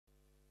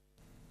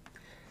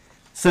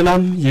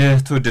ሰላም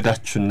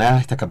የተወደዳችሁና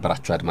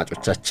የተከበራችሁ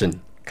አድማጮቻችን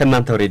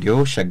ከናንተው ሬዲዮ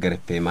ሸገር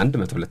ኤፍኤም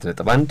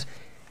 102.1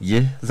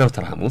 ይህ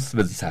ዘውትር ሐሙስ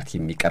በዚህ ሰዓት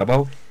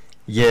የሚቀርበው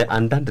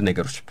የአንዳንድ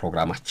ነገሮች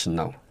ፕሮግራማችን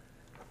ነው።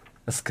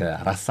 እስከ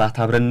 4 ሰዓት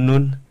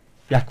አብረንኑን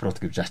ያክብሮት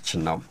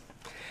ግብዣችን ነው።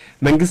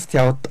 መንግስት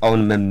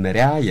ያወጣውን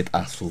መመሪያ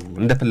የጣሱ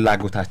እንደ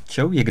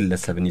ፍላጎታቸው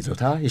የግለሰብን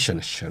ይዞታ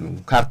የሸነሸኑ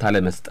ካርታ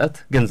ለመስጠት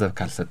ገንዘብ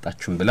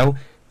ካልሰጣችሁም ብለው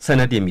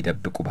ሰነድ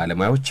የሚደብቁ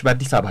ባለሙያዎች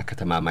በአዲስአበባ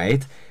ከተማ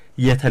ማየት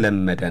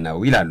የተለመደ ነው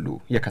ይላሉ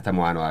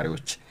የከተማዋ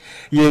ነዋሪዎች።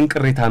 ይህን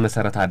ቅሬታ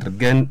መሰረት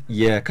አድርገን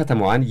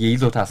የከተማዋን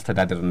የይዞታ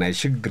አስተዳደርና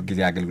የሽግግር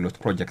ጊዜ አገልግሎት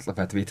ፕሮጀክት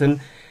ጽፈት ቤትን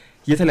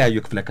የተለያዩ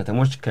ክፍለ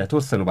ከተሞች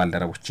ከተወሰኑ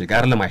ባልደረቦች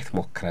ጋር ለማየት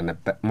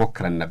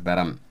ሞክረን ነበር።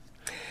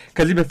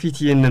 ከዚህ በፊት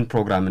ይህንን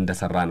ፕሮግራም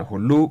እንደሰራነው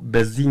ሁሉ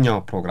በዚህኛው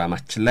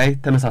ፕሮግራማችን ላይ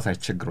ተመሳሳይ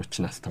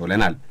ችግሮችን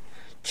አስተውለናል።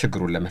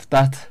 ችግሩን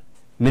ለመፍታት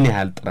ምን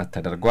ያህል ጥረት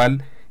ተደርጓል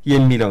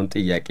የሚለውን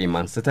ጥያቄ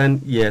ማንስተን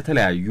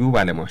የተለያዩ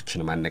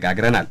ባለሙያዎችን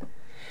ማነጋግረናል።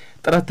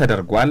 ጥረት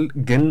ተደርጓል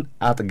ግን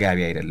አጥጋቢ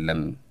አይደለም።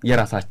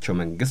 የራሳቸው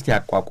መንግስት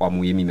ያቋቋሙ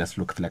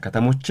የሚመስሉ ክፍለ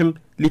ከተሞችም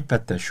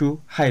ሊፈተሹ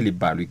ኃይል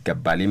ይባሉ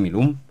ይገባል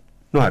የሚሉም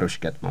ነዋሪዎች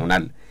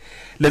ገጥመውናል።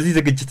 ለዚህ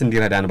ዝግጅት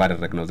እንዲረዳን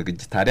ባደረግነው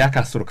ዝግጅት ታዲያ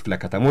ከ10 ክፍለ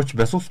ከተሞች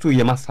በ3ቱ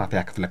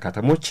የማስፋፊያ ክፍለ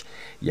ከተሞች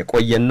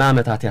የቆየና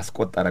ዓመታት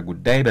ያስቆጠረ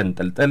ጉዳይ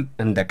በእንጥልጥል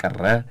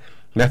እንደቀረ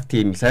መፍትሄ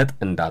የሚሰጥ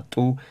እንዳጡ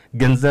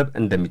ገንዘብ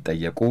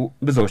እንደሚጠየቁ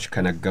ብዙዎች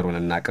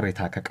ከነገሩንና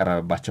ቅሬታ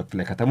ከቀረበባቸው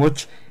ክፍለ ከተሞች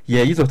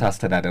የይዞታ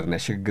አስተዳደርና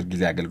የሽግግር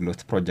ጊዜ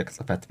አገልግሎት ፕሮጀክት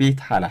ጽፈት ቤት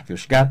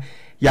ኃላፊዎች ጋር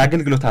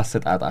የአገልግሎት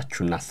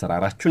አሰጣጣችሁና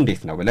አሰራራችሁ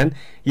እንዴት ነው ብለን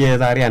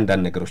የዛሬ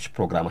አንዳንድ ነገሮች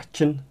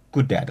ፕሮግራማችን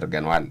ጉዳይ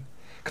አድርገናል።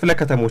 ክፍለ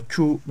ከተሞቹ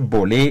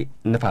ቦሌ፣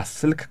 ንፋስ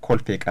ስልክ፣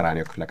 ኮልፌ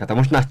ቀራኒዮ ክፍለ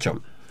ከተሞች ናቸው።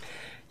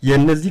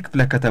 የነዚህ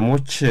ክፍለ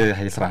ከተሞች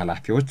የሥራ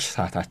ኃላፊዎች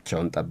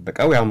ሰዓታቸውን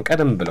ጠብቀው ያውም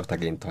ቀደም ብለው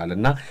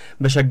ተገኝተዋልና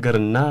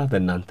በሸገርና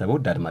በእናንተ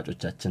በውድ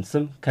አድማጮቻችን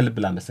ስም ከልብ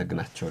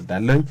ላመሰግናቸው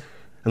እወዳለሁ።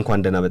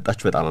 እንኳን ደህና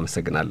መጣችሁ። በጣም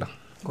አመሰግናለሁ።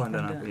 እንኳን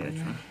ደህና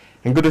ቆያችሁ።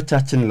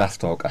 እንግዶቻችን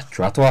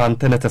ላስተዋውቃችሁ። አቶ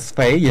አንተነህ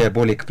ተስፋዬ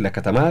የቦሌ ክፍለ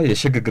ከተማ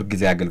የሽግግር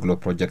ጊዜ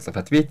አገልግሎት ፕሮጀክት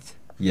ጽፈት ቤት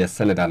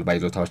የሰነድ አልባ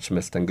ይዞታዎች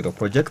መስተንግዶ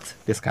ፕሮጀክት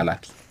ዴስክ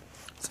ኃላፊ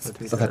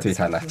ጽፈት ቤት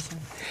ኃላፊ፣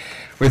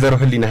 ወይዘሮ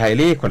ህሊና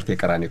ኃይሌ ኮልፌ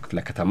ቀራኒዮ ክፍለ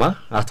ከተማ፣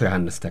 አቶ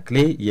ዮሐንስ ተክሌ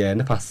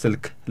የንፋስ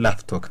ስልክ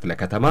ላፍቶ ክፍለ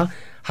ከተማ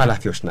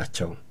ኃላፊዎች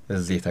ናቸው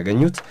እዚህ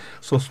የተገኙት።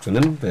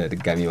 ሶስቱንም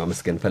በድጋሚ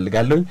ማመስገን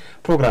ፈልጋለሁ።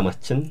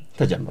 ፕሮግራማችን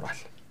ተጀምሯል።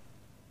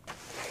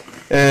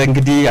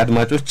 እንግዲህ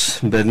አድማጮች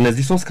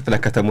በእነዚህ 3 ክፍለ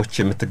ከተሞች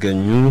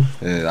የምትገኙ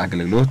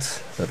አገልግሎት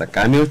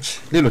ተጠቃሚዎች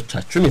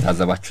ሌሎቻችሁም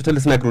የታዘባችሁትን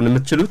ልትነግሩን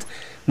የምትችሉት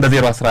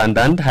በ0111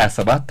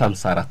 27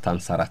 54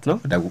 54 ነው።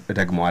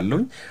 ደግመዋለሁ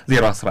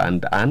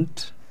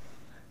 0111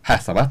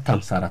 27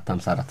 54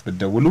 54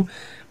 ብትደውሉ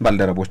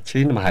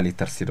ባልደረቦቼን መሐሌት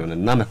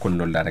ተርሲዶንና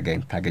መኮንን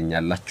ወላደጋይን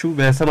ታገኛላችሁ።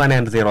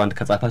 በ8101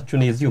 ከጻፋችሁ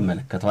ነው እዚሁ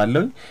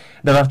መለከታለሁ።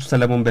 ደራርቱ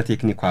ሰለሞን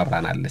በቴክኒኩ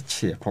አብራናለች።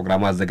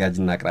 የፕሮግራሙ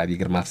አዘጋጅና አቅራቢ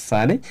ግርማ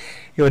ፍሳኔ።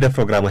 የወደ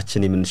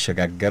ፕሮግራማችን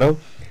የምንሸጋገረው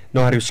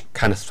ነዋሪዎች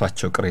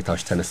ካነሷቸው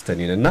ቅሬታዎች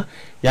ተነስተንና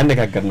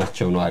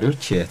ያነጋገርናቸው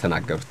ነዋሪዎች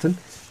የተናገሩትን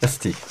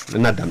እስቲ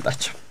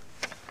እናዳምጣቸው።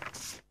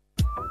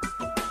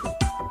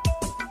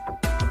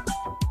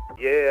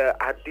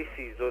 የአዲስ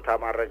ይዞታ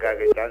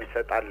ማረጋገጫ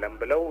እንሰጣለን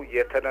ብለው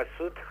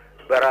የተነሱት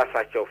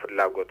በራሳቸው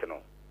ፍላጎት ነው።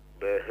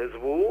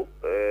 በህዝቡ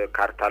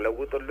ካርታ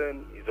ለውጡልን፣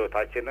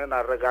 ይዞታችንን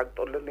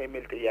አረጋግጡልን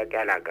የሚል ጥያቄ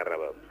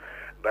አላቀረበም።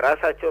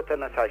 በራሳቸው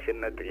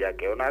ተነሳሽነት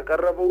ጥያቄውን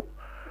አቀረቡ።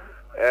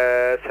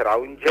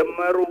 ስራውን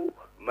ጀመሩ፣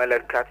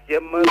 መለካት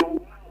ጀመሩ።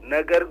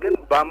 ነገር ግን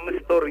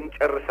በ5 ወር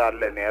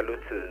እንጨርሳለን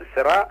ያሉት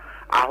ስራ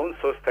አሁን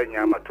 3ኛ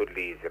ዓመቱን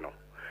ሊይዝ ነው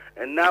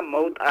እና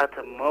መውጣት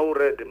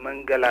መውረድ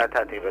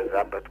መንገላታት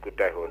የበዛበት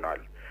ጉዳይ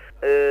ሆኗል።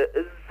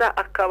 እዛ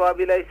አካባቢ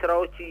ላይ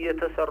ስራዎች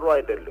እየተሰሩ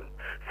አይደሉም።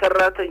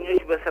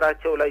 ሰራተኞች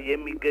በስራቸው ላይ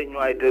የሚገኙ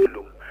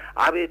አይደሉም።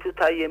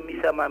 አቤቱታ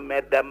የሚሰማ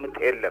የሚያዳምጥ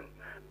የለም።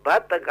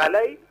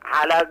 በአጠቃላይ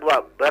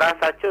አላግባብ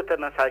በራሳቸው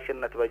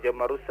ተነሳሽነት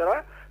በጀመሩት ስራ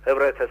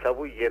ህብረተሰቡ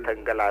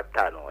እየተንገላታ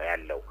ነው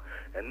ያለው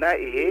እና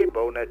ይሄ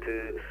በእውነት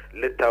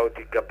ልታዩት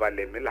ይገባል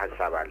የሚል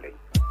ሐሳብ አለኝ።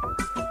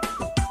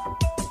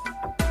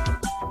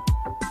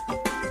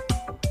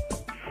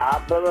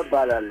 አበበ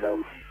ባላለው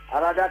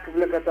አራዳ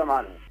ክፍለ ከተማ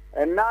ነው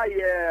እና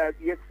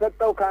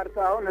የተሰጠው ካርታ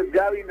አሁን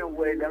ህጋዊ ነው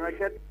ወይ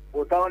ለመሸጥ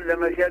ቦታውን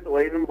ለመሸጥ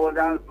ወይንም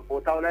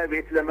ቦታው ላይ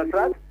ቤት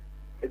ለመስራት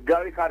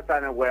ህጋዊ ካርታ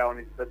ነው ወይ አሁን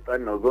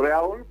የተሰጠን ነው?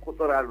 ዙሪያውን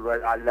ቁጥር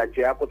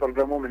አላቸው። ያ ቁጥር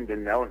ደግሞ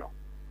ምንድነው ነው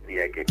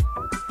ጥያቄ።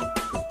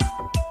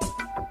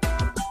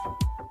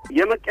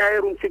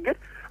 የመቀያየሩን ችግር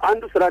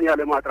አንዱ ስራን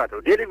ያለ ማጥራት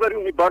ነው።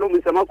 ዴሊቨሪው የሚባለው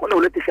ምን ሰማው ቆለ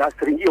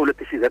 2010 እንጂ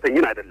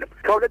 2009 አይደለም።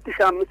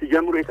 ከ2005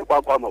 ጀምሮ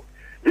የተቋቋመው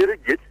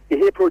ድርጅት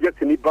ይሄ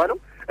ፕሮጀክት የሚባለው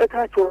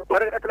እታች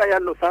ወረቀት ላይ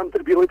ያለው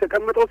ሳምፕል ቢሮ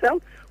የተቀመጠው ሳይሆን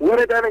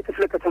ወረዳ ላይ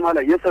ክፍለ ከተማ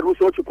ላይ የሰሩ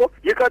ሰዎች እኮ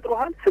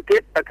ይቀጥሩሃል።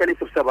 ስትሄድ አከሌ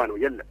ስብሰባ ነው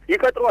የለም፣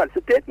 ይቀጥሩሃል።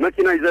 ስትሄድ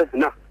መኪና ይዘህ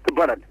ና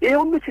ትባላለህ። ይሄ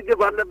ሁሉ ችግር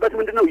ባለበት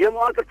ምንድነው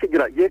የመዋቅር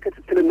ችግር፣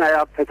 የክትትልና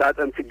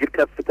የአፈጻጸም ችግር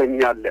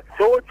ከፍተኛ አለ።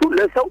 ሰዎቹ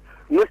ለሰው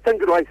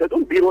መስተንግዶ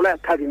አይሰጡም። ቢሮ ላይ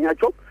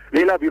አታገኛቸውም።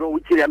 ሌላ ቢሮ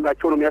ውጪ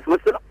ያላቸው ነው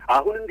የሚያስመስለው።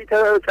 አሁን እንዲህ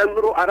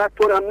ተጨምሮ 4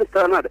 ወር 5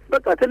 ዓመት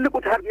በቃ ትልቁ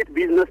ታርጌት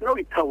ቢዝነስ ነው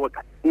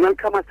ይታወቃል።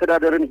 መልካም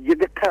አስተዳደርን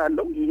እየገታ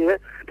ያለው ይሄ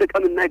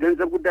ጥቅምና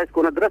የገንዘብ ጉዳይ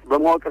እስከሆነ ድረስ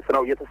በመዋቅር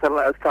ስራው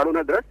እየተሰራ እስካልሆነ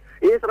ድረስ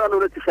ይሄ ስራ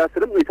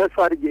ለ2010 የተስፋ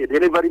አድርጌ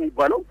ዴሊቨሪ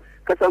የሚባለው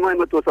ከሰማይ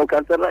መጥቶ ሰው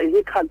ካልሰራ ይሄ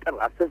ካልጠራ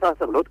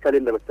አስተሳሰብ ለውጥ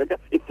ከሌለ በስተቀር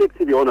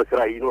ኢፌክቲቭ የሆነ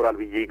ስራ ይኖራል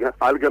ብዬ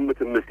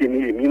አልገምትም። እስቲ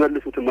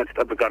የሚመልሱትን መልስ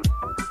እጠብቃለሁ።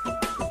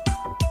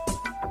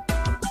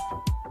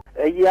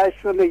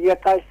 እያሹን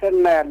እየታሸን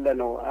ያለ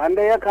ነው።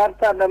 አንደኛ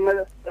ካርታ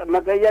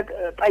ለመጠየቅ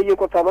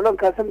ጠይቁ ተብለን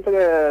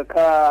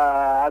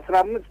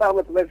ከ15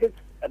 ዓመት በፊት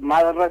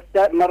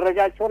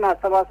መረጃቸውን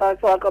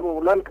አሰባሳቸው አቅርቡ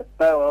ብለን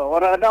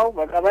በወረዳው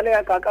በቀበሌ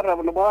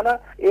ካቀረብን በኋላ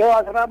ይኸው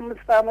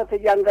 15 ዓመት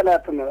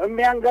እያንገላቱን ነው።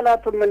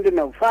 የሚያንገላቱን ምንድን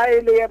ነው?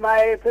 ፋይል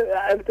የማየት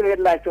እንትን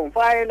የላቸውም።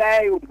 ፋይል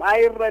አያዩም፣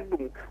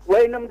 አይረዱም።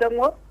 ወይንም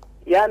ደግሞ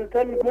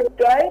ያንተን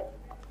ጉዳይ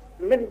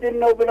ምንድን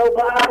ነው ብለው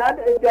በአካል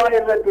እጃው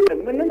አይረዱንም።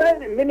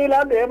 ምን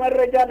ይላሉ?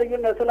 የመረጃ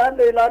ልዩነት ስላለ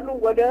ይላሉ፣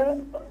 ወደ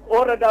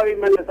ወረዳው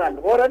ይመልሳሉ።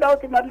 ወረዳው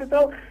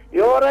ሲመልሰው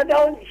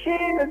የወረዳውን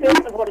ሺህ ጊዜ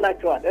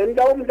ጽፎላቸዋል።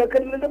 እንደውም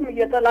ለክልልም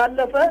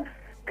እየተላለፈ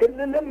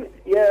ክልልም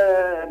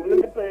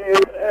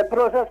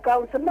የፕሮሰስ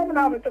ካውንስል ነው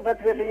ምናምን ጽፈት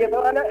ቤት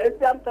እየተባለ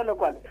እዚያም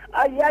ተልኳል።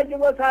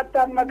 አያጅቦ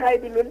ሳታመካይ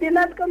ቢሉ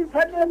እንዲነጥቅም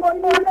ፈልጎ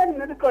እንደሆነ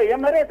እንድቀው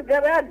የመሬት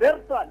ገበያ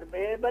ደርሷል።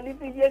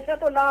 በሊዝ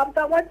እየሸጡ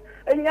ለሀብታሞች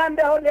እኛ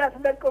እንዳሁን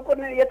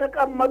ሊያስለቅቁን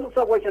የተቀመጡ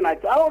ሰዎች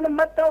ናቸው። አሁንም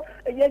መጥተው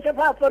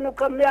እየሸፋፈኑ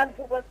ከሚያልፉ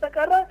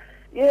በስተቀረ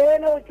ይሄ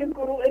ነው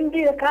ችግሩ።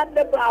 እንዲህ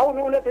ካለብህ አሁን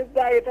እውነት እዛ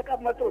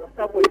የተቀመጡ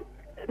ሰዎች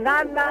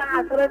ናና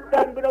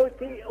አስረዳን ብለው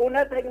እስቲ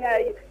እውነተኛ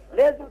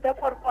ለህዝብ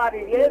ተቆርቋሪ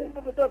የህዝብ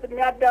ብሶት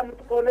የሚያዳምጡ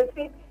ከሆነ እስቲ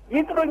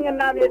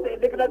ይጥሩኝና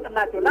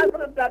ልግለጽላቸው፣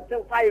 ላስረዳቸው።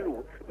 ፋይሉ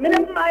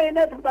ምንም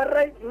አይነት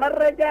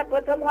መረጃ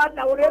በተሟላ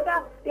ሁኔታ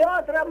ይኸው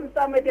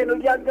 15 ዓመቴ ነው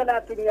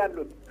እያንገላቱኝ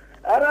ያሉት።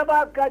 ኧረ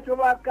እባካችሁ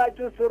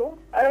ስሩ፣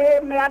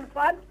 ይሄም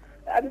ያልፋል።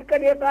 አንድ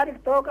ቀን የታሪክ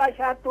ተወቃሽ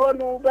አትሆኑ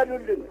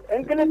በሉልን።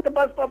 እንግልት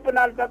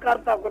በዝቶብናል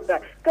በካርታ ጉዳይ።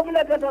 ክፍለ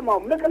ከተማው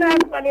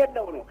ምክንያት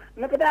በሌለው ነው።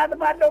 ምክንያት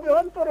ባለው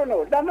ቢሆን ጥሩ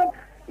ነው። ለምን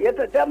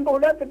ደንብ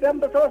 2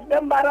 ደንብ 3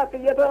 ደንብ 4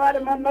 እየተባለ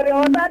መመሪያ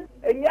ይወጣል።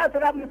 እኛ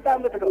 15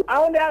 ዓመት ነው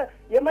አሁን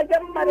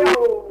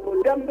የመጀመሪያው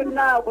ደንብና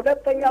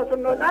ሁለተኛው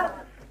ስንወጣ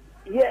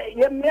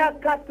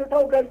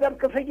የሚያካትተው ገንዘብ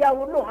ክፍያ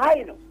ሁሉ ሀይ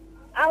ነው።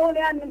 አሁን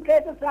ያንን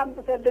ከየትስ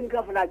አምጥተን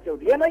ልንከፍላቸው?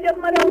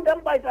 የመጀመሪያው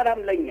ደንብ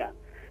አይሰራም ለኛ።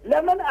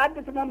 ለምን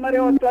አዲስ መመሪያ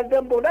ወጥቷል።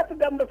 ደንብ 2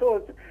 ደንብ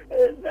 3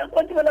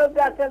 ቁጭ ብለው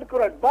እዚያ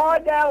ሰልክሮት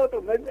በአዋጅ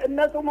አያወጡም።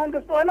 እነሱ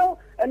መንግስት ሆነው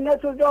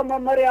እነሱ እዚያው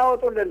መመሪያ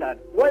ያወጡልናል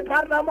ወይ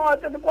ፓርላማው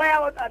አጽድቆ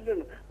ያወጣልን።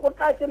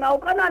 ቁጣችን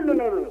አውቀን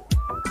አንኖር ነው።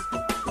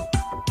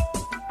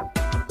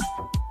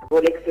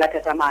 ቦሌ ክፍለ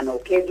ከተማ ነው።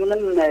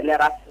 ኬዙንም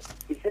ለራስ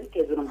ሲስል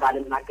ኬዙንም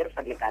ባልናገር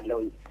ፈልጋለሁ።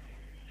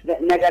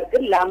 ነገር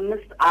ግን ለ5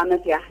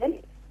 ዓመት ያህል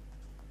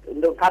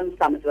እንደው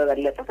ከ5 ዓመት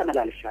በበለጠ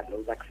ተመላልሻለሁ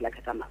እዛ ክፍለ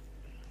ከተማ።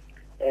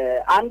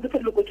 አንዱ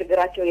ትልቁ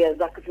ችግራቸው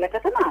የዛ ክፍለ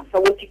ከተማ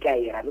ሰዎች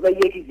ይቀያየራሉ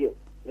በየጊዜው።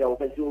 ያው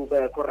በዚሁ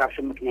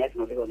በኮራፕሽን ምክንያት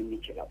ነው ሊሆን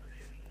የሚችለው።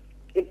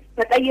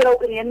 ተቀይረው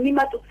ግን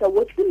የሚመጡት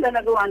ሰዎች ግን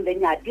ለነገሩ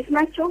አንደኛ አዲስ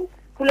ናቸው፣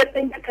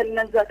 ሁለተኛ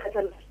ከነዛ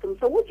ከተነሱትም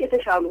ሰዎች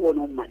የተሻሉ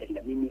ሆነውም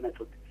አይደለም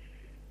የሚመጡት።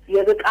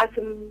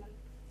 የብቃትም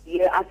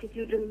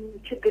የአቲቲዩድም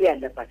ችግር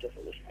ያለባቸው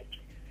ሰዎች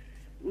ናቸው።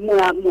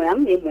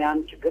 የሙያም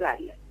ችግር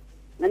አለ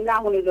እና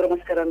አሁን የዞር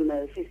መስከረም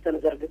ሲስተም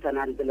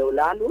ዘርግተናል ብለው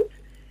ላሉት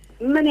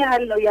ምን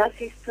ያህል ነው ያ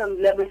ሲስተም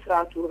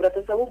ለመስራቱ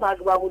ህብረተሰቡ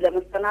በአግባቡ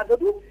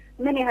ለመስተናገዱ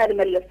ምን ያህል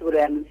መለስ ብለው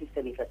ያንን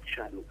ሲስተም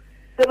ይፈትሻሉ?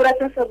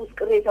 ህብረተሰቡ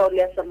ቅሬታውን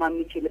ሊያሰማ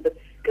የሚችልበት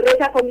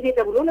ቅሬታ ኮሚቴ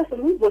ተብሎ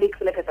ለስሙ ቦሌ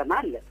ክፍለ ከተማ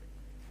አለ።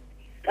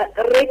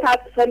 ቅሬታ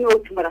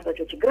ሰሚዎቹ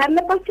መራሳቸው ችግር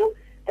አለባቸው።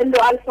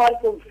 እንደው አልፎ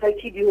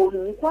ፈቺ ቢሆኑ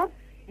እንኳን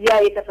ያ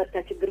የተፈታ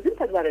ችግር ግን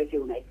ተግባራዊ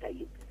ሲሆን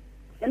አይታይም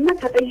እና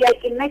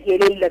ተጠያቂነት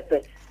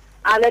የሌለበት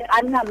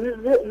አለቃና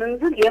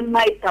ምንዝር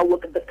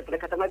የማይታወቅበት ክፍለ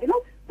ከተማ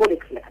ቢኖር ቦሌ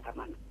ክፍለ ከተማ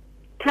ነው።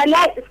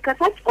 ከላይ እስከ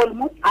ታች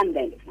ኦልሞስት አንድ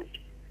አይነት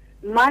ናቸው።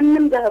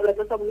 ማንም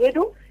በህብረተሰቡ ሄዶ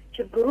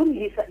ችግሩን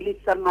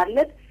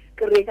ሊሰማለት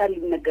ቅሬታ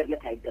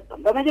ሊነገርለት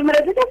አይገባም። በመጀመሪያ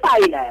ደረጃ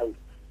ፋይል አያዩ።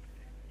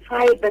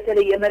 ፋይል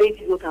በተለይ የመሬት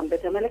ይዞታን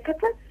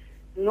በተመለከተ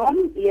ኖም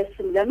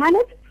የስም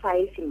ለማለት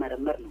ፋይል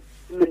ሲመረመር ነው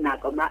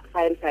የምናውቀው።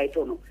 ፋይል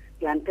ሳይቶ ነው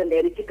ያንተ እንደ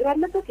አይነት ችግር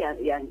አለበት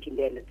ያንቺ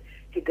እንደ አይነት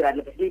ችግር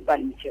አለበት ሊባል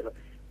የሚችለው።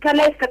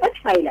 ከላይ እስከ ታች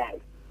ፋይል አያዩ።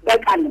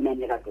 በቃል ነው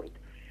የሚያነጋግሩት።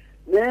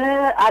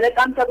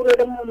 አለቃም ተብሎ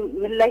ደግሞ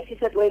ምላሽ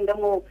ሲሰጥ ወይም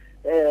ደግሞ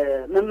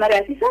መመሪያ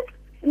ሲሰጥ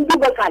እንዲሁ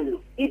በቃል ነው።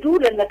 ሂዱ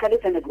ለነከለ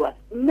ተነግሯል።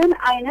 ምን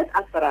አይነት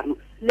አሰራር ነው?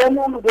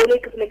 ለመሆኑ ቦሌ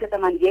ክፍለ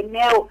ከተማን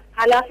የሚያየው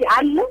ኃላፊ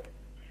አለ?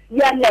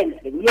 ያለ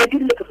አይመስለኝም።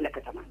 የግል ክፍለ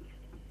ከተማ ነው።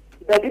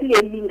 በግል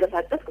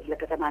የሚንቀሳቀስ ክፍለ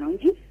ከተማ ነው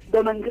እንጂ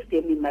በመንግስት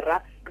የሚመራ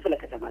ክፍለ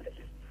ከተማ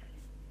አይደለም።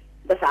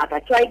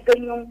 በሰዓታቸው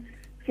አይገኙም።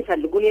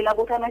 ሲፈልጉ ሌላ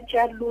ቦታ ናቸው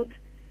ያሉት።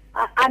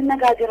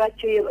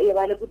 አነጋገራቸው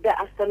የባለ ጉዳይ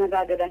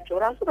አስተነጋገዳቸው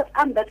ራሱ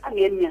በጣም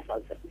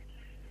የሚያሳዝን ነው።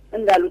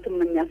 እንዳሉትም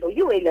የሚያሰውዬ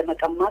ወይ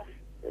ለመቀማት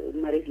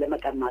መሬት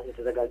ለመቀማት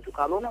የተዘጋጁ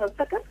ካልሆነ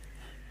በስተቀር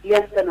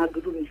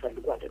ሊያስተናግዱ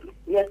የሚፈልጉ አይደለም።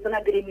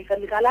 ሊያስተናግድ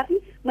የሚፈልግ ኃላፊ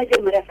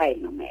መጀመሪያ ፋይል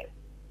ነው የሚያየው።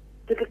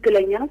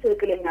 ትክክለኛ ነው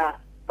ትክክለኛ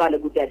ባለ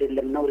ጉዳይ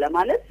አይደለም ነው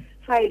ለማለት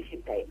ፋይል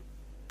ሲታይ ነው።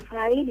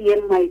 ፋይል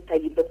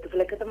የማይታይበት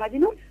ክፍለ ከተማ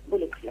ቢኖር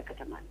ቦሌ ክፍለ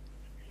ከተማ ነው።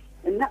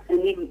 እና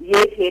እኔ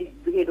የት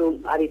ሄዶ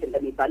አቤት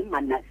እንደሚባል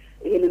ማና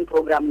ይሄንን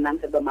ፕሮግራም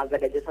እናንተ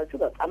በማዘጋጀታችሁ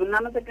በጣም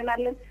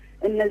እናመሰግናለን።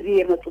 እነዚህ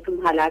የመጡትም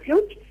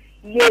ኃላፊዎች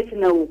የት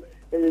ነው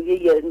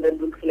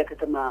የእንደንዱን ክፍለ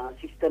ከተማ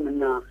ሲስተም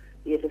እና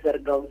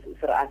የተዘርጋው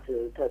ስርዓት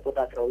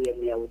ተቆጣጥረው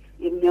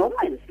የሚያውም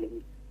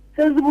አይመስለኝም።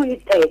 ህዝቡ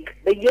ይጠየቅ።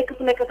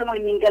 በየክፍለ ከተማው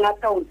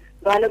የሚንገላታውን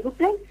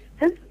ባለጉዳይ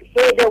ህዝብ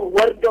ሄደው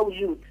ወርደው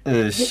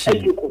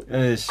ይጠይቁ።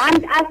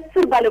 አንድ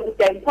 10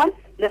 ባለጉዳይ እንኳን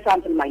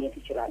ለሳምፕል ማግኘት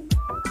ይችላሉ።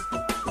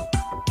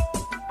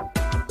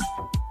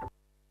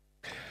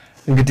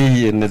 እንግዲህ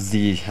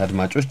እነዚህ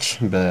አድማጮች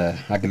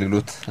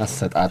በአገልግሎት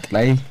አሰጣጥ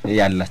ላይ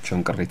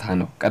ያላቸውን ቅሬታ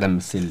ነው ቀደም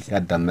ሲል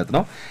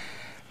ያዳመጥነው።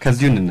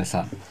 ከዚሁ እንነሳ።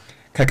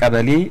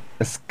 ከቀበሌ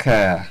እስከ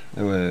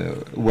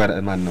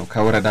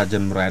ከወረዳ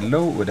ጀምሮ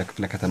ያለው ወደ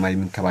ክፍለ ከተማ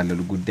የሚንከባለሉ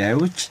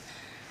ጉዳዮች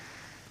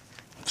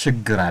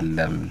ችግር አለ።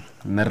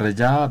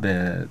 መረጃ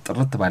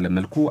በጥርት ባለ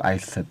መልኩ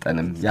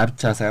አይሰጠንም። ያ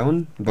ብቻ ሳይሆን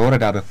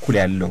በወረዳ በኩል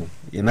ያለው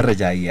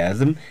የመረጃ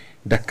አያያዝም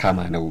ደካማ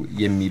ነው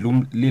የሚሉም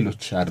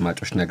ሌሎች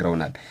አድማጮች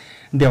ነግረውናል።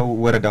 እንዲያው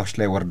ወረዳዎች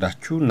ላይ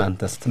ወርዳችሁ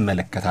እናንተስ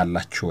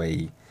ትመለከታላችሁ ወይ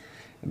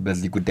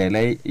በዚህ ጉዳይ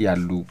ላይ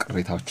ያሉ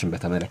ቅሬታዎችን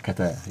በተመለከተ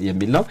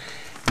የሚል ነው።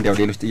 እንዲያው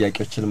ሌሎች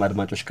ጥያቄዎችንም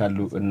አድማጮች ካሉ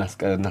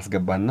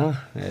እናስገባና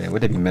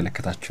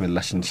ወደሚመለከታችሁ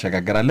ምላሽ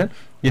እንሸጋገራለን።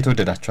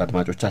 የተወደዳችሁ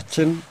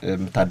አድማጮቻችን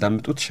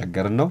የምታዳምጡት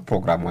ሸገር ነው።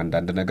 ፕሮግራሙ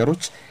አንዳንድ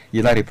ነገሮች።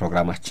 የዛሬ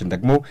ፕሮግራማችን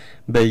ደግሞ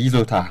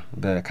በይዞታ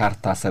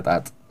በካርታ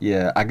አሰጣጥ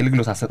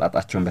የአገልግሎት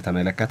አሰጣጣቸውን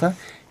በተመለከተ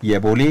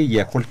የቦሌ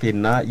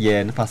የኮልፌና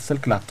የንፋስ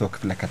ስልክ ላፍቶ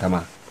ክፍለ ከተማ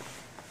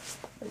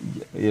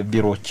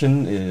ቢሮዎችን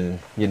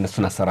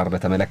የነሱን አሰራር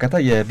በተመለከተ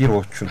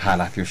የቢሮዎቹን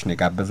ኃላፊዎች ነው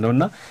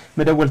ጋበዝነውና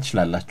መደወል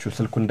ትችላላችሁ።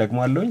 ስልኩን ደግሞ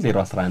አለኝ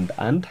 011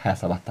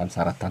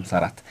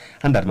 1275454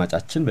 አንድ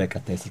አድማጫችን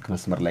በቀጥታ ስልክ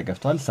መስመር ላይ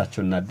ገብቷል።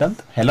 እሳቸውን እናዳምጥ።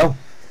 ሄሎ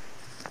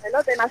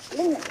ጤና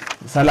ይስጥልኝ።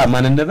 ሰላም፣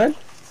 ማን እንበል?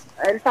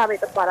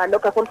 ኤልሳቤጥ እባላለሁ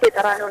ከኮልፌ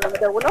ቀራኒዮ ነው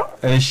የምደውለው።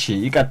 እሺ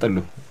ይቀጥሉ።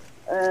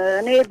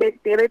 እኔ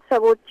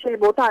የቤተሰቦቼ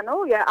ቦታ ነው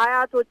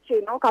የአያቶቼ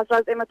ነው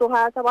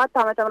ከ1927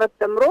 ዓመተ ምህረት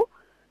ጀምሮ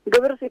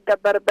ግብር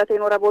ሲገበርበት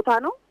የኖረ ቦታ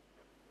ነው።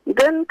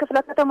 ግን ክፍለ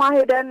ከተማ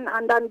ሄደን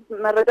አንዳንድ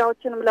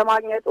መረጃዎችንም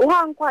ለማግኘት ውሃ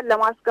እንኳን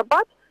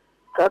ለማስገባት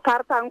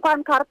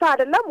ካርታ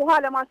አይደለም ውሃ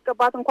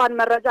ለማስገባት እንኳን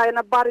መረጃ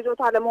የነባር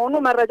ይዞታ ለመሆኑ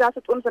መረጃ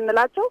ስጡን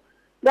ስንላቸው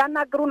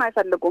ሊያናግሩን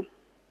አይፈልጉም።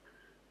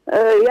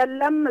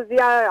 የለም እዚህ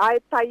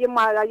አይታይም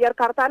አየር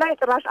ካርታ ላይ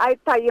ጭራሽ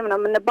አይታይም ነው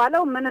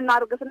የምንባለው። ምን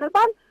እናድርግ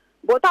ስንባል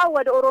ቦታው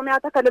ወደ ኦሮሚያ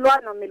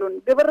ተከልሏል ነው የሚሉን።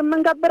 ግብር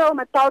የምንገብረው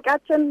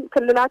መታወቂያችን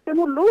ክልላችን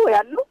ሁሉ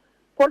ያሉ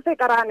ኮልፌ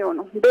ቀራኒዮ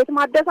ነው። ቤት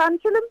ማደስ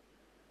አንችልም።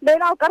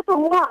 ሌላው ቀርቶ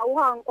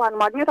ውሃ እንኳን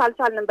ማግኘት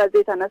አልቻልንም። በዚህ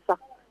የተነሳ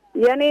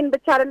የኔን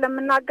ብቻ አይደለም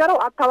የምናገረው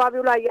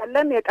አካባቢው ላይ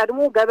ያለን የቀድሞ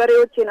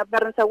ገበሬዎች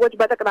የነበርን ሰዎች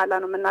በጠቅላላ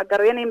ነው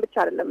የምናገረው። የኔን ብቻ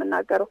አይደለም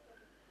የምናገረው።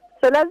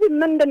 ስለዚህ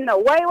ምንድነው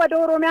ወይ ወደ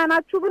ኦሮሚያ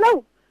ናችሁ ብለው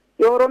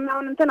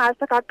የኦሮሚያውን እንትን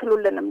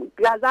አያስተካክሉልንም።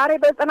 ዛሬ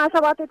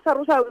በ97 የተሰሩ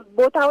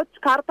ቦታዎች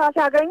ካርታ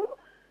ሲያገኙ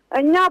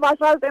እኛ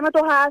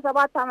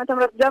በ1927 ዓመተ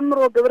ምህረት ጀምሮ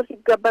ግብር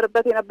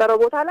ሲገበርበት የነበረው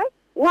ቦታ ላይ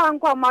ውሃ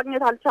እንኳን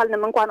ማግኘት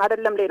አልቻልንም። እንኳን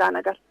አይደለም ሌላ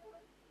ነገር።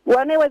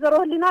 ወኔ ወይዘሮ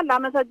ህሊና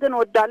ላመሰግን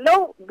ወዳለው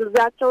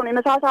ጊዜያቸውን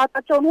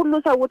የመሳሳታቸውን ሁሉ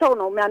ሰውተው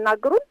ነው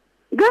የሚያናግሩን።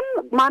 ግን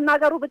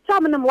ማናገሩ ብቻ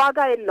ምንም ዋጋ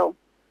የለውም፣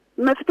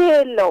 መፍትሄ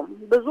የለውም።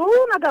 ብዙ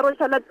ነገሮች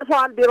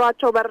ተለጥፈዋል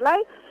ቢሮአቸው በር ላይ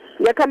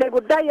የከሌ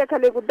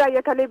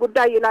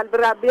ጉዳይ ይላል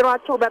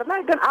ቢሮአቸው በር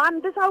ላይ። ግን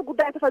አንድ ሰው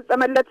ጉዳይ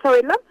ተፈጸመለት ሰው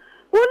የለም።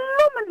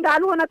 ሁሉም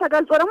እንዳልሆነ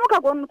ተገልጾ ደግሞ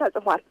ከጎኑ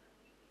ተጽፏል።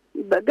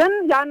 ግን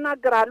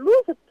ያናግራሉ።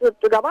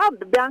 ስትገባ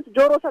ቢያንስ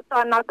ጆሮ ሰጥተው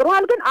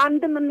ያናግሩሃል። ግን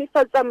አንድም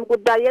የሚፈጸም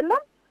ጉዳይ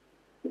የለም።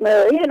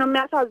 ይሄ ነው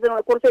የሚያሳዝነው።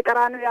 ኮልፌ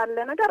ቀራኒዮ ያለ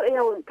ነገር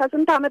ይሄው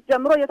ከስንት ዓመት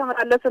ጀምሮ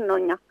እየተመላለስን ነው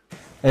እኛ።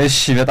 እሺ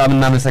በጣም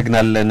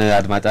እናመሰግናለን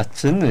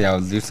አድማጫችን። ያው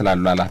እዚሁ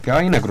ስላሉ ኃላፊዋ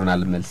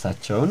ይነግሩናል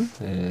መልሳቸውን።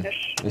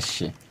 እሺ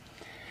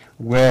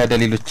ወደ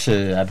ሌሎች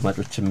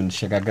አድማጮችም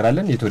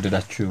እንሸጋገራለን።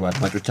 የተወደዳችሁ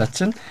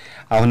አድማጮቻችን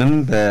አሁንም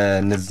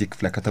በእነዚህ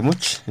ክፍለ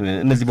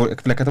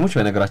ከተሞች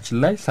በነገራችን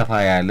ላይ ሰፋ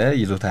ያለ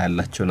ይዞታ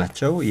ያላቸው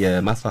ናቸው።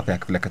 የማስፋፊያ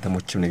ክፍለ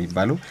ከተሞችም ነው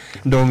የሚባሉ።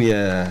 እንደውም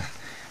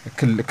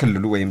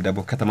ክልሉ ወይም ደግሞ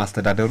ከተማ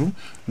አስተዳደሩ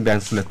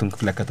ቢያንስ ሁለቱን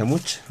ክፍለ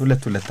ከተሞች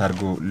ሁለት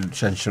አድርጎ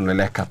ሸንሽኖ ላይ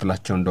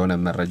ያካፍላቸው እንደሆነ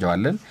መረጃው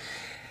አለን።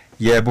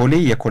 የቦሌ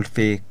የኮልፌ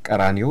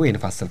ቀራኒዮ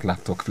የንፋስ ስልክ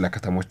ላፍቶ ክፍለ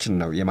ከተሞችን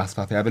ነው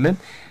የማስፋፊያ ብለን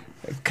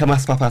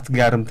ከማስፋፋት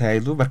ጋርም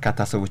ተያይዞ በርካታ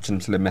ሰዎችን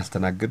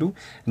ስለሚያስተናግዱ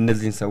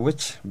እነዚህን ሰዎች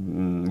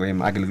ወይም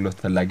አገልግሎት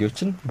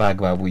ፈላጊዎችን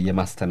በአግባቡ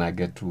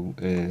የማስተናገዱ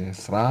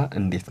ስራ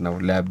እንዴት ነው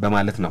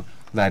በማለት ነው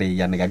ዛሬ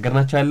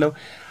ያነጋገርናቸው ያለው።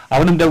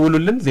 አሁንም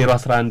ደውሉልን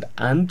 011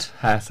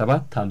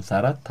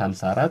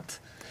 1275454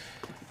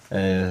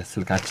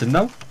 ስልካችን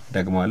ነው።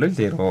 ደግሞ አለው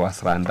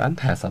 011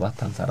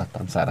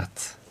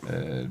 1275454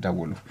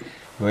 ደውሉ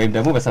ወይም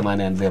ደግሞ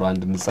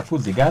በ8101 ምጽፉ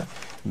እዚህ ጋር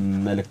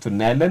መልእክቱን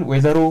እናያለን።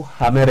 ወይዘሮ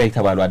ሀመረ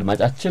የተባሉ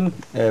አድማጫችን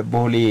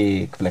ቦሌ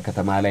ክፍለ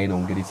ከተማ ላይ ነው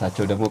እንግዲህ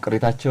እሳቸው ደግሞ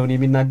ቅሬታቸውን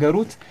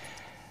የሚናገሩት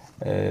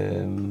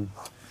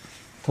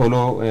ቶሎ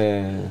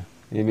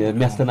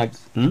የሚያስተናግድ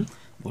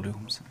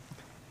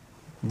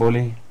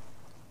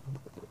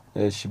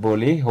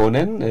ቦሌ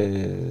ሆነን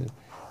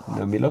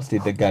ነው የሚለው። እስቲ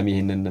ደጋሚ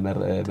ይሄንን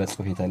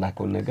በጽሁፍ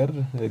የተላከውን ነገር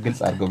ግልጽ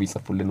አድርገው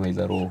ቢጽፉልን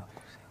ወይዘሮ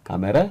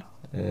ሀመረ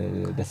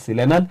ደስ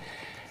ይለናል።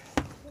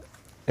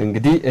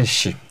 እንግዲህ እሺ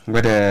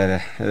ወደ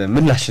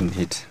ምላሽ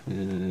እንሄድ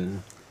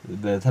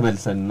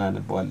በተመልሰን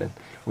እናነባዋለን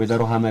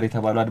ወይዘሮ ሐመር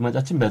የተባሉ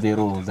አድማጫችን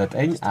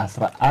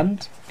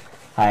በ0911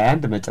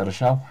 21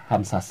 መጨረሻው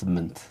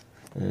 58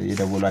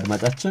 የደወሉ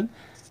አድማጫችን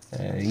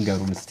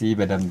እንገሩን እስቲ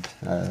በደንብ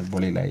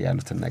ቦሌ ላይ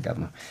ያሉትን ነገር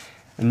ነው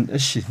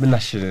እሺ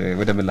ምላሽ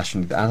ወደ ምላሽ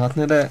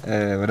አታትነለ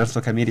ወደ እርሶ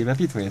ከሜሪ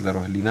በፊት ወይዘሮ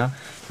ህሊና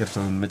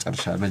የእርሶን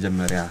መጨረሻ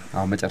መጀመሪያ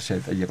አሁን መጨረሻ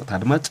የጠየቁት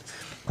አድማጭ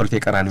ኮልፌ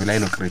ቀራኒው ላይ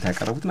ነው ቅሬታ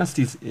ያቀረቡትና እስቲ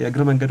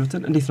የእግረ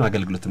መንገዱትን እንዴት ነው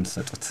አገልግሎት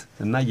የምትሰጡት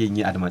እና የኛ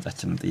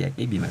አድማጫችንን ጥያቄ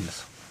ቢመልሱ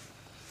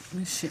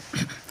እሺ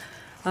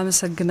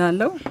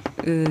አመሰግናለሁ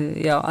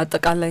ያው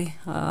አጠቃላይ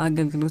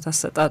አገልግሎት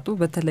አሰጣጡ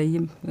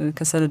በተለይም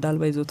ከሰነድ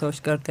አልባ ይዞታዎች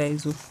ጋር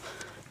ተያይዞ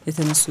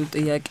የተነሱ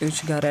ጥያቄዎች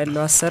ጋር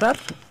ያለው አሰራር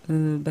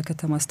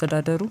በከተማ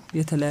አስተዳደሩ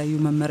የተለያዩ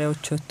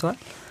መመሪያዎች ወጥተዋል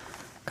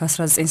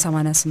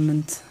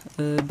ከ1988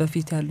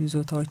 በፊት ያሉ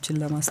ይዞታዎችን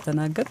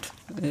ለማስተናገድ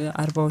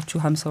 40ዎቹ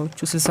 50ዎቹ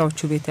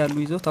 60ዎቹ ቤት ያሉ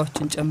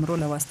ይዞታዎችን ጨምሮ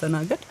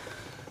ለማስተናገድ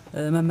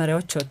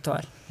መመሪያዎች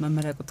ወጥተዋል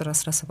መመሪያ ቁጥር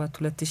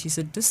 17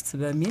 2006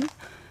 በሚል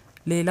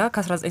ሌላ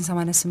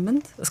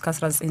ከ1988 እስከ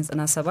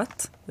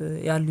 1997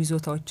 ያሉ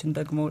ይዞታዎችን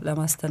ደግሞ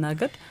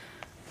ለማስተናገድ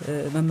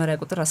መመሪያ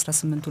ቁጥር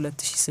 18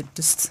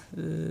 2006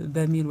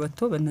 በሚል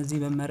ወጥቶ በእነዚህ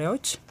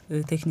መመሪያዎች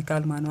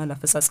ቴክኒካል ማኑዋል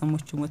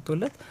አፈጻጸሞችን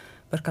ወጥቶለት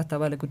በርካታ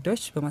ባለ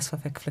ጉዳዮች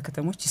በማስፋፊያ ክፍለ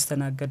ከተሞች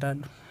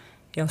ይስተናገዳሉ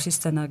ያው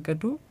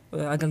ሲስተናገዱ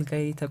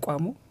አገልጋይ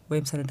ተቋሙ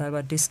ወይም ሰነድ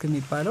አልባ ዴስክ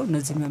የሚባለው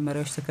እነዚህ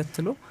መመሪያዎች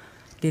ተከትሎ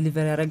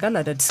ዴሊቨሪ ያደርጋል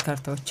አዳዲስ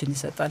ካርታዎችን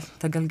ይሰጣል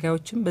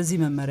ተገልጋዮችም በዚህ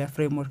መመሪያ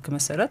ፍሬምወርክ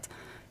መሰረት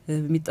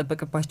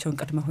የሚጠበቅባቸውን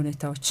ቅድመ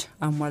ሁኔታዎች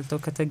አሟልተው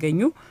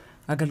ከተገኙ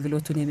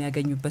አገልግሎቱን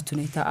የሚያገኙበት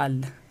ሁኔታ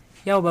አለ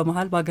ያው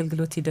በመሃል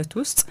በአገልግሎት ሂደት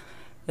ውስጥ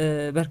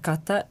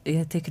በርካታ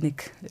የቴክኒክ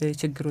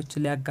ችግሮች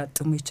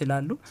ሊያጋጥሙ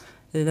ይችላሉ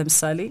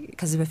ለምሳሌ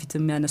ከዚህ በፊት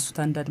የሚያነሱት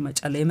አንዳንድ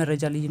መጫላ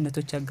የመረጃ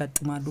ልዩነቶች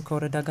ያጋጥማሉ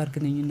ከወረዳ ጋር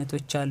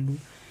ግንኙነቶች አሉ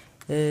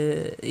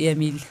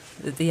የሚል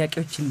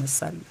ጥያቄዎች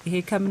ይነሳሉ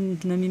ይሄ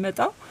ከምንድነው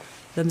የሚመጣው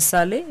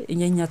ለምሳሌ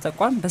የኛ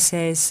ተቋም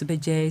በሲአይኤስ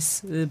በጂአይኤስ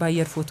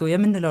ባየር ፎቶ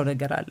የምንለው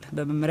ነገር አለ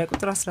በመመሪያ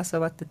ቁጥር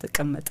 17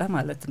 ተቀመጠ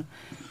ማለት ነው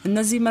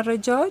እነዚህ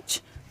መረጃዎች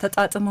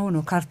ተጣጥመው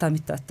ነው ካርታ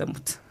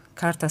የሚታተሙት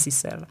ካርታ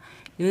ሲሰራ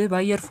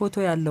ባየር ፎቶ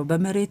ያለው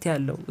በመሬት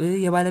ያለው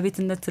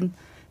የባለቤትነትን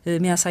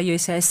የሚያሳየው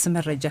የሲአይኤስ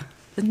መረጃ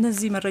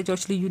እነዚህ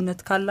መረጃዎች ልዩነት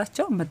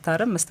ካላቸው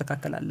መታረም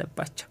መስተካከል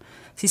አለባቸው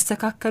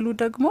ሲስተካከሉ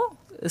ደግሞ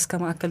እስከ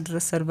ማዕከል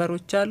ድረስ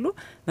ሰርቨሮች አሉ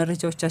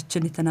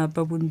መረጃዎቻችን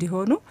የተናበቡ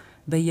እንዲሆኑ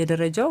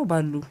በየደረጃው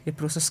ባሉ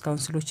የፕሮሰስ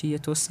ካውንስሎች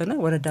እየተወሰነ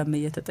ወረዳም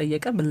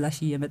እየተጠየቀ ምላሽ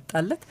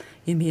እየመጣለት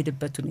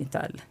የሚሄድበት ሁኔታ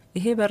አለ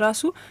ይሄ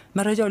በራሱ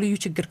መረጃው ልዩ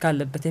ችግር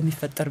ካለበት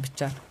የሚፈጠር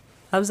ብቻ ነው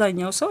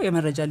አብዛኛው ሰው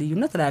የመረጃ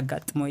ልዩነት ላይ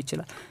ያጋጥመው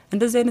ይችላል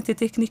እንደዚህ አይነት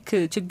የቴክኒክ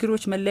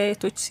ችግሮች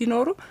መለያየቶች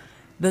ሲኖሩ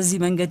በዚህ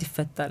መንገድ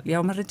ይፈታል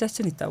ያው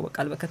መረጃችን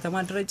ይታወቃል በከተማ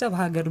ደረጃ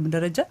በሀገርም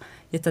ደረጃ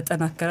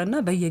የተጠናከረና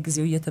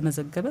በየጊዜው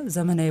እየተመዘገበ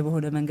ዘመናዊ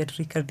በሆነ መንገድ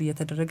ሪከርድ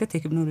እየተደረገ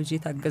ቴክኖሎጂ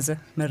የታገዘ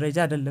መረጃ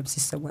አይደለም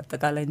ሲስተሙ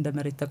አጠቃላይ እንደ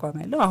መሬት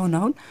ተቋም ያለው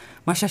አሁን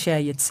ማሻሻያ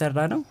እየተሰራ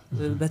ነው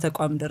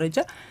በተቋም ደረጃ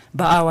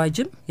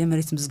በአዋጅም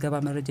የመሬት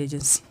ምዝገባ መረጃ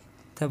ኤጀንሲ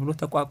ተብሎ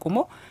ተቋቁሞ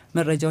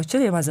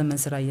መረጃዎችን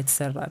የማዘመን ስራ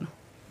እየተሰራ ነው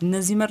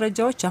እነዚህ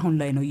መረጃዎች አሁን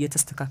ላይ ነው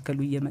እየተስተካከሉ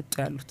እየመጡ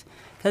ያሉት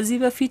ከዚህ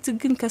በፊት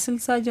ግን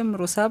ከ60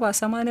 ጀምሮ 70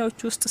 80ዎቹ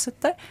ውስጥ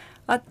ስታይ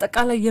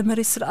አጠቃላይ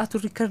የመሬት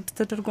ስርዓቱ ሪከርድ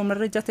ተደርጎ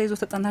መረጃ ተይዞ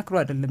ተጠናክሮ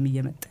አይደለም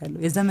እየመጣ ያለው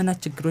የዘመናት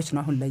ችግሮች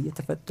ነው አሁን ላይ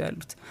እየተፈቱ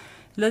ያሉት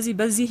ስለዚህ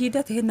በዚህ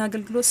ሂደት ይሄን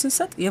አገልግሎት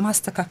ስንሰጥ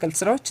የማስተካከል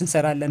ስራዎች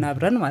እንሰራለን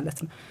አብረን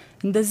ማለት ነው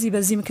እንደዚህ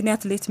በዚህ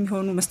ምክንያት ሌት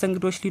የሚሆኑ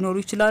መስተንግዶች ሊኖሩ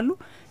ይችላሉ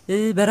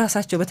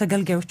በራሳቸው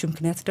በተገልጋዮች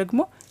ምክንያት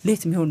ደግሞ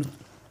ሌት የሚሆኑ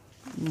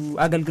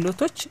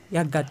አገልግሎቶች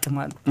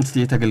ያጋጥማሉ እስቲ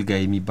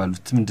የተገልጋይ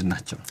የሚባሉት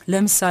ምንድናቸው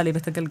ለምሳሌ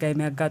በተገልጋይ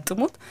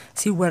የሚያጋጥሙት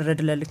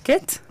ሲወረድ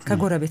ለልኬት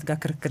ከጎረቤት ጋር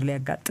ክርክር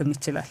ሊያጋጥም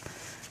ይችላል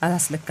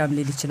አላስለካም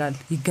ሊል ይችላል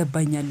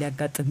ይገባኛል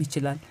ሊያጋጥም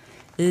ይችላል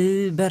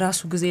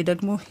በራሱ ጊዜ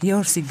ደግሞ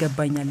የወርስ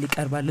ይገባኛል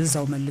ሊቀርባል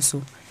እዛው መልሶ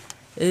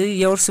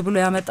የወርስ ብሎ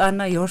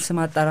ያመጣና የወርስ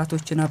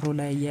ማጣራቶችን አብሮ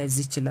ላይ ያያዝ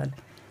ይችላል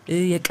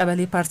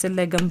የቀበሌ ፓርሰል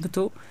ላይ ገንብቶ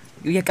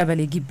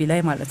የቀበሌ ግቢ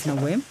ላይ ማለት ነው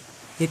ወይም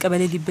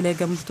የቀበሌ ግቢ ላይ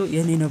ገንብቶ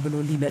የኔ ነው ብሎ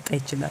ሊመጣ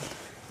ይችላል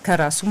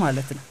ከራሱ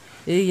ማለት ነው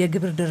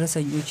የግብር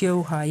ደረሰኞች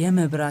የውሃ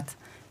የመብራት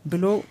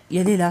ብሎ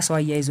የሌላ ሰው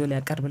አያይዞ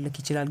ሊያቀርብልክ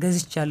ይችላል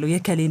ገዝቻለሁ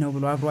የከሌ ነው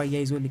ብሎ አብሮ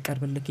አያይዞ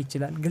ሊቀርብልክ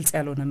ይችላል ግልጽ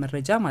ያልሆነ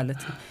መረጃ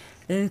ማለት ነው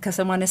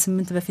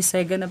ከ88 በፊት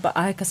ሳይገነባ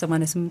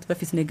ከ88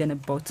 በፊት ነው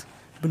የገነባውት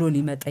ብሎ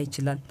ሊመጣ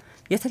ይችላል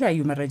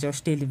የተለያዩ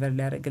መረጃዎች ዴሊቨር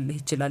ሊያደርግልህ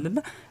ይችላልና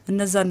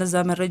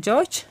እነዛ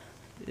መረጃዎች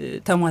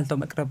ተሟልተው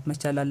መቅረብ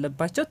መቻል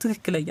አለባቸው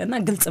ትክክለኛና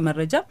ግልጽ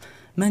መረጃ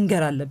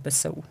መንገር አለበት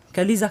ሰው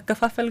ከሊዝ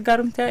አከፋፈል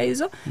ጋርም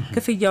ተያይዞ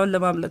ክፍያውን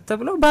ለማምለጥ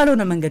ተብሎ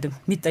ባልሆነ መንገድም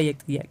የሚጠየቅ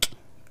ጥያቄ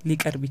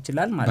ሊቀርብ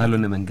ይችላል ማለት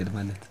ባልሆነ መንገድ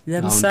ማለት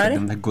ለምሳሌ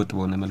ህገወጥ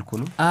በሆነ መልኩ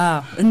ነው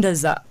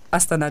እንደዛ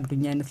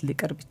አስተናግዱኝ አይነት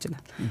ሊቀርብ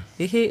ይችላል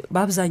ይሄ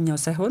በአብዛኛው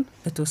ሳይሆን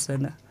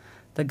በተወሰነ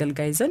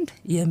ተገልጋይ ዘንድ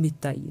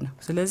የሚታይ ነው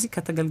ስለዚህ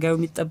ከተገልጋዩ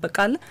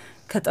የሚጠበቃል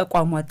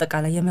ከተቋሙ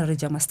አጠቃላይ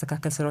የመረጃ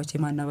ማስተካከል ስራዎች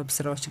የማናበብ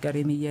ስራዎች ጋር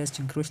የሚያያዝ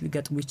ችግሮች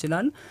ሊገጥሙ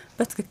ይችላሉ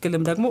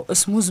በትክክልም ደግሞ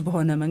ስሙዝ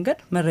በሆነ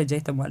መንገድ መረጃ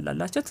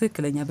የተሟላላቸው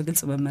ትክክለኛ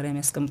በግልጽ መመሪያ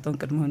የሚያስቀምጠውን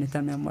ቅድመ ሁኔታ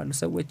የሚያሟሉ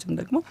ሰዎችም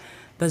ደግሞ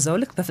በዛው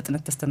ልክ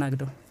በፍጥነት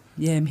ተስተናግደው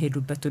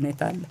የሚሄዱበት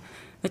ሁኔታ አለ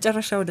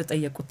መጨረሻ ወደ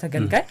ጠየቁት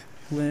ተገልጋይ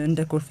እንደ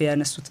ኮልፌ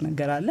ያነሱት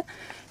ነገር አለ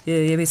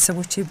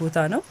የቤተሰቦቼ ቦታ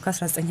ነው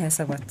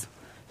ከ1927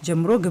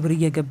 ጀምሮ ግብር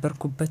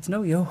እየገበርኩበት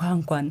ነው የውሃ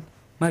እንኳን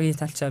ማግኘት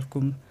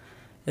አልቻልኩም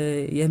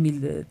የሚል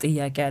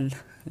ጥያቄ አለ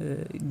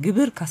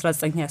ግብር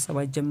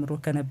ከ1927 ጀምሮ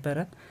ከነበረ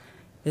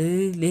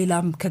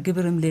ሌላም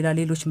ከግብርም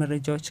ሌሎች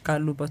መረጃዎች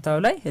ካሉ ቦታው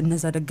ላይ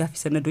እነዛ ደጋፊ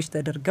ሰነዶች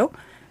ተደርገው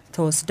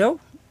ተወስደው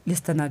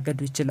ሊስተናገዱ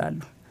ይችላሉ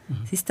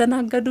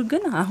ሲስተናገዱ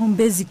ግን አሁን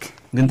ቤዚክ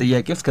ግን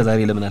ጥያቄው እስከ ዛሬ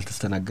ለምን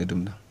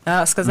አልተስተናገዱም ነው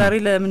እስከ ዛሬ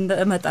ለምን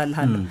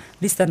እመጣልሃለሁ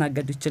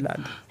ሊስተናገዱ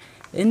ይችላሉ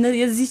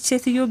የዚህ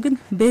ሴትዮ ግን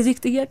ቤዚክ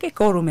ጥያቄ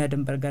ከኦሮሚያ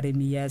ድንበር ጋር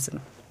የሚያያዝ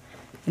ነው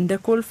እንደ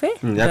ኮልፌ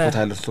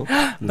ያቆታልሱ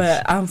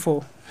በአንፎ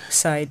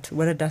ሳይድ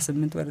ወረዳ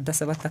 8 ወረዳ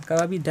 7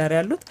 አካባቢ ዳር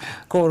ያሉት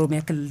ከኦሮሚያ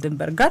ክልል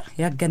ድንበር ጋር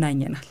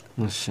ያገናኘናል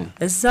እሺ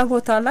እዛ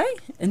ቦታ ላይ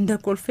እንደ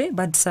ኮልፌ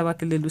በአዲስአበባ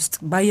ክልል ውስጥ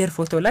ባየር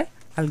ፎቶ ላይ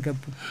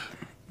አልገቡም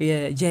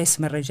የጂአይኤስ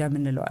መረጃ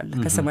ምን ለዋል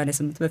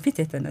ከ88 በፊት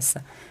የተነሳ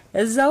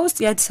እዛ ውስጥ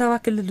የአዲስአበባ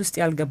ክልል ውስጥ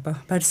ያልገባ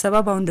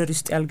በአዲስአበባ ባውንደሪ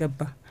ውስጥ ያልገባ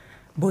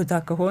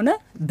ቦታ ከሆነ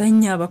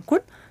በእኛ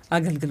በኩል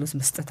አገልግሎት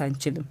መስጠት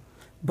አንችልም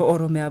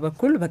በኦሮሚያ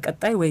በኩል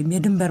በቀጣይ ወይም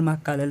የድንበር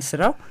ማካለል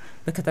ስራው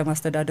በከተማ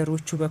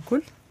አስተዳደሮቹ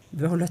በኩል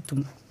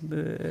በሁለቱም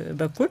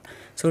በኩል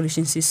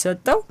ሶሉሽን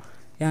ሲሰጠው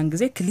ያን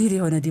ጊዜ ክሊር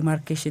የሆነ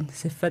ዲማርኬሽን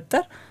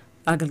ሲፈጠር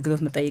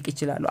አገልግሎት መጠየቅ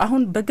ይችላሉ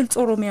አሁን በግልጽ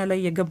ኦሮሚያ ላይ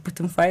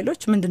የገቡትን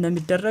ፋይሎች ምንድነው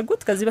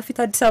የሚደረጉት ከዚህ በፊት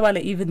አዲስአበባ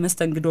ላይ ኢቭን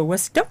መስተንግዶ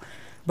ወስደው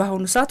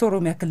በአሁኑ ሰዓት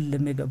ኦሮሚያ ክልል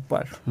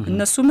የሚገባሉ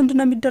እነሱ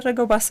ምንድነው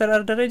የሚደረገው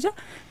በአሰራር ደረጃ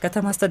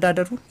ከተማ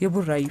አስተዳደሩ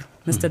የቡራዩ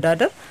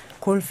መስተዳደር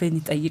ኮልፌን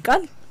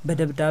ይጠይቃል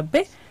በደብዳቤ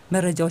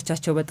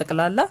መረጃዎቻቸው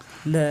በጠቅላላ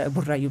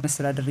ለቡራዩ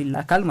መስተዳደር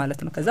ይላካል ማለት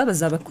ነው ከዛ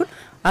በዛ በኩል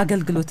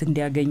አገልግሎት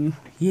እንዲያገኙ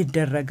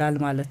ይደረጋል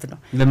ማለት ነው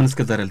ለምን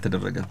እስከዛሬ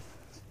አልተደረገም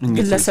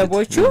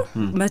ግለሰቦቹ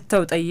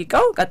መተው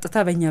ጠይቀው ቀጥታ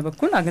በእኛ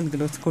በኩል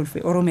አገልግሎት ኮልፌ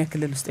ኦሮሚያ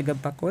ክልል ውስጥ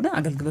የገባ ከሆነ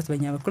አገልግሎት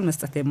በእኛ በኩል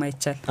መስጠት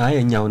የማይቻል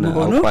እኛውን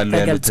አውቋል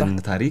ያሉትን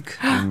ታሪክ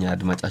እኛ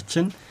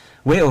አድማጫችን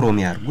ወይ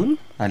ኦሮሚያ አርጉን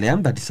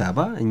አሊያም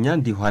በአዲስአበባ እኛ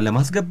እንዲሁ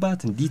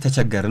ለማስገባት እንዲ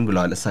ተቸገርን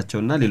ብለዋል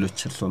እሳቸውና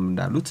ሌሎች እርሶም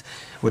እንዳሉት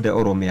ወደ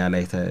ኦሮሚያ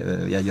ላይ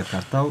ያየር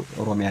ካርታው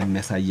ኦሮሚያን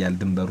የሚያሳያል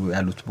ድንበሩ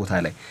ያሉት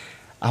ቦታ ላይ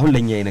አሁን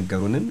ለኛ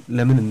የነገሩንን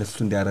ለምን እነሱ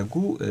እንዲያረጉ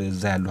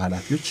እዛ ያሉ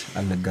ኃላፊዎች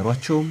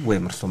አልነገሯቸውም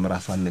ወይም እርሶም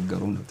ራሱ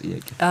አልነገሩም ነው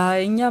ጥያቄው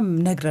እኛም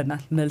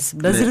ነግረናል መልስ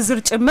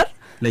በዝርዝር ጭምር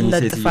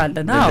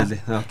ለጥፋለን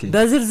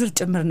በዝርዝር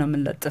ጭምር ነው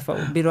የምንለጥፈው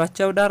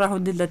ቢሮአቸው ዳር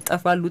አሁን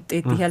ለጥፋል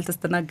ውጤት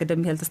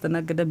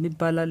ያልተስተናገደም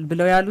ይባላል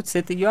ብለው ያሉት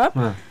ሴትዮዋ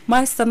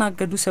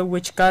ማይስተናገዱ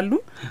ሰዎች ካሉ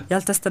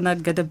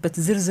ያልተስተናገደበት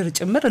ዝርዝር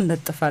ጭምር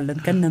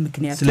እንለጥፋለን ከነ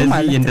ምክንያቱ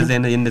ማለት ነው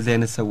ስለዚህ እንደዚህ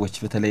አይነት ሰዎች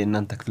በተለይ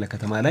እናንተ ክፍለ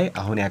ከተማ ላይ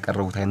አሁን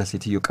ያቀረቡት አይነት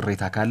ሴትዮ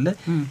ቅሬታ ካለ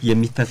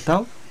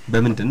የሚፈታው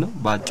በምንድነው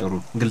ባጭሩ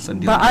ግልጽ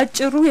እንዲሆን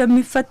ባጭሩ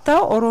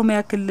የሚፈታው ኦሮሚያ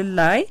ክልል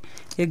ላይ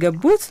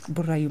የገቡት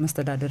ቡራዩ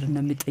መስተዳደር እና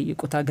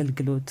የሚጠይቁት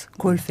አገልግሎት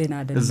ኮልፌን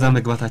አይደለም እዛ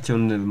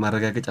መግባታቸውን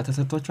ማረጋገጫ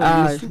ተሰጥቷቸው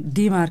እነሱ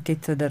ዲማርኬት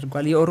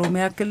ተደርጓል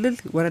የኦሮሚያ ክልል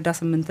ወረዳ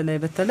 8 ላይ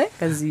በተለይ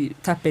ከዚህ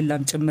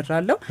ታፔላም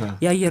ጭምራለው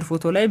የአየር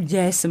ፎቶ ላይ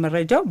ጂአይኤስ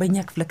መረጃው በእኛ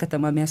ክፍለ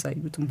ከተማ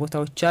የሚያሳዩትን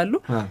ቦታዎች አሉ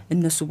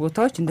እነሱ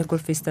ቦታዎች እንደ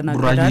ኮልፌ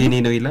ተናገራሉ ቡራዩ የኔ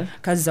ነው ይላል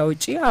ከዛ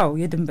ውጪ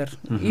የድንበር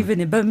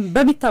ኢቭን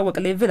በሚታወቅ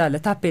ሌቭል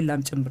አለ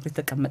ታፔላም ጭምር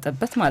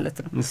የተቀመጠበት ማለት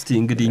ነው እስቲ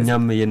እንግዲህ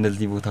እኛም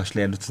የነዚህ ቦታዎች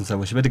ላይ ያሉትን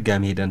ሰዎች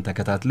በድጋሚ ሄደን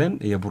ተከታትለን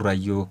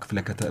የቡራዩ ክፍለ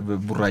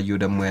ቡራዩ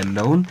ደግሞ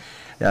ያለውን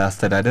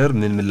አስተዳደር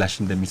ምን ምላሽ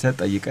እንደሚሰጥ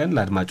ጠይቀን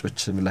ለአድማጮች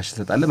ምላሽ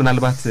እንሰጣለን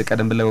ምናልባት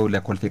ቀደም ብለው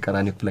ለኮልፌ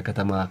ቀራኒዮ ክፍለ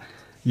ከተማ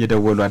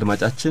የደወሉ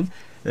አድማጫችን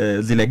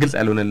እዚህ ላይ ግልጽ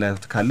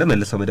ያልሆነለት ካለ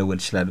መልሰው መደወል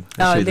ይችላሉ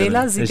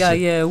ሌላ እዚህ ጋር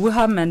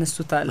የውሃ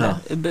መንሱታለ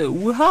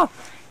ውሃ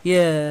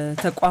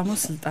የተቋሙ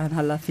ስልጣን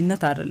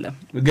ኃላፊነት አይደለም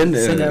ግን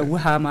ስለ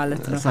ውሃ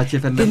ማለት ነው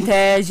ግን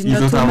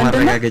ተያያዥነቱ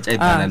ማረጋገጫ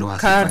ይባላል ውሃ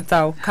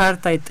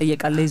ካርታ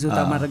ይጠየቃል ለይዞታ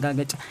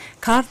ማረጋገጫ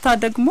ካርታ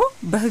ደግሞ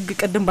በህግ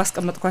ቀደም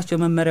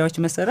ባስቀመጥኳቸው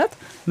መመሪያዎች መሰረት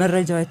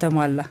መረጃው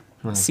የተሟላ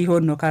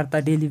ሲሆን ነው ካርታ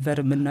ዴሊቨር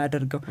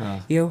የምናደርገው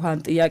የውሃን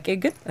ጥያቄ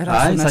ግን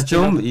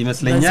ራሳቸውም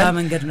ይመስለኛል በዛ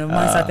መንገድ ነው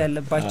ማንሳት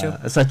ያለባቸው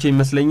እሳቸው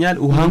ይመስለኛል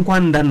ውሃ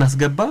እንኳን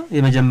እንዳናስገባ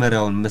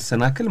የመጀመሪያውን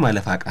መሰናክል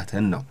ማለፍ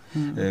አቃተን ነው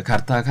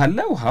ካርታ ካለ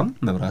ውሃም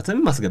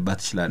መብራትም ማስገባት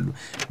ይችላሉ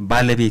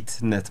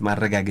ባለቤትነት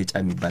ማረጋገጫ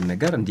የሚባል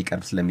ነገር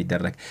እንዲቀርብ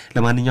ስለሚደረግ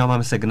ለማንኛውም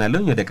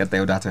አመሰግናለሁ ወደ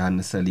ቀጣዩ ዳታ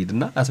ዮሐንስ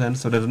ሊድና አቶ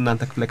ዮሐንስ ወደ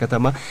እናንተ ክፍለ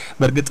ከተማ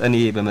በርግጥ እኔ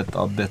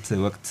በመጣውበት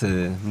ወቅት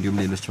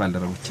እንዲሁም ሌሎች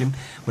ባልደረቦችም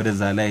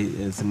ወደዛ ላይ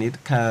ስንሄድ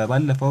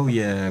ከባለፈው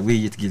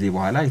ውይይት ጊዜ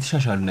በኋላ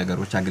የተሻሻሉ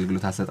ነገሮች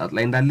አገልግሎት አሰጣጥ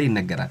ላይ እንዳለ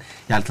ይነገራል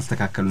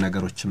ያልተስተካከሉ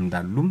ነገሮችም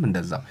እንዳሉም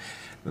እንደዛው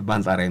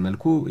ባንጻራዊ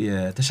መልኩ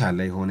የተሻለ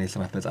የሆነ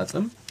የስራ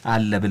አፈጻጸም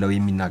አለ ብለው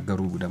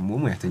የሚናገሩ ደግሞ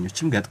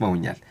ሙያተኞችም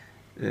ገጥመውኛል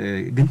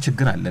ግን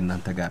ችግር አለ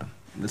እናንተ ጋር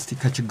እስቲ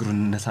ከችግሩ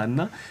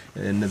እንነሳና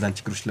እነዛን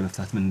ችግሮች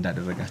ለመፍታት ምን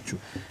እንዳደረጋችሁ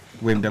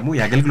ወይም ደግሞ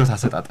የአገልግሎት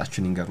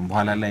አሰጣጣችሁን ይንገሩን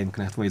በኋላ ላይ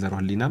ምክንያቱም ወይዘሮ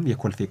ህሊናም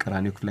የኮልፌ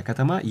ቀራኒዮ ክፍለ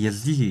ከተማ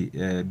የዚህ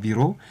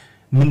ቢሮ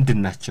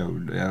ምንድናቸው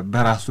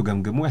በራሱ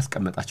ገምግሞ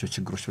ያስቀመጣቸው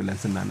ችግሮች ብለን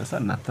ስናነሳ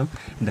እናንተም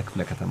እንደ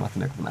ክፍለ ከተማ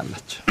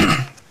ትነግሩናላችሁ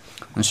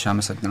እሺ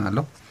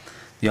አመሰግናለሁ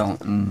ያው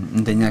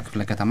እንደኛ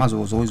ክፍለ ከተማ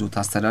ዞታ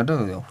አስተዳደር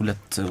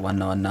ሁለት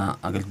ዋና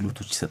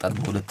አገልግሎቶች ይሰጣል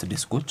በሁለት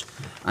ዴስኮች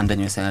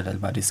አንደኛው የሰነድ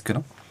አልባ ዴስክ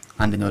ነው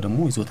አንደኛው ደግሞ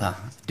ይዞታ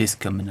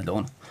ዴስክ የምንለው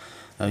ነው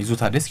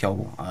ይዞታ ዴስክ ያው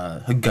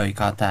ህጋዊ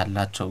ካርታ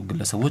ያላቸው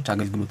ግለሰቦች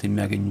አገልግሎት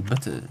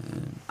የሚያገኙበት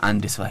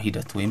አንድ የስራ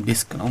ሂደት ወይም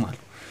ዴስክ ነው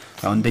ማለት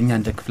ያው እንደኛ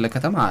እንደ ክፍለ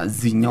ከተማ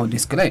እዚህኛው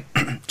ዴስክ ላይ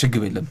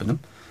ችግር የለብንም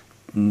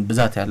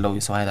ብዛት ያለው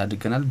የሰው ኃይል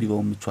አድርገናል ቢሮው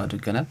ምቹ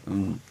አድርገናል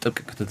ጥብቅ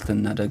ክትትል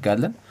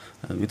እናደርጋለን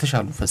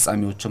የተሻሉ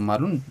ፈጻሚዎችም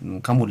አሉን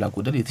ከሞላ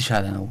ጎደል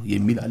የተሻለ ነው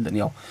የሚል አለን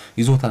ያው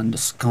ይዞታ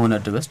እስከሆነ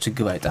ድረስ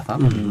ችግር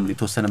አይጠፋም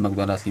የተወሰነ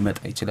መግባባት ሊመጣ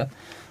ይችላል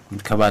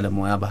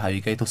ከባለሙያ ባህሪ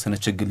ጋር የተወሰነ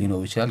ችግር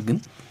ሊኖር ይችላል ግን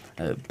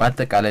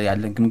በአጠቃላይ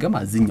ያለን ግምገማ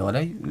እዚህኛው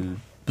ላይ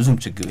ብዙም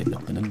ችግር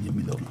የለብንም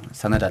የሚለው ነው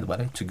ሰነድ አልባ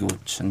ላይ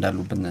ችግሮች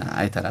እንዳሉብን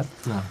አይተናል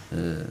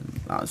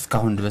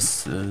እስካሁን ድረስ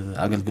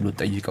አገልግሎት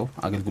ጠይቀው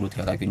አገልግሎት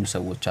ያላገኙ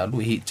ሰዎች አሉ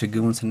ይሄ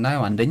ችግሩን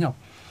ስናየው አንደኛው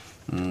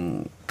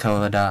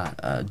ከወዳ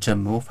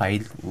ጀምሮ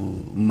ፋይል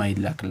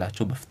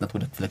ማይላክላቸው በፍጥነት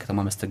ወደ ክፍለ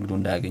ከተማ መስተንግዶ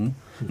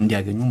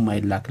እንዲያገኙ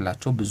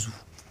ማይላክላቸው ብዙ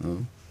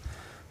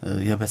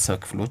የህብረተሰብ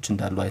ክፍሎች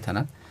እንዳሉ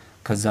አይተናል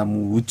ከዛም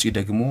ውጪ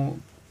ደግሞ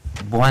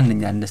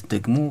በዋነኛነት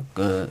ደግሞ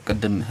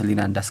ቀደም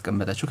ህሊና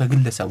እንዳስቀመጣቸው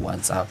ከግለሰቡ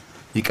አንፃር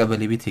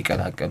የቀበሌ ቤት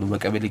ይቀላቀሉ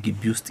በቀበሌ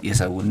ግቢ ውስጥ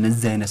የሰው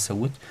እነዚህ አይነት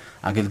ሰዎች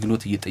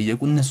አገልግሎት እየጠየቁ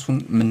እነሱን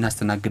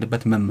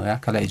ምናስተናግድበት መመሪያ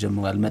ከላይ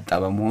ጀምሮ ያልመጣ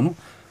በመሆኑ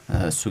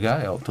እሱ ጋር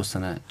ያው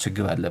ተወሰነ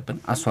ችግር አለብን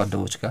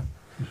አስዋደዎች ጋር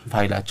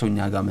ፋይላቸው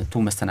እኛ ጋር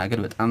መጥቶ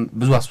መስተናገድ በጣም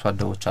ብዙ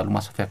አስዋደዎች አሉ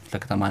ማስፋፊያ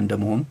ከተማ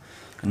እንደመሆኑ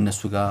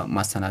እነሱ ጋር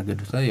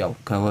ማስተናገዱ ላይ ያው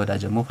ከወዳ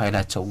ጀምሮ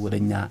ፋይላቸው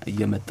ወደኛ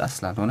እየመጣ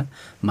ስላልሆነ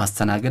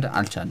ማስተናገድ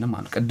አልቻልንም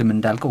ማለት ቀደም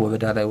እንዳልከው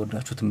ወዳ ላይ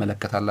ወዳችሁ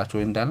ተመለከታላችሁ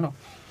ወይ እንዳልነው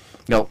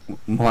ያው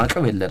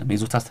መዋቀብ የለንም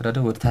ይዞታ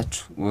አስተዳደር ወደታች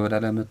ወዳ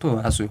ላይ መጥቶ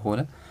ራሱ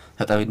የሆነ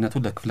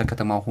ተጠሪነቱ ለክፍለ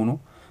ከተማ ሆኖ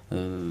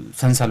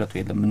ሰንሰለቱ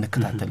የለም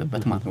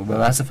እንከታተልበት ማለት ነው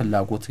በራስ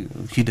ፍላጎት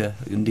ሂደ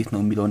እንዴት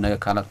ነው የሚለው ነገር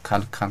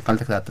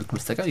ካልተከታተልኩ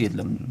በስተቀር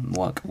የለም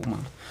መዋቀቡ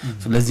ማለት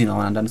ስለዚህ ነው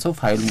አንዳንድ ሰው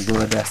ፋይሉን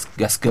ወዳ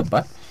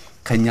ያስገባል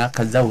ከኛ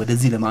ከዛ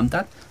ወደዚህ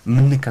ለማምጣት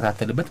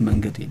ምንከታተልበት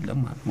መንገድ የለም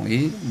ማለት ነው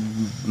ይሄ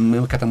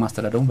ከተማ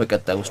አስተዳደሩ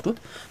በቀጣይ ወስዶት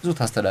ይዞታ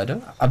አስተዳደር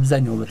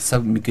አብዛኛው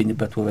በተሰብ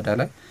የሚገኝበት ወዳ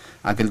ላይ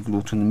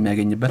አገልግሎቱን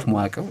የሚያገኝበት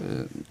መዋቅር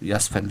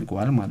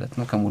ያስፈልጋል ማለት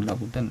ነው ከሞላ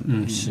ጎደል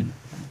እሺ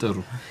ጥሩ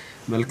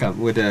መልካም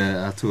ወደ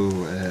አቶ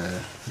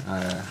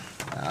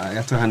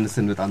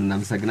ዮሐንስን በጣም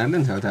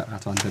እናመሰግናለን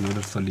አቶ አንተን ወደ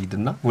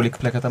ሶሊድና ወለ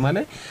ክፍለ ከተማ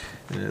ላይ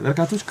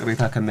በርካቶች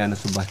ቅሬታ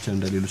ከሚያነሱባቸው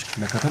እንደ ሌሎች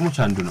ክፍለ ከተሞች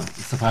አንዱ ነው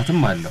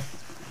ስፋትም አለው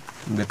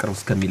በቅርብ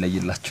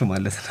እስከሚለይላችሁ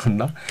ማለት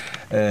ነውና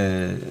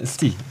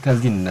እስቲ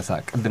ከዚህ እንነሳ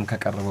ቀደም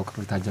ከቀረበው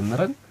ቅሬታ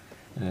ጀምረን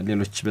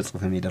ሌሎች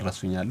በጽሁፍም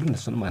ይደርሱኛሉ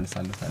እነሱንም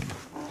አነሳለታለሁ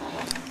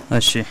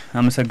እሺ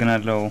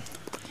አመሰግናለሁ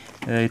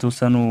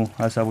የተወሰኑ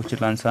ሐሳቦችን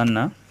ላንሳና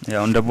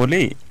ያው እንደ ቦሌ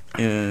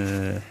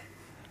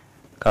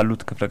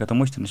ካሉት ክፍለ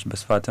ከተሞች ትንሽ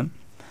በስፋትም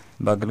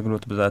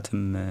በአገልግሎት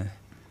ብዛትም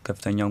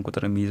ከፍተኛውን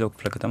ቁጥር የሚይዘው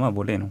ክፍለ ከተማ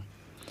ቦሌ ነው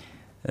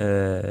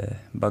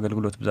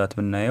በአገልግሎት ብዛት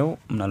ብናየው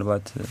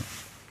ምናልባት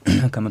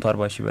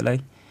ከ140 ሺህ በላይ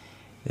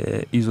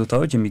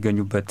ይዞታዎች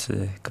የሚገኙበት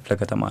ክፍለ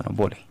ከተማ ነው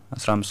ቦሌ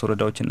 15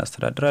 ወረዳዎችን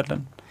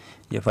እናስተዳድራለን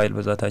የፋይል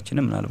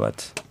ብዛታችንም ምናልባት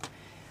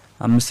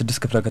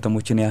 5-6 ክፍለ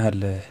ከተሞችን ያህል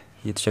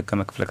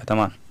የተሸከመ ክፍለ ከተማ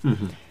ነው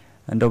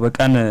እንደው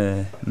በቀን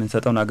ምን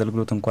ሰጠውን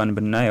አገልግሎት እንኳን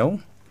ብናየው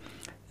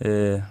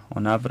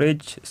on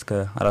average እስከ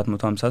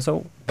 450 ሰው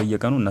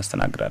በየቀኑ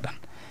እናስተናግዳለን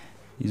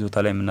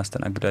ይዞታ ላይ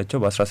እናስተናግዳቸው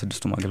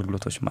በ16ቱም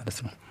አገልግሎቶች ማለት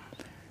ነው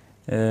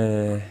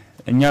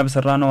እኛ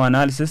በሰራነው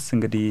አናሊሲስ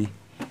እንግዲህ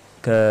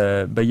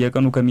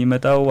በየቀኑ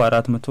ከሚመጣው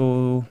 400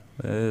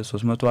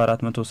 300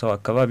 400 ሰው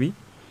አካባቢ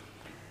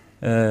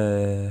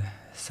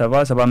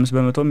 70-75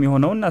 በመቶ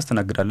የሚሆነው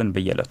እናስተናግዳለን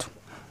በየለቱ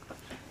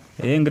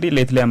ይሄ እንግዲህ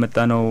ሌት ላይ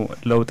ያመጣነው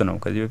ለውጥ ነው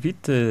ከዚህ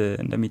በፊት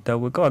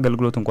እንደሚታወቀው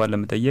አገልግሎት እንኳን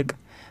ለመጠየቅ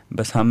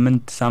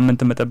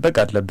በሳምንት መጠበቅ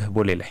አለብህ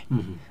ቦሌ ላይ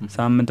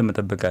ሳምንት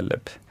መጠበቅ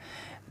አለብህ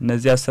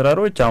እነዚህ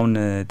አሰራሮች አሁን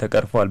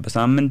ተቀርፈዋል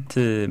በሳምንት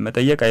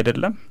መጠየቅ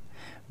አይደለም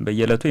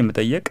በየለቱ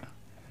የመጠየቅ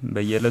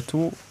በየለቱ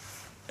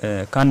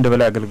ካንድ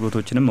በላይ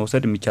አገልግሎቶችንም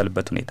መውሰድ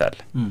የሚቻልበት ሁኔታ አለ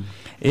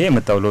ይሄ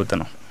መጣው ለውጥ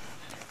ነው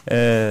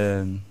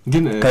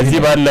ግን ከዚህ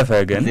ባለፈ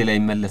ግን እዚህ ላይ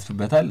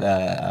ይመለሱበታል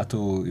አቶ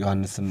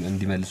ዮሐንስም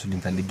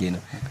እንዲመልሱልኝ ፈልጌ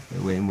ነው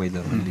ወይም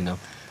ወይዘሮ ሊናው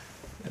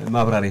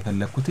ማብራሪያ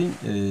የፈለኩትኝ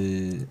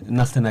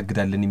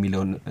እናስተናግዳለን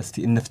የሚለውን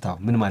እስቲ እንፍታው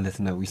ምን ማለት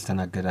ነው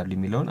ይስተናገዳሉ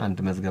የሚለውን አንድ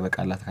መዝገበ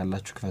ቃላት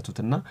ካላችሁ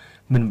ክፈቱትና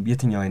ምን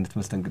የትኛው አይነት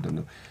መስተንግዶ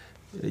ነው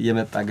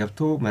የመጣ ገብቶ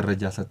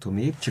መረጃ ሰጥቶ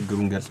መሄድ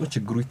ችግሩን ገልጾ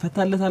ችግሩ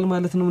ይፈታለታል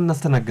ማለት ነው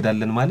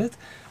እናስተናግዳለን ማለት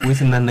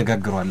ወይስ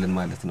እናነጋግረዋለን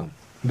ማለት ነው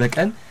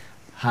በቀን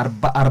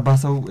 40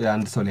 ሰው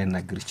አንድ ሰው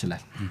ሊያናግር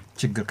ይችላል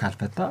ችግር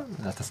ካልፈታ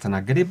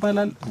ተስተናገደ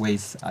ይባላል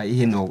ወይስ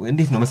ይሄ ነው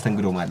እንዴት ነው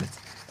መስተንግዶ ማለት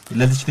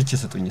ለዚህ ፍቺ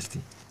ሰጡኝ እስቲ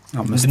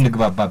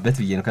እንድንግባባበት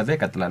ብዬ ነው ከዛ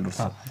ይቀጥላል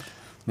እርሱ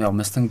ያው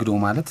መስተንግዶ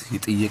ማለት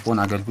የጥየቆን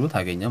አገልግሎት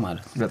አገኘ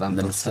ማለት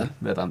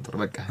በጣም ጥሩ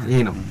በቃ ይሄ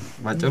ነው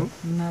ባጭሩ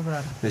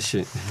እናብራራ እሺ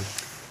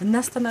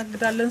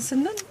እናስተናግዳለን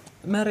ስንል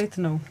መሬት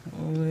ነው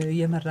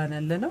የመራን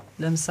ያለነው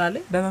ለምሳሌ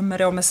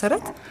በመመሪያው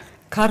መሰረት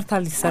ካርታ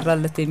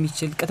ሊሰራለት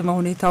የሚችል ቅድመ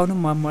ሁኔታውንም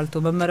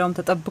ማሟልቶ መመሪያውም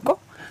ተጠብቆ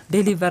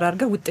ዴሊቨር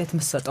አድርገ ውጤት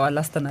መስጠዋል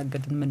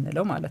አስተናገድን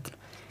ምንለው ማለት ነው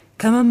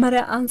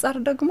ከመመሪያ አንፃር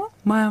ደግሞ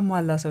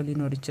ማያሟላ ሰው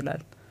ሊኖር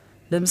ይችላል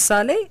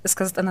ለምሳሌ እስከ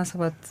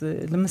 97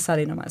 ለምሳሌ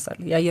ነው ማሳለ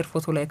የአየር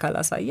ፎቶ ላይ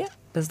ካላሳየ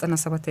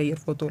በ97 የአየር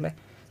ፎቶ ላይ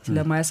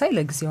ስለማያሳይ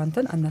ለጊዜው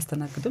አንተን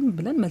አናስተናግድም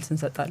ብለን መልስ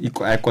እንሰጣለን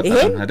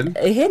አይቆጣም አይደል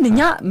ይሄን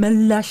እኛ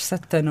ምላሽ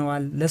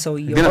ሰተነዋል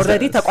ለሰውየው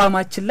ኦሬዲ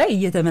ተቋማችን ላይ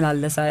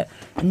እየተመላለሰ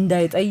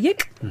እንዳይጠይቅ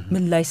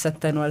ምላሽ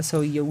ሰተነዋል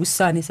ሰውየው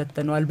ውሳኔ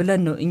ሰተነዋል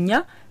ብለን ነው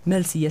እኛ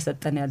መልስ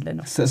እየሰጠን ያለ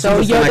ነው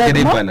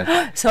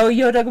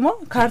ሰውየው ደግሞ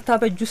ካርታ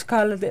በጁስ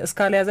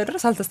ስካል ያዘ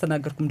ድረስ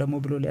አልተስተናገርኩም ደግሞ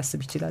ብሎ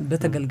ሊያስብ ይችላል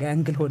በተገልጋይ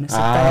አንግል ሆነ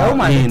ሲታየው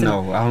ማለት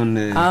ነው አሁን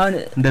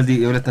እንደዚህ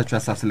የሁለታችሁ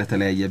ሐሳብ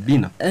ስለተለያየብኝ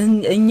ነው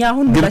እኛ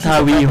አሁን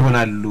ግብታዊ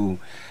ይሆናሉ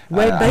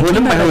ወይ በቂ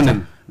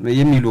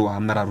የሚሉ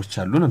አመራሮች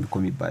አሉ ነው እኮ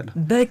የሚባለው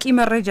በቂ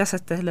መረጃ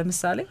ሰተህ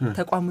ለምሳሌ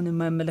ተቋሙን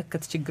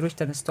የማይመለከት ችግሮች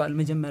ተነስተዋል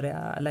መጀመሪያ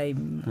ላይ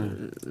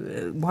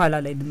በኋላ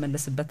ላይ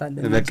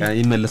እንመለስበታለን በቃ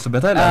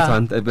ይመለሱበታል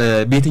አንተ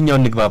በየትኛው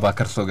ንግባባ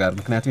ከርሶ ጋር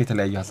ምክንያቱም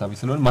የተለያዩ ሐሳቦች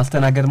ስለሆነ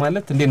ማስተናገድ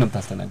ማለት እንዴት ነው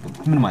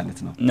የምታስተናግዱት ምን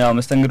ማለት ነው ነው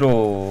መስተንግዶ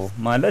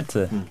ማለት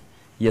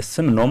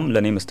የስም ኖም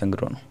ለኔ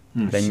መስተንግዶ ነው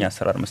ለኛ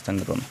አሰራር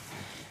መስተንግዶ ነው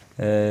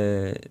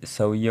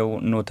ሰውየው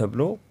ነው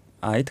ተብሎ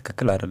አይ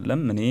ትክክል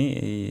አይደለም እኔ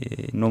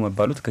ነው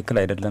መባሉ ትክክል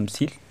አይደለም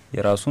ሲል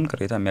የራሱን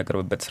ቅሬታ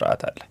የሚያቀርብበት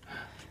ስርዓት አለ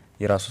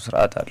የራሱ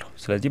ስርዓት አለው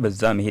ስለዚህ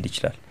በዛ መሄድ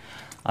ይችላል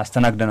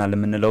አስተናግደናል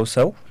የምንለው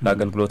ሰው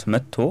ለአገልግሎት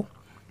መጥቶ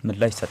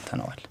ምላሽ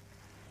ሰተነዋል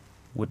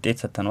ውጤት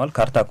ሰተነዋል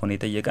ካርታ ኮኔ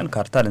ጠየቀን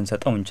ካርታ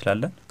ልንሰጠው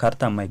እንችላለን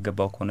ካርታ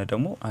የማይገባው ኮኔ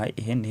ደግሞ አይ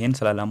ይሄን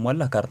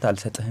ስላላሟላ ካርታ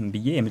አልሰጥህም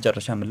ብዬ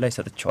የመጨረሻ ምላሽ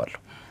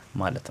ሰጥቻለሁ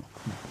ማለት ነው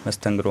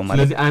መስተንግዶ ማለት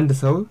ስለዚህ አንድ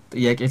ሰው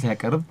ጥያቄ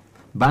ሲያቀርብ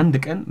በአንድ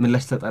ቀን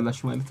ምላሽ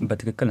ሰጣላችሁ ማለት ነው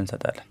በትክክል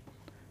እንሰጣለን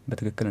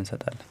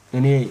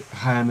እኔ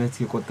 20 አመት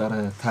የቆጠረ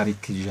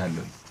ታሪክ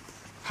ይዣለሁ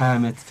 20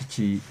 አመት ፍቺ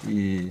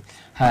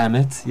 20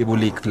 አመት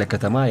የቦሌ ክፍለ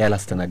ከተማ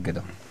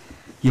ያላስተናገደው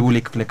የቦሌ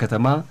ክፍለ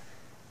ከተማ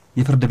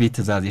የፍርድ ቤት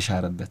ትዕዛዝ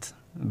የሻረበት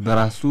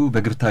በራሱ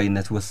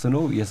በግብታዊነት ወስኖ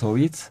የሰው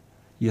ቤት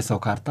የሰው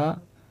ካርታ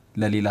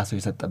ለሌላ ሰው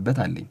የሰጠበት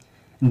አለኝ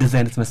እንደዚህ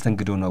አይነት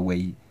መስተንግዶ ነው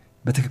ወይ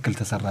በትክክል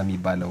ተሰራ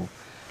የሚባለው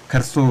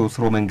ከርሶ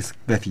ስሮ መንግስት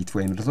በፊት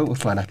ወይም ደግሞ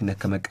እርሱ ኃላፊነት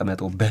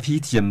ከመቀመጠው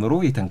በፊት ጀምሮ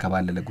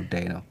የተንከባለለ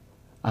ጉዳይ ነው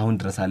አሁን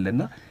ድረስ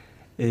አለና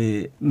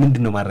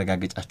ምንድነው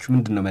ማረጋገጫችሁ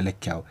ምንድነው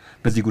መለኪያው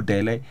በዚህ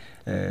ጉዳይ ላይ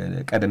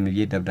ቀደም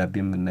ብዬ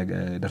ደብዳቤም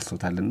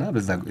ደርሶታልና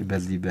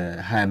በዚህ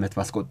በ20 አመት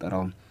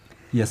ባስቆጠረው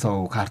የሰው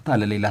ካርታ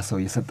ለሌላ ሰው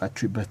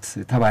የሰጣችሁበት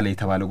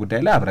የተባለው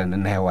ጉዳይ ላይ አብረን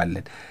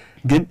እናየዋለን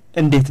ግን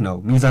እንዴት ነው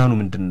ሚዛኑ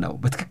ምንድነው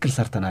በትክክል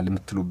ሰርተናል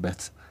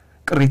የምትሉበት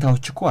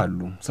ቅሬታዎች እኮ አሉ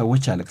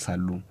ሰዎች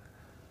ያለቅሳሉ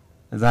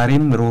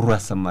ዛሬም ሮሮ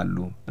ያሰማሉ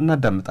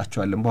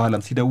እናዳምጣቸዋለን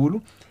በኋላም ሲደውሉ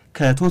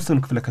ከተወሰኑ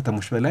ክፍለ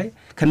ከተሞች በላይ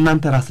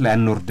ከናንተ ራስ ላይ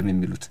አንወርድም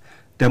የሚሉት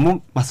ደሞ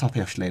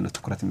ማሳፋያዎች ላይ ነው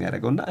ትኩረት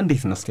የሚያደርገውና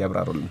እንዴት ነው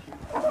ያብራሩልን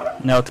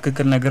ነው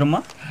ትክክል ነገርማ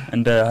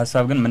እንደ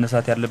ሐሳብ ግን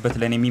መነሳት ያለበት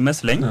ለኔ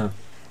የሚመስለኝ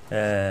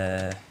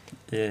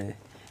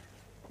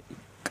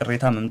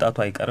ቅሬታ መምጣቱ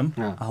አይቀርም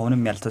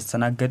አሁንም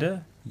ያልተስተናገደ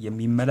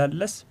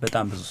የሚመላለስ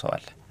በጣም ብዙ ሰው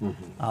አለ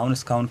አሁን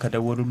እስካሁን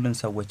ከደወሉልን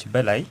ሰዎች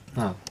በላይ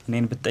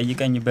እኔን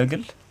ብትጠይቀኝ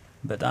በግል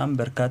በጣም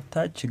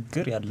በርካታ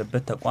ችግር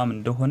ያለበት ተቋም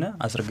እንደሆነ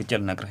አስረግጬ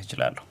ልነግርህ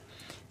እችላለሁ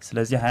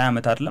ስለዚህ 20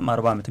 አመት አይደለም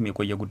 40 አመትም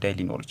የቆየ ጉዳይ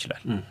ሊኖር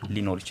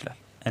ይችላል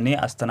እኔ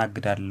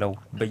አስተናግዳለሁ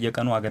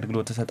በየቀኑ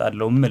አገልግሎት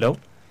ተሰጣለሁ ምለው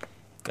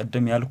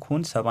ቀደም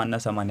ያልኩን 70 እና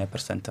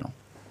 80% ነው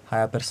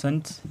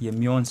 20%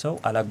 የሚሆን ሰው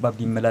አላግባብ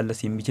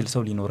ሊመላለስ የሚችል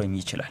ሰው ሊኖረኝ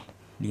ይችላል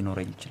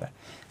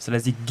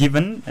ስለዚህ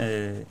given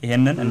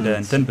ይሄንን እንደ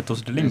እንትን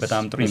ብትወስድልኝ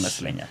በጣም ጥሩ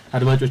ይመስለኛል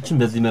አድማጮችን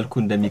በዚህ መልኩ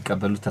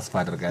እንደሚቀበሉ ተስፋ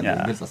አድርጋለሁ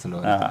ግልጽ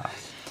ስለሆነ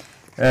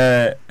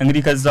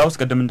እንግዲህ ከዛውስ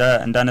ቀደም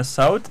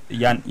እንዳነሳውት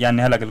ያን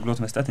ያህል አገልግሎት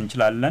መስጠት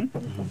እንችላለን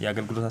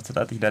የአገልግሎት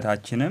አሰጣጥ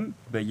ሂደታችንም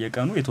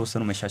በየቀኑ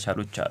የተወሰኑ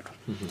መሻሻሎች አሉ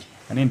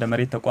እኔ እንደ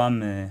መሬት ተቋም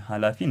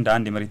ኃላፊ እንደ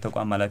አንድ የመሬት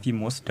ተቋም ኃላፊ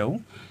ወስደው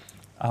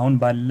አሁን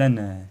ባለን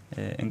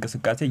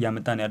እንቅስቃሴ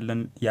ያመጣን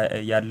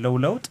ያለው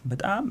ለውጥ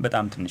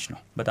በጣም ትንሽ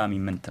ነው በጣም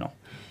ይምንት ነው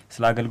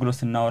ስለ አገልግሎት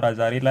ስናወራ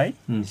ዛሬ ላይ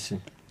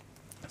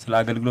ስለ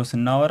አገልግሎት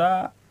ስናወራ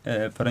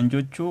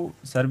ፈረንጆቹ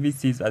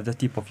service is at the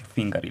tip of your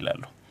finger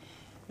ይላሉ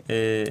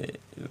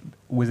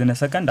within a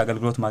second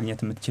አገልግሎት ማግኘት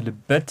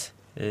የምትችልበት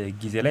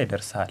ጊዜ ላይ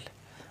ደርሳል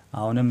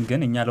አሁንም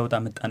ግን እኛ ለውጥ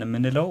አመጣን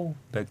የምንለው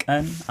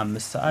በቀን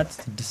 5 ሰዓት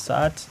 6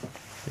 ሰዓት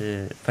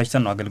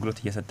ፈጅተን ነው አገልግሎት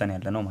እየሰጠን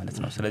ያለ ነው ማለት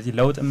ነው ስለዚህ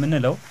ለውጥ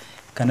የምንለው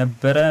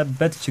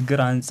ከነበረበት ችግር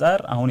አንፃር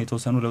አሁን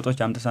የተወሰኑ ለውጦች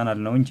አምጥተናል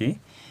ነው እንጂ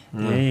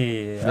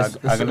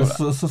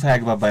እሱ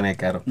ሳይግባባን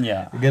አይቀርም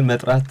ግን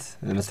መጥራት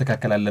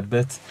መስተካከል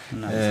አለበት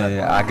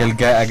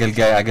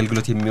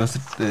አገልግሎት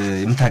የሚወስድ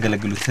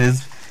የምታገለግሉት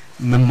ህዝብ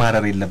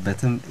መማረር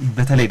የለበትም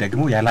በተለይ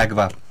ደግሞ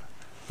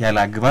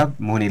ያላግባብ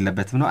መሆን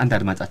የለበትም ነው አንድ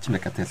አድማጫችን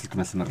በቀጥታ ስልክ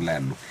መስመር ላይ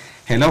ያሉ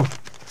ሄሎ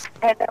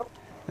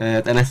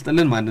ጤና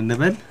ይስጥልን ማን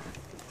እንበል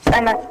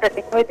ጤና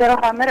ይስጥልኝ ወይዘሮ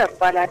ሀመረ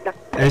እባላለሁ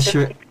እሺ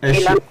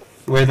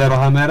ወይዘሮ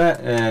ሀመረ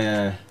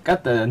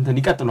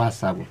ይቀጥሉ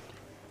ሐሳቡ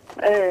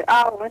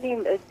አዎ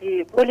እኔም እዚህ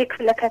ቦሌ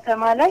ክፍለ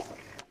ከተማ ላይ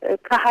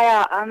ከ20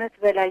 አመት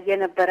በላይ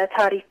የነበረ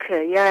ታሪክ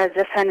የያዘ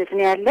ሰነድ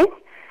ነው ያለኝ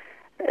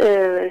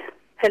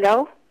ሄሎ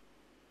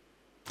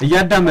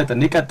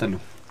እያዳመጥን ይቀጥሉ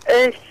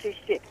እሺ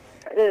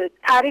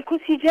ታሪኩ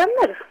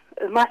ሲጀምር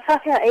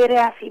ማሳፊያ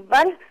ኤሪያ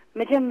ሲባል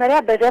መጀመሪያ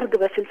በደርግ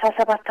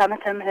በ67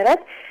 ዓመተ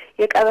ምህረት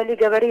የቀበሌ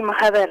ገበሬ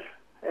ማህበር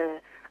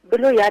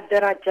ብሎ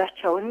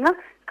ያደራጃቸውና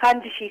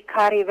ከ1000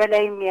 ካሬ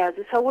በላይ የሚያዙ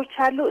ሰዎች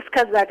አሉ።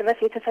 እስከዛ ድረስ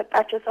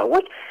የተሰጣቸው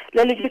ሰዎች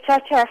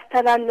ለልጆቻቸው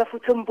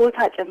ያስተላለፉትን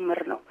ቦታ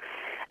ጭምር ነው።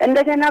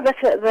 እንደገና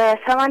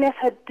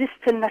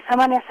በ86 እና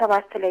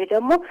 87 ላይ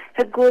ደግሞ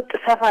ህገወጥ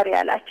ሰፋሪ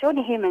ያላቸውን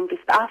ይሄ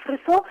መንግስት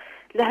አፍርሶ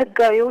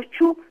ለህጋዊዎቹ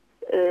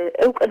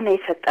እውቅና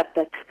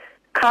የሰጠበት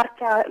ካርታ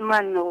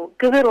ነው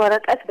ግብር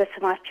ወረቀት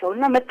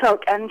በስማቸውና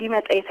መታወቂያ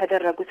እንዲመጣ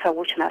የተደረጉ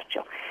ሰዎች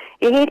ናቸው።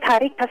 ይሄ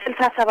ታሪክ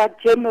ከ67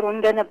 ጀምሮ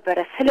እንደነበረ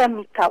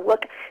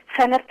ስለሚታወቅ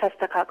ሰነድ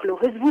ተስተካክሎ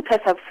ህዝቡ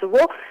ተሰብስቦ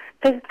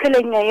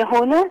ትክክለኛ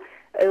የሆነ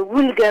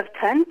ውል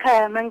ገብተን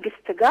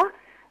ከመንግስት ጋር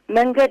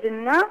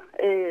መንገድና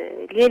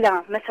ሌላ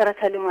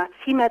መሰረተ ልማት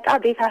ሲመጣ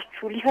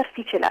ቤታችሁ ሊፈርስ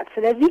ይችላል።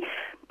 ስለዚህ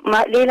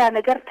ሌላ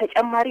ነገር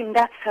ተጨማሪ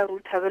እንዳትሰሩ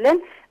ተብለን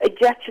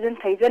እጃችንን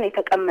ተይዘን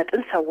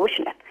የተቀመጥን ሰዎች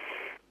ነን።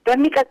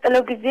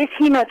 በሚቀጥለው ጊዜ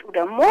ሲመጡ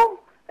ደግሞ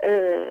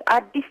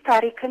አዲስ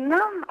ታሪክና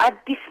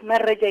አዲስ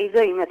መረጃ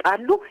ይዘው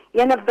ይመጣሉ።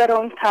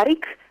 የነበረውን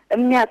ታሪክ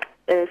የሚያውቅ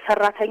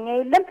ሰራተኛ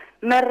የለም።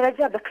 መረጃ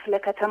በክፍለ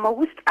ከተማው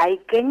ውስጥ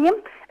አይገኝም።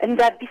 እንደ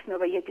አዲስ ነው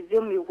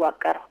በየጊዜው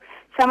የሚዋቀረው።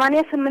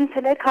 88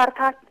 ላይ ካርታ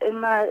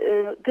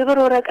ግብር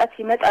ወረቀት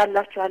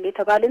ይመጣላችኋል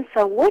የተባልን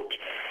ሰዎች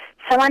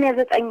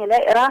 89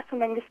 ላይ ራሱ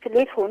መንግስት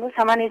ሌት ሆኖ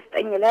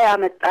 89 ላይ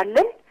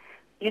አመጣልን።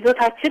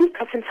 ይዞታችን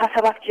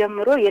ከ67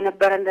 ጀምሮ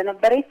የነበረ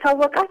እንደነበረ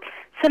ይታወቃል።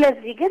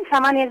 ስለዚህ ግን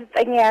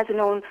 89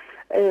 ያዝነውን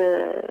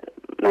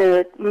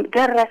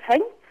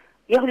ደረሰኝ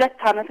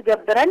የ2 አመት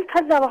ገብረን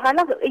ከዛ በኋላ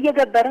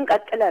እየገበርን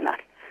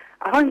ቀጥለናል።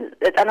 አሁን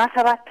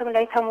 97ም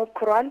ላይ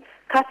ተሞክሯል።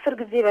 ከ10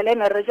 ጊዜ በላይ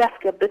መረጃ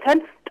አስገብተን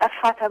ጠፋ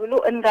ተብሎ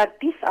እንደ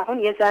አዲስ አሁን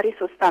የዛሬ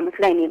 3 አመት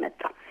ላይ ነው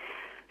የመጣው።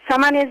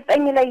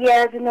 89 ላይ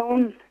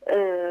የያዝነውን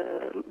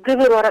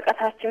ግብር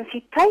ወረቀታችን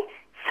ሲታይ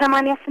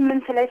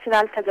 88 ላይ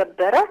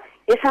ስላልተገበረ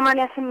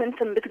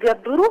የ88ን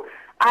ብትገብሩ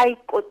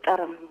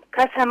አይቆጠርም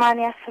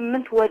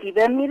ከ88 ወዲህ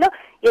በሚለው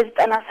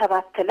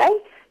የ97 ላይ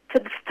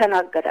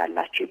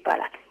ትስተናገዳላችሁ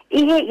ይባላል።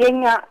 ይሄ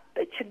የኛ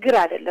ችግር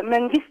አይደለም፣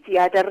 መንግስት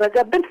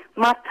ያደረገብን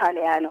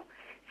ማታለያ ነው።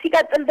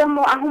 ሲቀጥል ደግሞ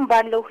አሁን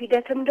ባለው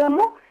ሂደትም ደግሞ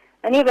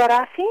እኔ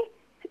በራሴ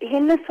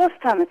ይሄንን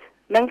 3 አመት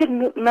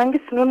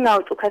መንግስት ኑና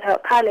አውጡ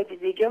ካለ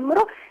ጊዜ ጀምሮ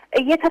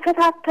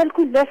እየተከታተልኩ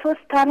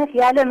ለ3 አመት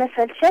ያለ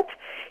መሰልቸት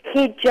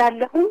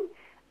ሄጃለሁ።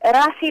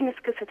 ራሴን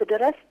እስክስት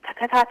ድረስ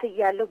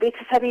ተከታትያለሁ።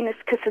 ቤተሰቤን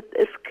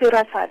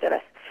እስክረሳ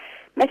ድረስ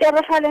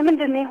መጨረሻ ላይ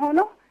ምንድነው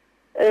የሆነው?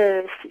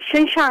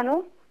 ሽንሻኖ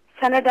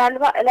ሰነድ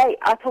አልባ ላይ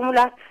አቶ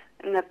ሙላት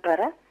ነበረ።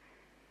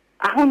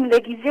 አሁን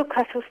ለጊዜው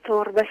ከ3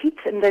 ወር በፊት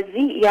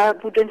እንደዚህ ያ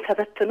ቡድን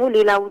ተበትኖ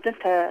ሌላ ቡድን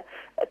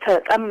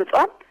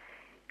ተቀምጧል።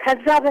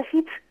 ከዛ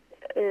በፊት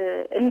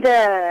እንደ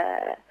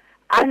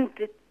አንድ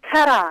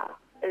ተራ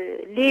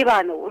ሌባ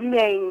ነው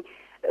የሚያየኝ፣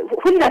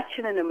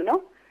 ሁላችንንም ነው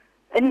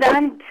እንደ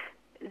አንድ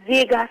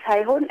ዜጋ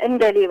ሳይሆን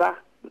እንደ ሌባ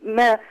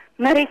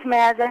መሬት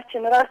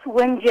መያዛችን ራሱ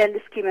ወንጀል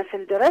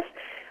እስኪመስል ድረስ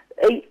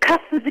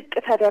ከፍ ዝቅ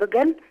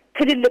ተደርገን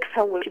ትልልቅ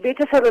ሰዎች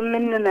ቤተሰብ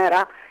የምንመራ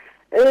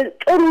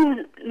ጥሩ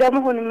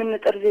ለመሆን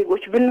የምንጥር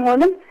ዜጎች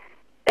ብንሆንም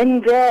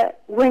እንደ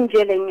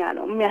ወንጀለኛ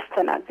ነው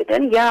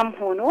የሚያስተናግደን። ያም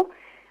ሆኖ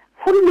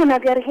ሁሉ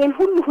ነገር ይሄን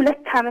ሁሉ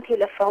 2 አመት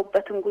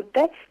የለፋሁበትን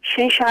ጉዳይ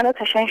ሽንሻኖ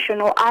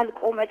ተሸንሽኖ አልቆ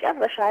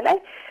መጨረሻ ላይ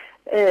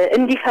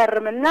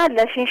እንዲፈርምና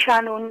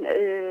ለሽንሻኖን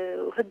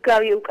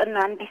ህጋዊ እውቅና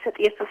እንዲሰጥ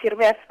የሱ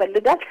ፊርማ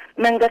ያስፈልጋል።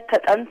 መንገድ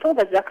ተጠንቶ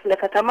በዛ ክፍለ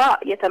ከተማ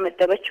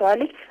የተመደበችው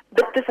ልጅ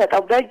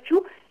ብትሰጠው በእጁ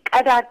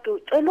ቀዳዶ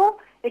ጥሎ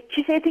እቺ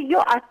ሴትዮ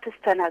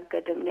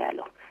አትስተናገድም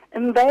ያለው።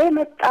 እንባዬ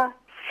መጣ።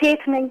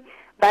 ሴት ነኝ፣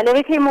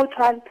 ባለቤቴ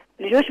ሞቷል፣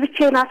 ልጆች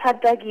ብቻዬን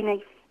አሳዳጊ ነኝ።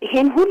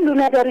 ይሄን ሁሉ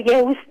ነገር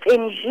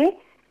የውስጤን ይዤ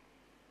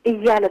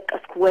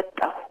እያለቀስኩ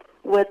ወጣሁ።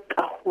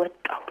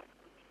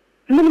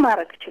 ምን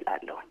ማድረግ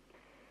እችላለሁ?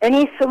 እኔ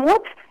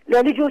ስሞት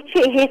ለልጆቼ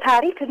ይሄ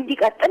ታሪክ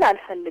እንዲቀጥል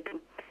አልፈልግም።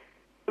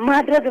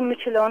 ማድረግ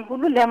የምችለውን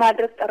ሁሉ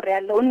ለማድረግ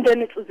ጥሬያለሁ። እንደ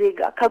ንጹህ ዜጋ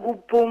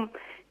ከጉቦም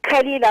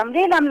ከሌላም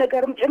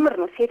ነገርም ጭምር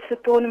ነው ሴት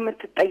ስትሆን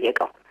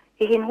የምትጠየቀው።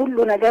 ይሄን ሁሉ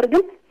ነገር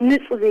ግን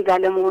ንጹህ ዜጋ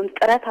ለመሆን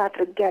ጥረት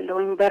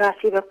አድርጌያለሁኝ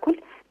በራሴ በኩል።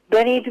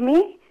 በኔ እድሜ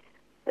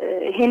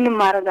ይሄንን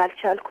ማድረግ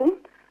አልቻልኩም።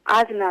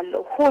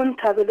 አዝናለሁ። ሆን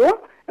ተብሎ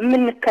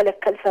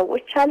የምንከለከል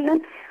ሰዎች አለን።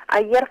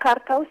 አየር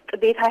ካርታ ውስጥ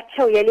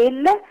ቤታቸው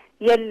የሌለ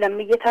የለም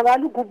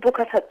እየተባሉ ጉቦ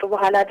ከሰጡ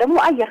በኋላ ደግሞ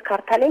አየር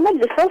ካርታ ላይ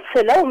መልሰው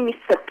ስለው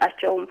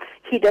የሚሰጣቸው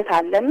ሂደት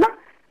አለና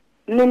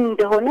ምን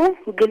እንደሆነ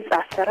ግልጽ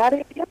አሰራር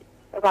የለም።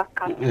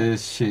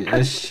 እሺ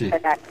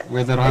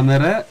ወይዘሮ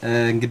አመረ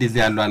እንግዲህ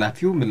እዚህ ያለው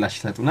ኃላፊው ምላሽ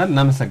ይሰጡናል።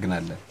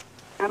 እናመሰግናለን።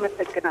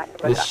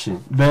 እሺ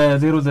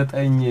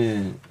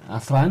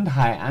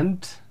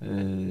በ091121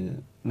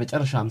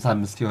 መጨረሻ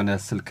 55 የሆነ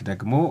ስልክ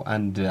ደግሞ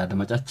አንድ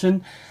አድማጫችን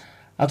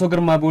አቶ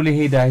ግርማ ቦሌ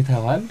ሄዳ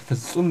አይተዋል፣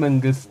 ፍጹም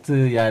መንግስት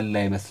ያለ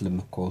አይመስልም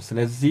እኮ፣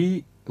 ስለዚህ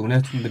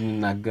እውነቱን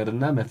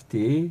ብንናገርና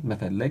መፍትሄ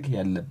መፈለግ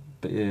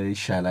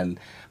ይሻላል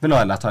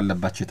ብለዋል አቶ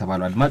አለባቸው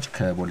የተባሉ አድማጭ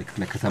ከቦሌ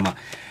ክፍለ ከተማ።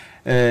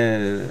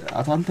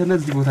 አቶ አንተነህ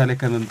እዚህ ቦታ ላይ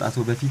ከመምጣቱ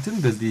በፊትም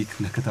በዚህ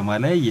ክፍለ ከተማ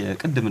ላይ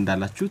ቅድም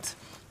እንዳላችሁት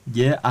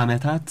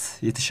የአመታት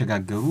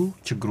የተሸጋገሩ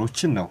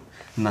ችግሮችን ነው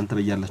እናንተ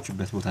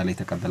በያላችሁበት ቦታ ላይ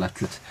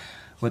ተቀበላችሁት።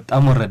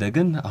 ወጣም ወረደ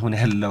ግን አሁን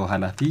ያለው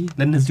ኃላፊ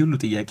ለነዚህ ሁሉ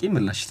ጥያቄ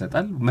ምላሽ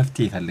ይሰጣል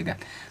መፍትሄ ይፈልጋል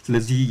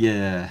ስለዚህ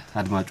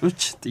የአድማጮች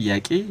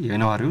ጥያቄ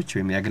የነዋሪዎች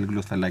ወይም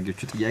የአገልግሎት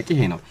ፈላጊዎች ጥያቄ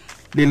ይሄ ነው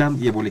ሌላም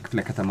የቦሌ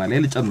ክፍለ ከተማ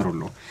ላይ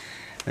ልጨምሩልዎ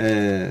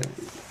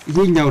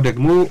ይሄኛው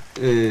ደግሞ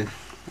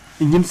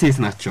እኝም ሴት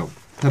ናቸው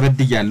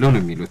ተበድያለሁ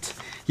ነው የሚሉት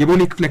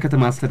የቦሌ ክፍለ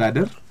ከተማ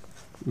አስተዳደር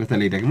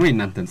በተለይ ደግሞ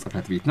የእናንተን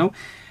ጽፈት ቤት ነው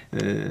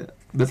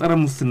በጸረ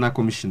ሙስና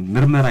ኮሚሽን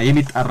ምርመራ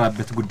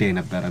የሚጣራበት ጉዳይ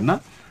ነበርና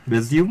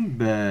በዚህም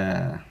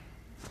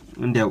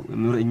እንዲያው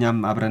እኛም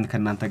አብረን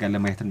ከናንተ ጋር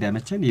ለማየት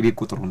እንዲያመቸን የቤት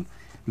ቁጥሩን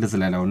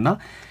ልዝለለውና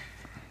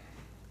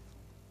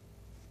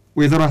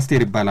ወይዘሮ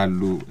አስቴር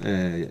ይባላሉ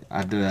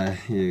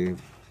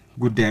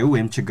ጉዳዩ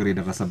ወይም ችግር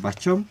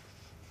የደረሰባቸው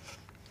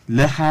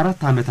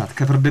ለ24 አመታት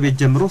ከፍርድ ቤት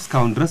ጀምሮ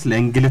እስካሁን ድረስ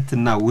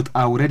ለእንግልትና ውጣ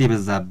ውረድ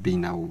የበዛብኝ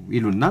ነው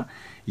ይሉና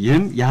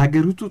ይህም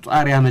የሀገሪቱ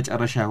ጣሪያ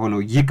መጨረሻ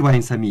ሆነው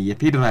ይግባኝ ሰሚ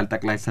የፌደራል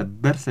ጠቅላይ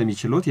ሰበር ሰሚ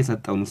ችሎት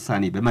የሰጠውን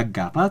ውሳኔ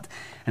በመጋፋት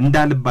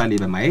እንዳልባሌ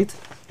በማየት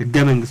ህገ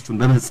መንግስቱን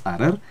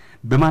በመጻረር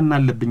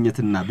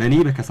በማናለብኝትና በኔ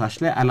በከሳሽ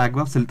ላይ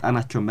አላግባብ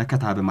ስልጣናቸው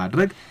መከታ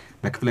በማድረግ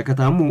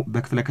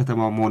በክፍለ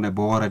ከተማው ሆነ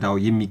በወረዳው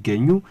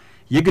የሚገኙ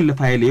የግል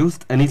ፋይል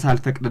ውስጥ እኔ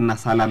ሳልፈቅድና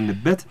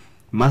ሳላምንበት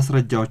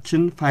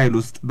ማስረጃዎችን ፋይል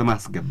ውስጥ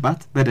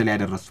በማስገባት በደል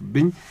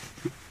ያደረሱብኝ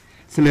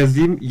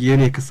ስለዚህም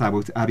የኔ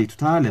ክሳቦት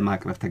አቤቱታ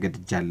ለማቅረብ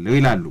ተገድጃለሁ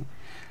ይላሉ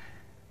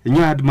እኛ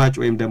አድማጭ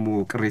ወይም ደግሞ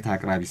ቅሬታ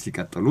አቅራቢ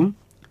ሲቀጥሉ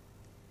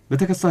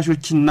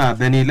በተከሳሾችና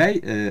በኔ ላይ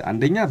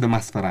አንደኛ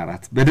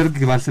በማስፈራራት በደርግ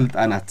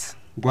ባለስልጣናት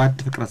ጓድ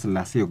ፍቅረ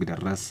ስላሴ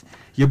ወግደረስ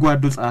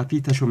የጓዱ ጻፊ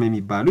ተሾመ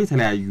የሚባሉ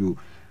የተለያዩ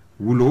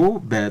ውሎ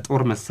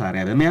በጦር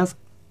መሳሪያ በመያዝ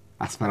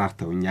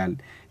አስፈራርተውኛል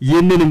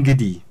ይህንን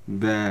እንግዲህ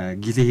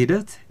በጊዜ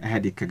ሂደት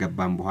ኢህአዴግ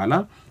ከገባን በኋላ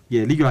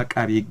የልዩ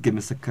አቃቢ ህግ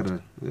ምስክር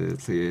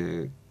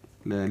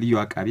ለልዩ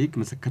አቃቢ ህግ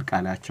ምስክር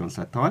ቃላቸውን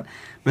ሰጥተዋል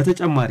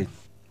በተጨማሪ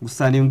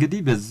ውሳኔው እንግዲህ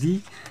በዚህ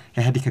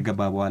ኢህአዴግ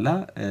ከገባ በኋላ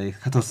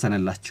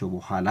ከተወሰነላቸው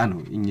በኋላ ነው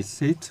እኚህ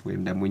ሴት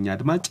ወይም ደግሞ እኛ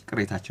አድማጭ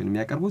ቅሬታቸውን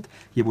የሚያቀርቡት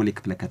የቦሌ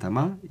ክፍለ ከተማ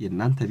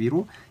የናንተ ቢሮ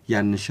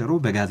ያንሽሮ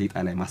በጋዜጣ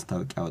ላይ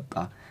ማስታወቂያ ወጣ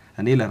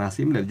እኔ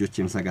ለራሴም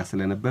ለልጆቼም ሰጋ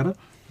ስለነበረ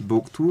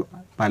በወቅቱ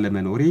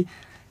ባለመኖሬ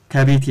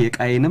ከቤት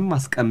የቃይንም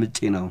ማስቀምጬ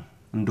ነው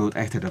እንደወጣ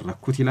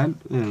የተደረኩት ይላል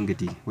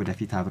እንግዲህ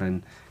ወደፊት አብረን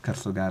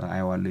ከርሶ ጋር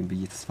አይዋለኝ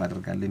ብዬ ተስፋ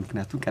አደርጋለሁ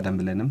ምክንያቱም ቀደም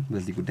ብለንም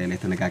በዚህ ጉዳይ ላይ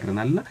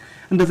ተነጋግረናልና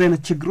እንደዚህ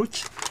አይነት ችግሮች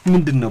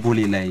ምንድነው ቦሌ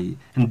ላይ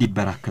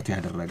እንዲበራከቱ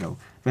ያደረገው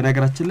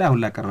በነገራችን ላይ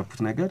አሁን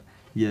ላቀረብኩት ነገር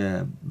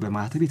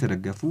በማህተብ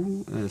የተደገፉ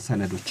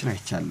ሰነዶችን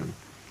አይቻለሁ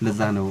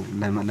ለዛ ነው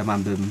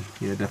ለማንበብ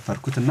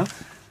የደፈርኩትና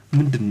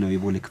ምንድነው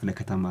የቦሌ ክፍለ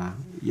ከተማ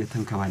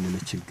የተንከባለለ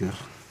ችግር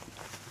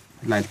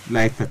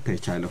ላይ ፈታ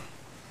ይቻለው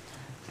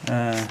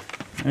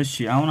እሺ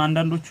አሁን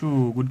አንዳንዶቹ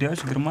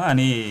ጉዳዮች ግርማ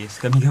እኔ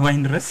እስከሚገባኝ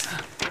ድረስ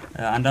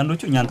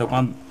አንዳንዶቹ እኛን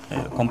ተቋም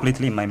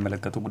ኮምፕሊትሊ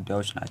የማይመለከቱ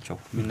ጉዳዮች ናቸው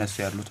የሚነሱ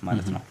ያሉት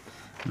ማለት ነው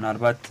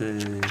ምናልባት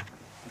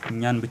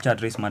እኛን ብቻ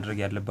አድሬስ ማድረግ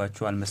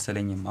ያለባቸው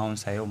አልመሰለኝም አሁን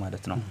ሳይው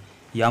ማለት ነው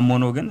ያም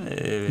ሆኖ ግን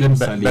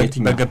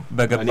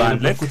በገባን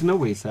ለክ ነው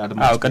ወይስ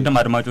አዎ ቀደም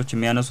አድማጮች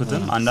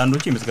የሚያነሱትም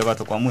አንዳንዶቹ የምዝገባ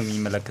ተቋሙ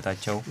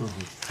የሚመለከታቸው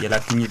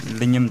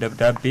የላክኝልኝም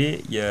ደብዳቤ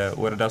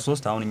የወረዳ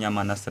 3 አሁን እኛ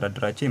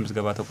ማናስተዳድራቸው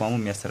የምዝገባ ተቋሙ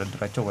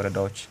የሚያስተዳድራቸው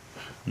ወረዳዎች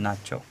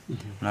ናቸው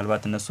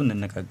ምናልባት እነሱን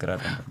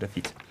እንነጋገራለን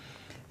ወደፊት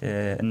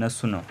እነሱ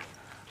ነው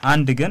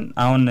አንድ ግን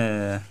አሁን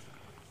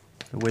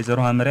ወይዘሮ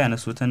ሀመሬ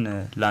ያነሱትን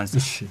ላንስ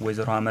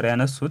ወይዘሮ ሀመሬ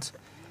ያነሱት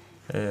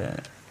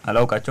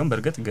አላውቃቸውም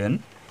በርግጥ ግን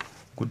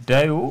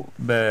ጉዳዩ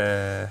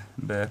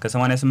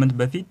ከ88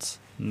 በፊት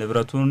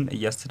ንብረቱን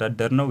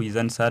እያስተዳደር ነው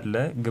ይዘን ሳለ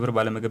ግብር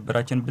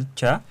ባለመገበራችን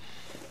ብቻ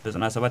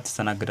በ97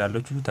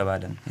 ተስተናግዳለች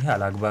ተባለን ይሄ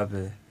አላግባብ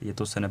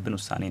የተወሰነብን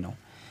ውሳኔ ነው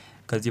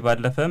ከዚህ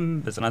ባለፈም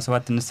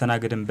በ97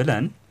 እንስተናገድን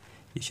ብለን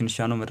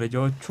የሽንሻኖ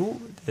መረጃዎቹ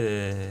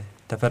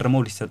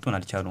ተፈርመው ሊሰጡን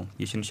አልቻሉም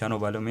የሽንሻኖ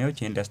ባለሙያዎች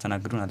ይሄን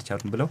ሊያስተናግዱን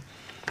አልቻሉም ብለው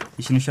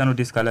የሽንሻኖ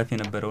ዴስክ ኃላፊ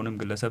የነበረውንም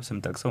ግለሰብ ስም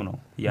ጠቅሰው ነው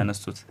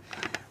ያነሱት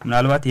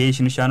ምናልባት ይሄ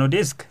የሽንሻኖ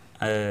ዴስክ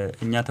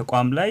እኛ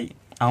ተቋም ላይ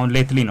አሁን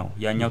ሌትሊ ነው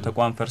ያኛው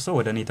ተቋም ፈርሶ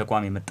ወደኔ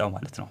ተቋም የመጣው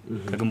ማለት ነው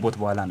ከግንቦት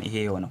በኋላ ነው ይሄ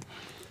የሆነው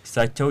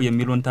እሳቸው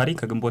የሚሉን ታሪክ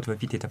ከግንቦት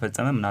በፊት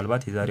የተፈጸመ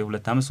ምናልባት የዛሬ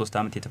 2 አመት 3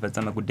 አመት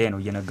የተፈጸመ ጉዳይ ነው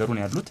እየነገሩን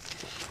ያሉት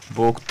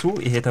በወቅቱ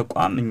ይሄ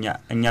ተቋም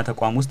እኛ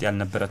ተቋም ውስጥ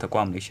ያልነበረ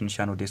ተቋም ነው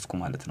የሽንሻኖ ዴስኩ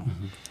ማለት ነው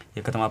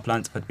የከተማ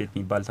ፕላን ጽፈት ቤት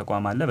የሚባል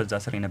ተቋም አለ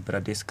በዛ ስር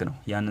የነበረ ዴስክ ነው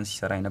ያንን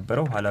ሲሰራ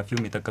የነበረው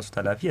ኃላፊውም የተከሱት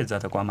ኃላፊ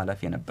የዛ ተቋም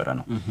ኃላፊ የነበረ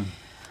ነው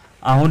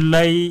አሁን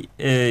ላይ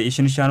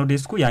የሽንሻኖ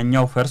ዴስኩ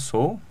ያኛው ፈርሶ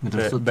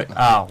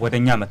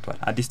ወደኛ መጥቷል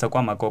አዲስ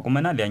ተቋም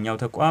አቋቁመናል ያኛው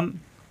ተቋም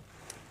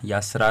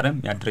ያስራረም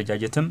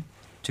ያድረጃጀትም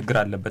ችግር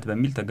አለበት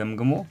በሚል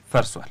ተገምግሞ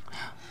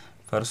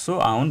ፈርሶ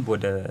አሁን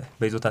ወደ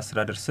በይዞታ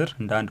አስተዳደር ስር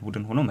እንደ አንድ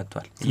ቡድን ሆኖ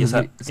መጥቷል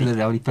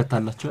ስለዚህ አሁን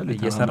ይፈታላችኋል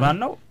እየሰራን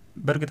ነው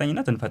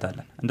በእርግጠኝነት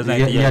እንፈታለን እንደዛ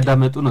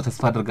ያዳመጡ ነው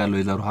ተስፋ አድርጋለሁ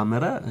ይዘሩ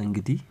ሀመረ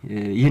እንግዲህ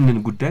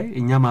ይሄንን ጉዳይ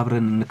እኛም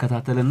አብረን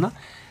እንከታተልና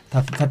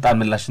ፈጣን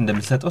ምላሽ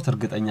እንደሚሰጠው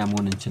እርግጠኛ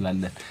መሆን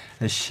እንችላለን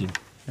እሺ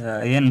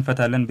ይሄን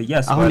እንፈታለን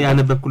በያስ አሁን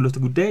ያነበብኩለት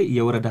ጉዳይ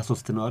የወረዳ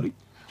 3 ነው አሉኝ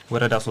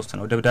ወረዳ 3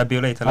 ነው ደብዳቤው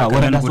ላይ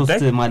የተላከለን ጉዳይ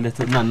ማለት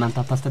እና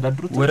እናንተ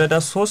አስተዳድሩት ወረዳ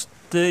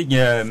 3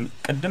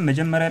 የቀደም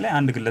መጀመሪያ ላይ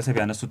አንድ ግለሰብ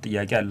ያነሱት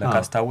ጥያቄ አለ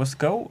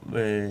ካስታወስከው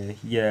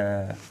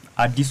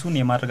የአዲሱን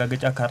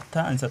የማረጋገጫ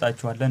ካርታ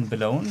እንሰጣችኋለን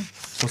ብለውን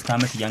 3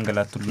 አመት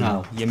ያንገላቱልን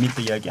ነው የሚል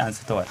ጥያቄ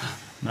አንስተዋል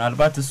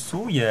ምናልባት እሱ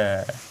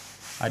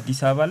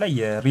የአዲስአበባ ላይ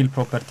የሪል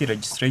ፕሮፐርቲ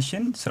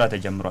ሬጅስትሬሽን ስራ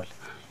ተጀምሯል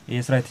ይሄ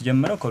ስራ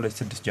የተጀመረው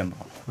ከ2006 ጀምሮ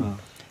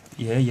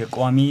ይሄ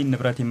የቋሚ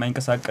ንብረት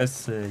የማይንቀሳቀስ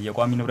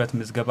የቋሚ ንብረት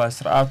ምዝገባ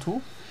ስርዓቱ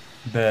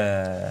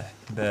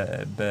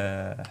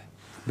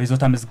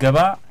በይዞታ ምዝገባ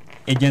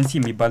ኤጀንሲ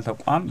የሚባል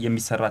ተቋም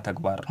የሚሰራ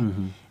ተግባር ነው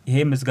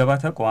ይሄ ምዝገባ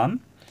ተቋም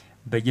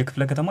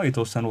በየክፍለ ከተማው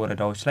የተወሰኑ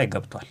ወረዳዎች ላይ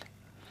ገብቷል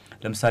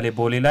ለምሳሌ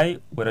ቦሌ ላይ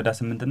ወረዳ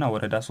 8 እና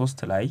ወረዳ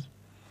 3 ላይ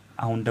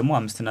አሁን ደግሞ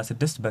 5 እና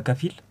 6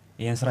 በከፊል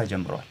ይሄን ስራ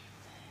ጀምሯል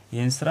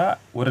ይሄን ስራ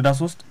ወረዳ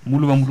 3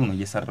 ሙሉ በሙሉ ነው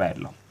እየሰራ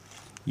ያለው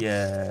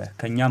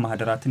የከኛ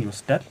ማህደራትን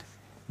ይወስዳል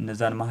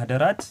እነዛን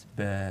ማህደራት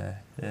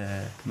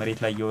በመሬት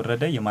ላይ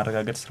የወረደ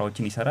የማረጋገጥ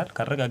ስራዎችን ይሰራል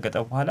ካረጋገጠ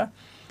በኋላ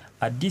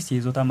አዲስ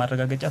የይዞታ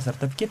ማረጋገጫ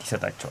ሰርቲፊኬት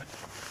ይሰጣቸዋል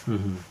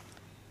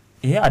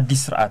ይሄ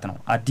አዲስ ስርዓት ነው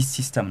አዲስ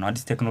ሲስተም ነው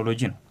አዲስ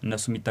ቴክኖሎጂ ነው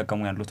እነሱ የሚጠቀሙ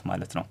ያሉት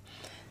ማለት ነው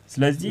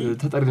ስለዚህ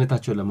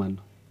ተጠሪነታቸው ለማን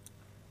ነው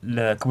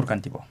ለክቡር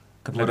ከንቲባው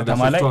ክፍለ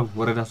ከተማ ላይ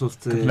ወረዳ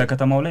 3 ክፍለ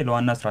ከተማው ላይ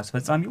ለዋና ስራ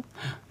አስፈጻሚው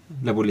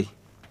ለቦሌ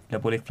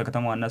ክፍለ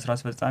ከተማው ዋና ስራ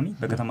አስፈጻሚ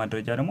በከተማ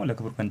ደረጃ ደግሞ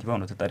ለክቡር ከንቲባው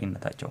ነው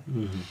ተጠሪነታቸው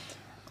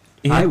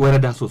አይ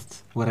ወረዳ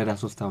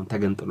 3 አሁን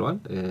ተገንጥሏል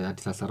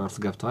አዲስ አሰራር ውስጥ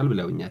ገብተዋል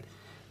ብለውኛል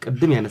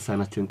ቅድም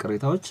ያነሳናቸውን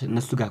ቅሬታዎች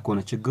እነሱ ጋር ከሆነ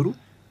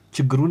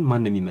ችግሩን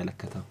ማን ነው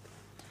የሚመለከተው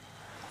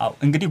አው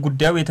እንግዲህ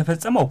ጉዳዩ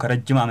የተፈጸመው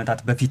ከረጅም አመታት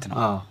በፊት ነው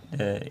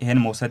ይሄን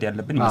መውሰድ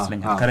ያለብን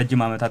ይመስለኛል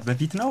ከረጅም አመታት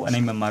በፊት ነው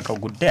እኔም የማቀው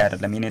ጉዳይ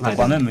አይደለም የኔ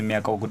ተቋምም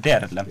የሚያቀው ጉዳይ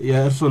አይደለም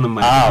የእርሱንም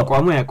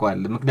ተቋሙ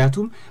ያቀዋል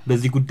ምክንያቱም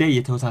በዚህ ጉዳይ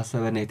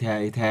የተወሳሰበና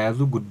የተያያዙ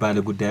ባለ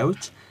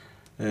ጉዳዮች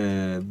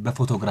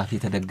በፎቶግራፊ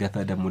የተደገፈ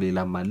ደሞ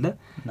ሌላም አለ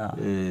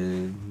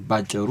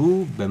ባጭሩ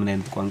በምን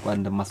አይነት ቋንቋ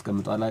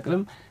እንደማስቀምጠው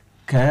አላቅም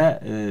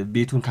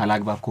ከቤቱን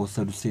ካላግባብ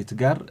ከወሰዱ ሴት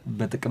ጋር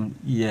በጥቅም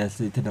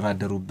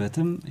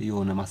የተደራደሩበትም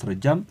የሆነ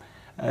ማስረጃም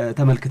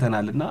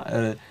ተመልክተናልና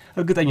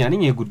እርግጠኛ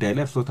ነኝ የጉዳይ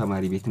ላይ እርሶ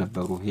ተማሪ ቤት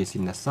ነበሩ ይሄ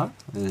ሲነሳ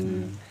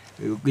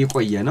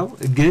የቆየ ነው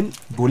ግን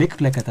ቦሌ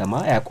ክፍለ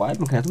ከተማ ያቋል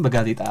ምክንያቱም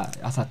በጋዜጣ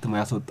አሳትሞ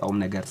ያስወጣው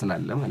ነገር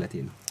ስላለ ማለት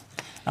ነው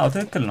አው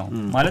ትክክል ነው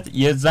ማለት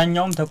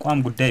የዛኛውም ተቋም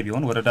ጉዳይ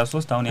ቢሆን ወረዳ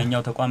 3 አሁን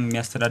ያኛው ተቋም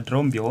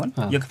የሚያስተዳድረውም ቢሆን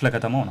የክፍለ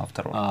ከተማው ነው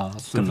አፍተሮ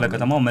ክፍለ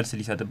ከተማው መልስ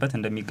ሊሰጥበት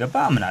እንደሚገባ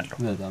አምናለሁ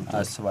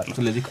አስባለሁ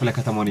ስለዚህ ክፍለ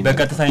ከተማው ነው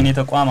በቀጥታ የኔ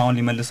ተቋም አሁን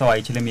ሊመልሰው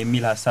አይችልም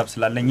የሚል ሐሳብ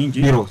ስላለኝ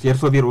እንጂ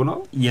የርሶ ቢሮ ነው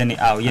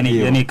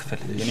የኔ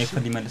ክፍል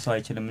ሊመልሰው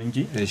አይችልም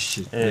እንጂ እሺ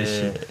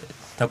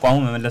ተቋሙ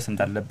መመለስ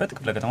እንዳለበት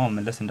ክፍለ ከተማው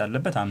መመለስ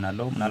እንዳለበት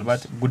አምናለሁ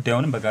ምናልባት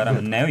ጉዳዩንም በጋራ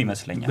እናየው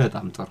ይመስለኛል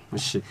በጣም ጥሩ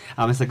እሺ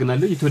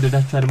አመሰግናለሁ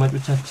የተወደዳችሁ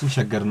አድማጮቻችን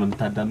ሸገር ነው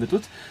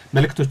የምታዳምጡት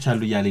መልክቶች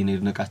አሉ ያለኝ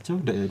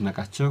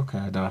ነቃቸው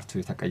ከዳራርቱ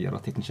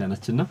የተቀየረው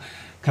ቴክኒሻናችን ነው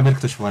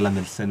ከመልክቶች በኋላ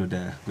መልሰን ወደ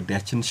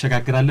ጉዳያችን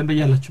እንሸጋግራለን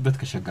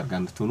በያላችሁበት ከሸገር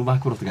ጋር እንድትሆኑ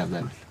በአክብሮት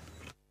ጋብዛለሁ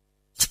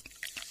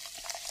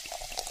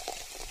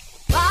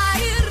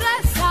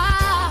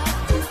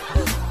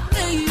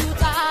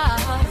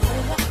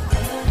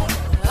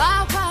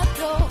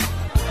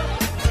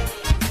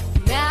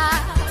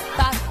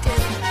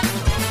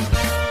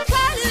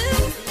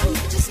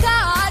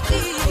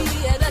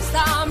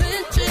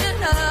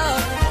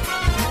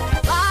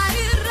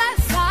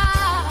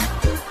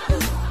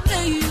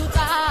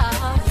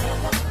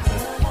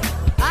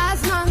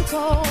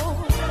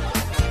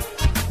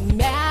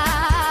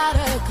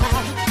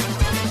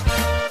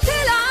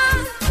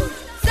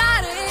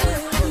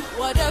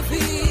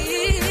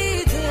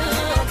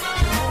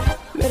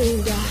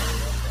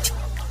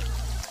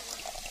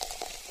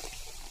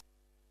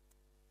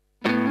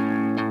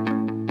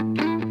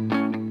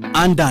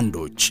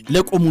አንዳንዶች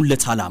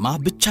ለቆሙለት ዓላማ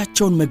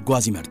ብቻቸውን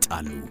መጓዝ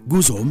ይመርጣሉ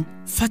ጉዞም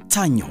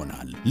ፈታኝ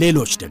ይሆናል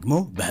ሌሎች ደግሞ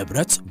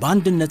በህብረት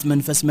በአንድነት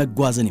መንፈስ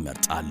መጓዝን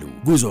ይመርጣሉ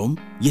ጉዞም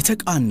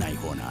የተቃና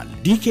ይሆናል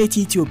ዲኬቲ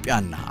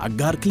ኢትዮጵያና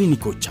አጋር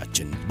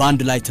ክሊኒኮቻችን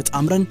በአንድ ላይ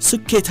ተጣምረን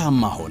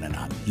ስኬታማ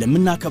ሆነናል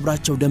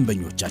ለምናከብራቸው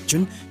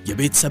ደንበኞቻችን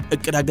የቤተሰብ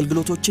እቅድ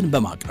አገልግሎቶችን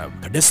በማቅረብ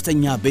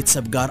ከደስተኛ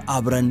ቤተሰብ ጋር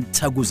አብረን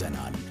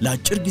ተጉዘናል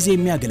ለአጭር ጊዜ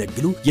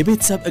የሚያገለግሉ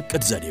የቤተሰብ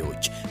እቅድ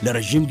ዘዴዎች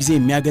ለረጅም ጊዜ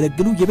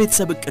የሚያገለግሉ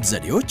የቤተሰብ እቅድ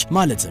ዘዴዎች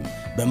ማለትም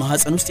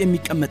በማህፀን ውስጥ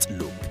የሚቀመጥ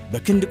ሉፕ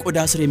በክንድ ቆዳ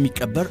ስር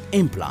የሚቀበር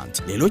ኢምፕላንት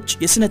ሌሎች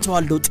የስነ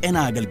ተዋልዶ ጤና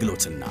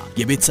አገልግሎትና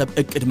የቤተሰብ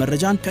እቅድ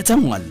መረጃን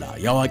ከተሟላ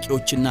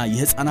ያዋቂዎችና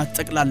የህፃናት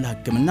ጠቅላላ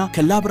ህክምና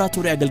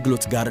ከላብራቶሪ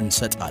አገልግሎት ጋር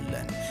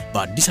እንሰጣለን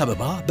በአዲስ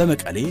አበባ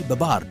በመቀሌ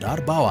በባህር ዳር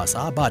በሐዋሳ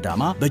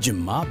በአዳማ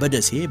በጅማ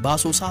በደሴ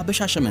በአሶሳ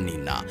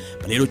በሻሸመኔና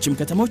በሌሎችም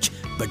ከተሞች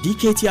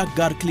በዲኬቲ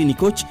አጋር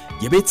ክሊኒኮች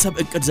የቤተሰብ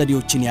እቅድ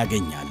ዘዴዎችን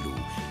ያገኛሉ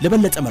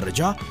ለበለጠ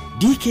መረጃ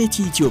ዲኬቲ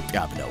ኢትዮጵያ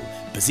ብለው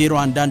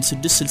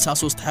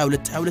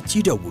በ0116632222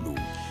 ይደውሉ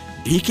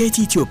ዲኬቲ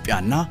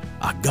ኢትዮጵያና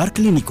አጋር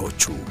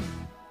ክሊኒኮቹ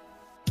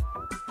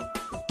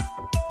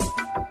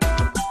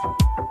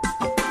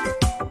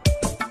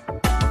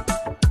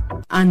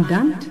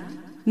አንዳንድ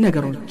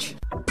ነገሮች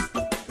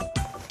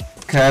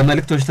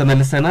ከመልእክቶች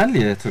ተመልሰናል።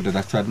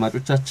 የተወደዳችሁ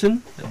አድማጮቻችን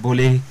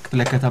ቦሌ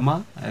ክፍለ ከተማ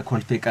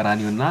ኮልፌ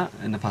ቀራኒዮና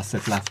ንፋስ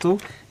ስልክ ላፍቶ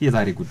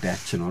የዛሬ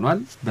ጉዳያችን ሆኗል።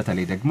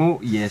 በተለይ ደግሞ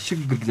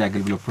የሽግግር ጊዜ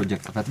አገልግሎት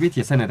ፕሮጀክት ጽፈት ቤት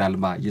የሰነድ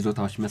አልባ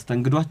ይዞታዎች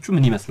መስተንግዷችሁ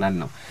ምን ይመስላል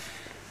ነው።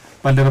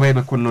 ባልደረባይ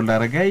መኮንን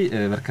ላረጋይ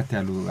በርከት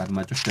ያሉ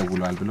አድማጮች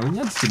ደውለዋል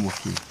ብለውኛል።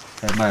 ሲሞኪ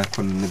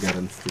መኮንን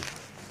ንገረን እስቲ።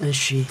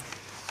 እሺ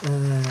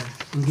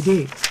እንግዲህ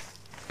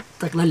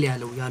ጠቅላላ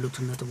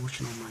ያሉትን ነጥቦች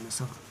ነው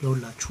ማነሳው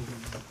ለሁላችሁ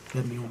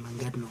በሚሆን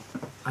መንገድ ነው።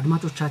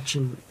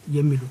 አድማጮቻችን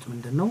የሚሉት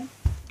ምንድነው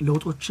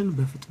ለውጦችን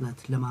በፍጥነት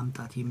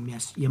ለማምጣት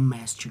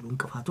የማያስችሉ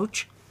እንቅፋቶች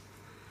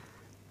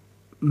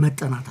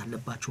መጠናት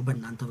አለባቸው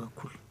በእናንተ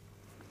በኩል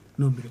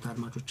ነው የሚሉት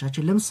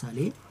አድማጮቻችን። ለምሳሌ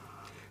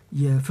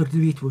የፍርድ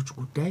ቤቶች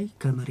ጉዳይ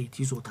ከመሬት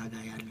ይዞታ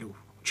ጋር ያለው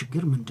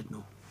ችግር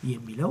ምንድነው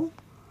የሚለው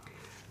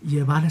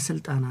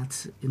የባለስልጣናት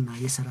እና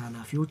የሥራ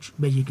ኃላፊዎች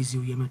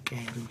በየጊዜው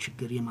የመቀያየርን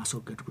ችግር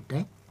የማስወገድ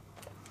ጉዳይ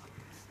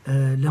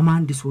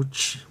ለማንዲሶች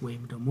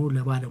ወይም ደግሞ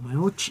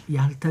ለባለሙያዎች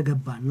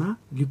ያልተገባና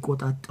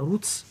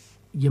ሊቆጣጠሩት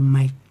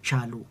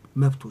የማይቻሉ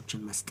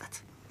መብቶችን መስጠት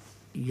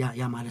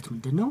ያ ማለት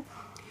ምንድነው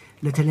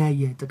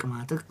ለተለያየ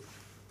ጥቅማጥቅ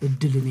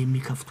እድልን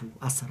የሚከፍቱ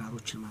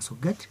አሰራሮችን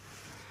ማስወገድ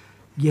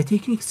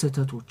የቴክኒክ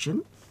ስህተቶችን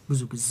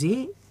ብዙ ጊዜ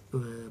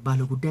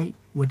ባለጉዳይ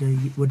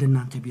ወደ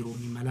እናንተ ቢሮ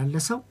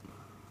የሚመላለሰው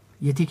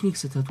የቴክኒክ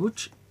ስህተቶች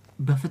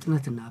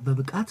በፍጥነትና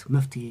በብቃት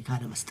መፍትሄ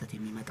ካለ መስጠት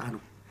የሚመጣ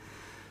ነው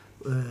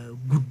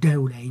ጉዳዩ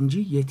ላይ እንጂ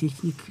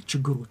የቴክኒክ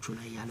ችግሮቹ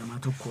ላይ ያለ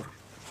ማተኮር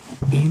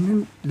ይሄንን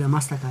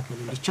ለማስተካከል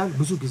እንዲቻል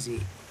ብዙ ጊዜ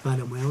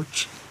ባለሙያዎች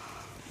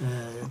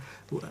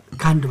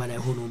ካንድ በላይ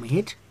ሆኖ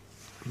መሄድ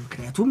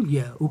ምክንያቱም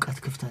የእውቀት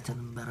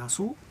ክፍተትን በራሱ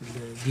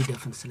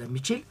ሊደፍን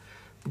ስለሚችል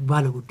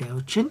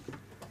ባለጉዳዮችን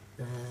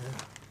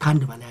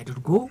ካንድ በላይ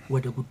አድርጎ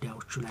ወደ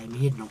ጉዳዮቹ ላይ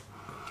መሄድ ነው።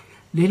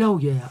 ሌላው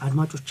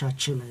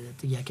የአድማጮቻችን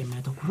ጥያቄ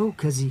የሚያተኩረው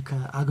ከዚህ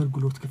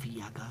ከአገልግሎት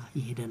ክፍያ ጋር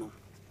ይሄደ ነው።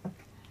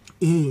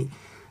 ይሄ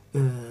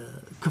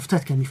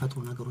ክፍተት ከሚፈጥሩ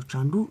ነገሮች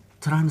አንዱ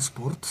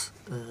ትራንስፖርት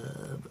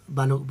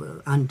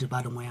አንድ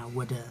ባለሙያ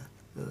ወደ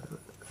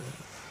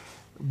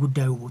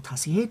ጉዳዩ ቦታ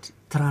ሲሄድ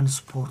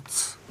ትራንስፖርት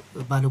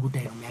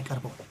ባለጉዳይ ነው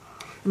የሚያቀርበው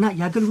እና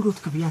የአገልግሎት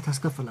ክፍያ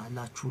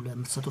ታስከፍላላችሁ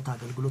ለምትሰጡት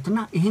አገልግሎትና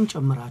ይሄን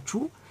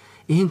ጨምራችሁ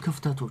ይሄን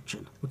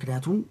ክፍተቶችን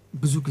ምክንያቱም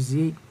ብዙ ጊዜ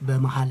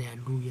በመሃል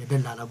ያሉ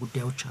የደላላ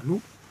ጉዳዮች አሉ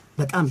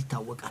በጣም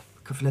ይታወቃል።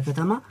 ክፍለ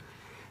ከተማ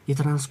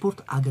የትራንስፖርት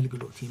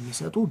አገልግሎት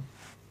የሚሰጡ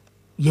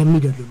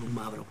የሚደልሉ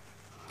ማብረው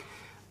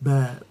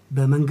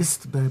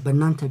በመንግስት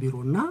በእናንተ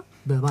ቢሮና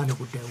በባለ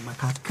ጉዳዩ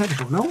መካከል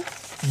ሆነው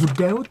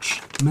ጉዳዮች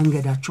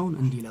መንገዳቸውን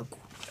እንዲለቁ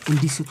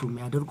እንዲስቱ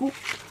የሚያደርጉ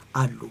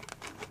አሉ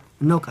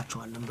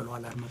እናውቃቸዋለን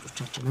ብለዋል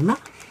አድማጮቻችን እና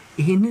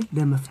ይሄንን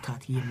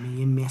ለመፍታት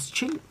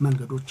የሚያስችል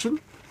መንገዶችን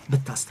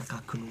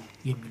በታስተካክሉ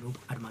የሚሉ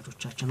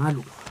አድማጮቻችን አሉ።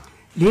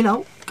 ሌላው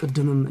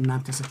ቅድምም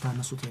እናንተ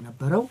ስታነሱት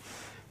የነበረው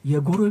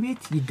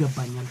የጎረቤት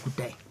ይገባኛል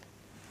ጉዳይ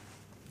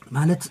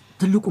ማለት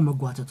ትልቁ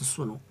መጓተት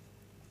እሱ ነው።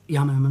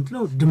 ያመንምንት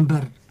ነው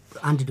ድንበር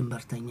አንድ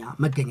ድንበርተኛ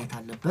መገኘት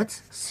አለበት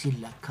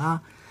ሲለካ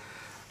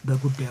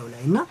በጉዳዩ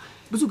ላይና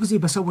ብዙ ጊዜ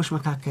በሰዎች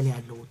መካከል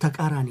ያለው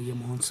ተቃራኒ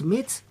የመሆን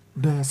ስሜት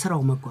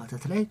በስራው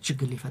መጓተት ላይ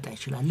ችግር ሊፈታ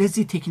ይችላል።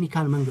 ለዚህ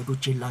ቴክኒካል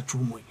መንገዶች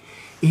የላችሁም ወይ?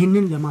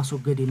 ይሄንን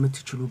ለማስወገድ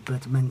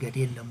የምትችሉበት መንገድ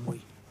የለም ወይ?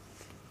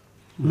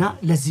 እና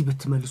ለዚህ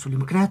ብትመልሱልኝ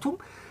ምክንያቱም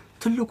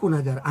ትልቁ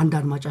ነገር አንድ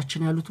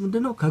አድማጫችን ያሉት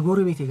ምንድነው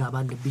ከጎረቤቴ ጋር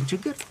ባለብኝ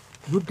ችግር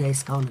ጉዳይ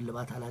እስካሁን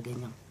ልባት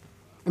አላገኘም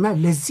እና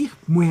ለዚህ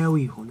ሙያዊ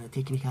ሆነ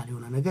ቴክኒካል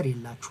የሆነ ነገር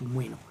የላችሁም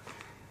ወይ ነው።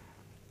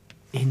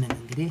 ይሄንን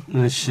እንግዲህ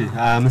እሺ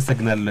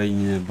አመሰግናለሁኝ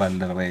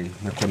ባልደረባይ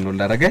መኮንን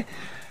ላረጋይ።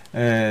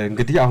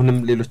 እንግዲህ አሁንም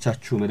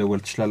ሌሎቻችሁ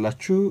መደወል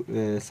ትችላላችሁ።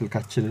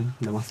 ስልካችንን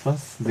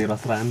ለማስፋት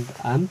 011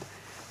 1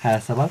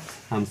 27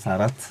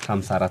 54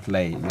 54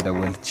 ላይ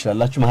መደወል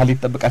ትችላላችሁ። መሀል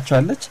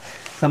ይተጠብቃችኋለች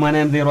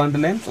 8101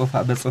 ላይ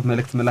በጽሁፍ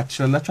መልእክት መላክ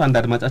ትችላላችሁ። አንድ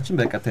አድማጫችን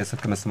በቀጥታ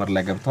የስልክ መስመር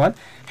ላይ ገብተዋል።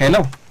 ሄሎ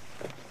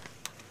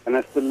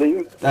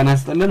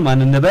ተነስተልን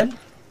ማን እንበል?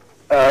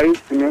 አይ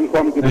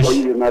እንኳን ቢቆይ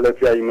ማለት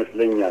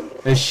ይመስለኛል።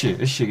 እሺ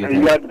ጌታ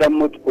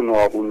ያዳመጥኩ ነው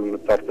አሁን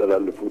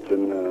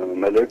የምታስተላልፉትን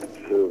መልእክት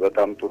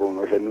በጣም ጥሩ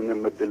ነው።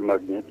 ይሄንን እድል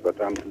ማግኘት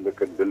በጣም ትልቅ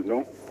እድል ነው።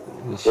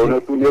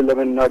 እውነቱን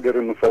ለመናገር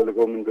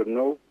የምፈልገው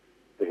ምንድነው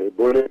ይሄ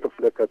ቦሌ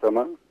ክፍለ ከተማ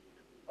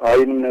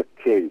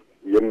አይነኬ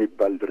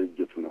የሚባል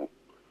ድርጅት ነው።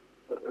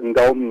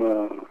 እንዳውም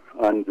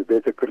አንድ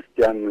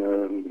ቤተክርስቲያን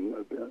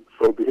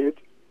ሰው ቢሄድ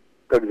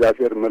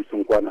ከእግዚአብሔር መልስ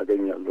እንኳን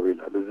አገኛለሁ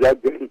ይላል። እዛ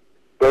ግን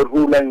በሩ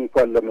ላይ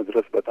እንኳን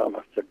ለመድረስ በጣም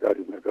አስቸጋሪ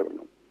ነገር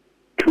ነው።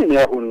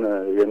 ያሁን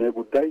የኔ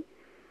ጉዳይ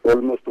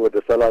ኦልሞስት ወደ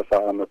 30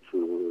 አመት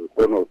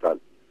ሆኖታል።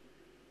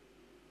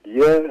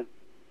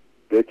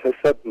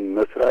 የቤተሰብ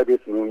መስሪያ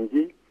ቤት ነው እንጂ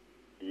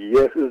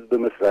የህዝብ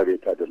መስሪያ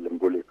ቤት አይደለም።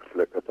 ቦሌ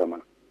ክፍለ ከተማ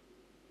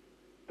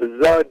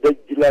እዛ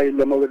ደጅ ላይ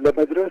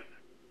ለመድረስ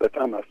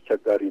በጣም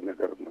አስቸጋሪ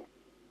ነገር ነው።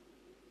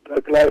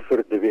 ጠቅላይ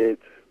ፍርድ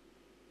ቤት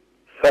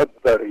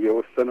ሰበር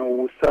የወሰነው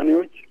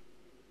ውሳኔዎች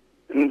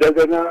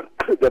እንደገና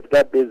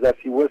ደብዳቤ እዛ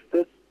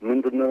ሲወሰድ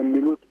ምንድነው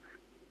የሚሉት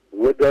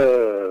ወደ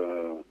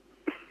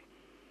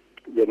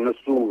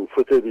የነሱ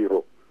ፍትህ ቢሮ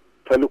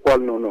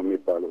ተልኳል ነው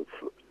የሚባለው።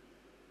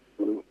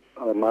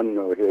 ማን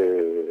ነው ይሄ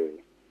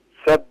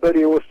ሰበር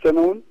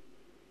የወሰነውን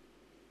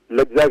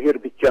ለእግዚአብሔር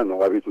ብቻ ነው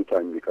አቤቱታ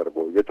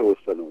የሚቀርበው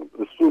የተወሰነው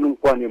እሱን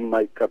እንኳን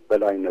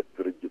የማይቀበል አይነት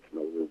ድርጅት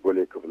ነው ቦሌ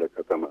ክፍለ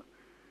ከተማ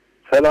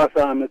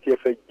 30 ዓመት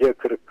የፈጀ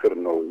ክርክር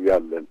ነው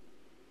ያለን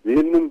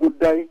ይህንን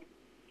ጉዳይ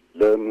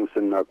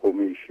ለሙስና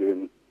ኮሚሽን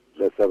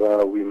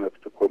ለሰብአዊ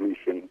መብት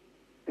ኮሚሽን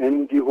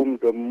እንዲሁም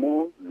ደግሞ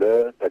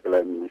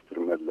ለጠቅላይ ሚኒስትር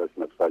መለስ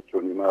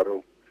ነፍሳቸውን ይማረው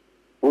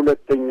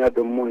ሁለተኛ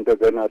ደግሞ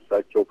እንደገና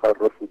እሳቸው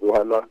ካረፉ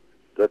በኋላ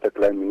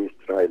ለጠቅላይ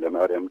ሚኒስትር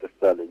ኃይለማርያም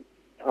ደሳለኝ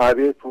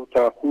አቤቱታ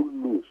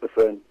ሁሉ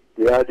ጽፈን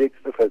የኢህአዴግ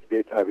ጽሕፈት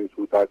ቤት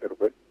አቤቱታ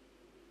አቅርበን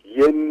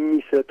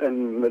የሚሰጠን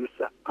መልስ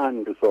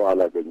አንድ ሰው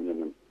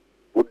አላገኘንም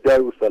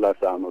ጉዳዩ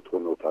 30 ዓመት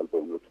ሆኖታል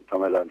በእውነቱ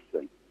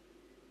ተመላልሰን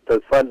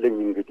ተስፋለኝ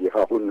እንግዲህ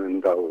አሁን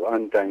እንዳው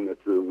አንድ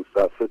አይነት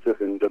ፍትህ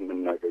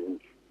እንደምናገኝ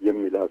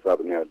የሚል ሐሳብ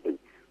ነው ያለኝ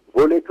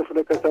ቦሌ ክፍለ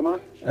ከተማ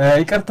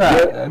ይቅርታ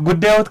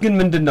ጉዳዩት ግን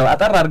ምንድነው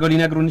አጠር አድርገው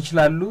ሊነግሩን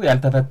ይችላሉ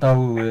ያልተፈታው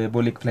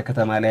ቦሌ ክፍለ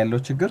ከተማ ላይ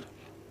ያለው ችግር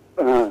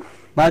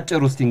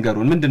ባጭሩ እስቲ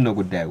ንገሩን ምንድነው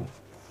ጉዳዩ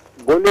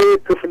ቦሌ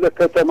ክፍለ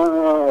ከተማ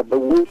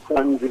በውስጥ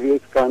አንድ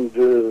ቤት ካንድ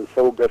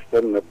ሰው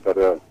ገዝተን ነበር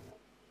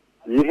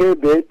ይሄ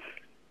ቤት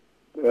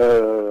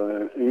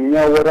እኛ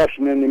ወራሽ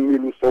ነን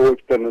የሚሉ ሰዎች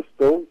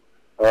ተነስተው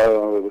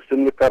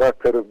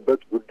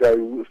ስንከራከርበት ጉዳዩ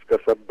እስከ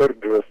ሰበር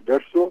ድረስ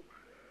ደርሶ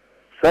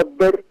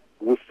ሰበር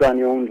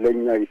ውሳኔውን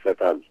ለኛ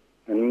ይሰጣል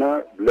እና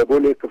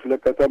ለቦሌ ክፍለ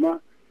ከተማ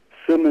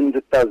ስም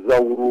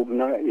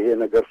እንድታዛውሩና ይሄ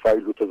ነገር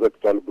ፋይሉ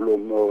ተዘግቷል ብሎ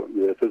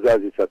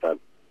ትዕዛዝ ይሰጣል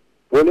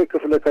ቦሌ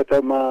ክፍለ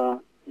ከተማ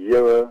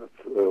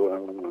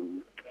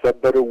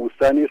የሰበር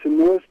ውሳኔ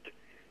ስንወስድ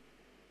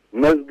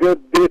መዝገብ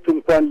ቤት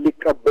እንኳን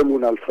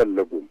ሊቀበሉን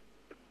አልፈለጉም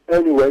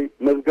anyway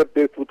መዝገብ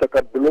ቤቱ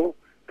ተቀብሎ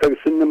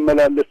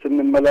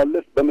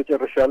ስንመላለስ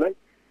በመጨረሻ ላይ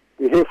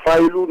ይሄ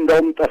ፋይሉ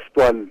እንዳውም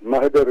ጠፍቷል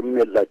ማህደርም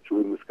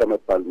የላችሁም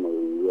እስከመባል ነው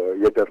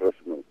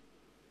የደረስነው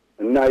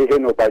እና ይሄ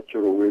ነው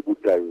ባጭሩ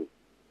ጉዳዩ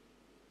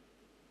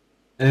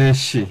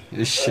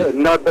እሺ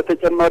እና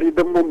በተጨማሪ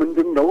ደግሞ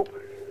ምንድነው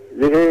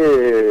ይሄ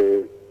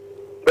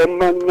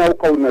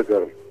በማናውቀው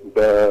ነገር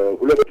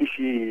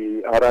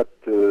በ2004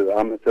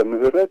 ዓመተ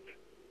ምህረት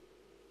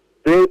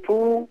ቤቱ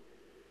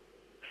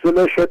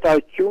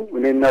ስለሸጣችሁ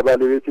እኔና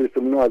ባለቤቴ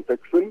ስም ነው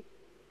አልጠቅስም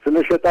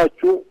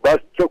ስለሸጣችሁ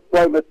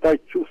ባስቸኳይ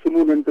መጣችሁ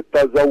ስሙን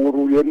እንድታዛውሩ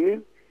የሚል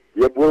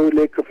የቦሌ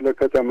ክፍለ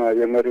ከተማ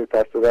የመሬት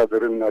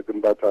አስተዳደርና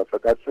ግንባታ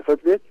ፈቃድ ጽሕፈት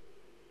ቤት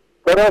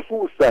በራሱ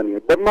ውሳኔ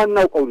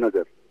በማናውቀው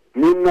ነገር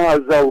ምንና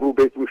አዛውሩ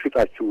ቤቱን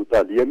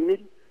ሽጣችሁታል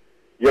የሚል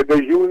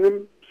የገዢውንም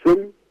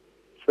ስም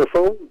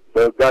ጽፈው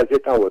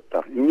በጋዜጣ ወጣ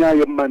እኛ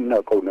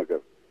የማናውቀው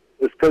ነገር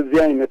እስከዚህ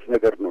አይነት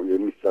ነገር ነው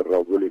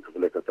የሚሰራው ቦሌ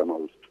ክፍለ ከተማ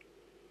ውስጥ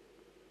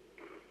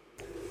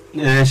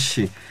እሺ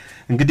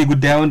እንግዲህ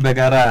ጉዳዩን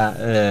በጋራ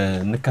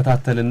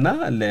እንከታተልና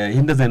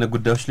እንደዚህ አይነት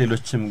ጉዳዮች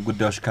ሌሎችም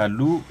ጉዳዮች ካሉ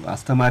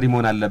አስተማሪ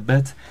መሆን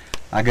አለበት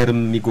አገርም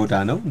የሚጎዳ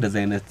ነው እንደዚህ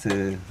አይነት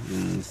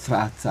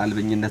ስርዓት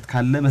አልበኝነት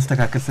ካለ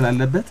መስተካከል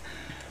ስላለበት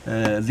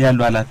እዚህ ያሉ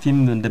ኃላፊም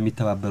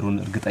እንደሚተባበሩን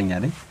እርግጠኛ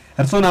ነኝ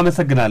እርሶን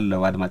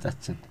አመሰግናለሁ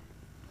አድማጫችን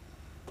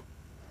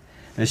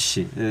እሺ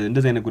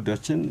እንደዚህ አይነት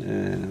ጉዳዮችን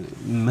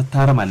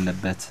መታረም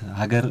አለበት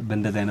ሀገር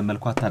በእንደዚህ አይነት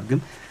መልኩ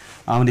አታድግም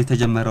አሁን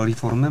የተጀመረው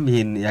ሪፎርምም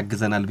ይሄን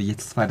ያግዘናል ብዬ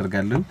ተስፋ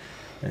አደርጋለሁ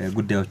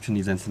ጉዳዮቹን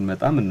ይዘን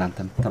ስንመጣም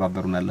እናንተም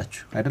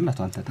ተባበሩናላችሁ አይደል አቶ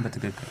አንተ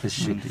በትክክል እሺ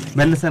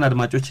መልሰን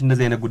አድማጮች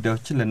እንደዚህ አይነት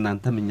ጉዳዮችን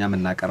ለእናንተም እኛም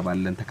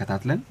እናቀርባለን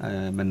ተከታትለን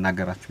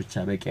መናገራችሁ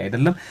ብቻ በቂ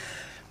አይደለም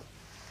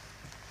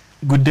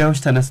ጉዳዮች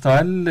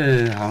ተነስተዋል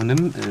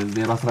አሁንም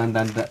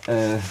 011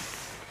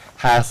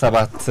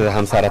 27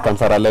 54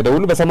 54 ላይ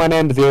ደውሉ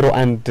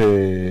በ8101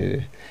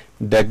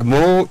 ደግሞ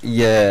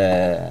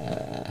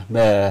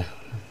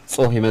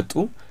በጾህ የመጡ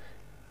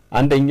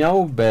አንደኛው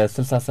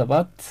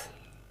በ67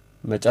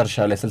 መጨረሻ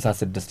ላይ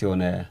 66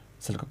 የሆነ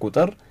ስልክ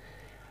ቁጥር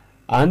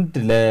አንድ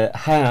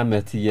ለ20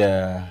 አመት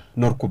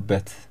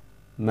የኖርኩበት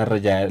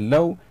መረጃ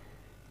ያለው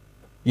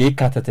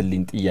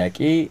የካተተልኝ ጥያቄ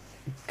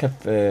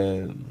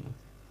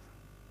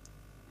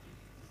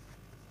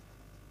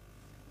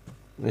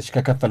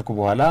ከከፈልኩ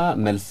በኋላ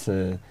መልስ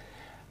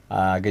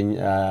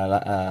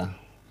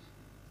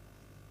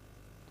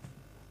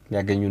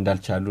ያገኙ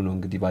እንዳልቻሉ ነው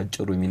እንግዲህ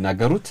ባጭሩ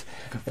የሚናገሩት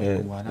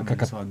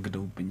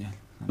ከከፋግደውብኛል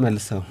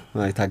መልሰው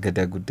የታገደ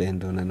ጉዳይ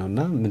እንደሆነ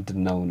ነውና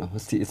ምንድነው ነው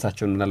እስቲ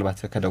እሳቸውን ምናልባት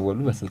ከደወሉ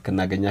በስልክ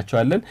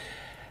እናገኛቸዋለን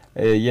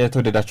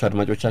የተወደዳችሁ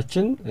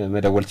አድማጮቻችን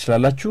መደወል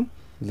ትችላላችሁ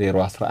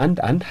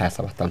 011 1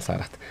 27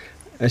 54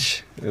 እሺ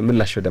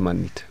ምላሽ ወደ ማን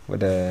እንሂድ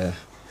ወደ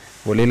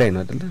ቦሌ ላይ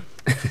ነው አይደል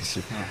እሺ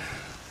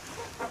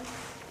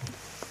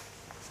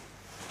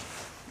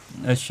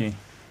እሺ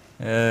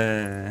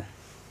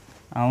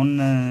አሁን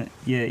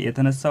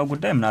የተነሳው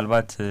ጉዳይ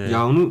ምናልባት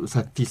ያውኑ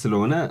ሰፊ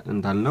ስለሆነ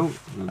እንዳልነው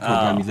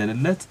ፕሮግራም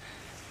ይዘንለት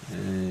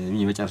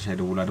የመጨረሻ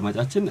ደውሉ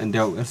አድማጫችን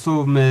እንዲያው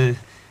እርሶም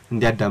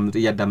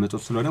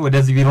እያዳመጡት ስለሆነ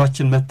ወደዚህ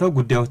ቢሮአችን መጥተው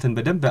ጉዳዮችን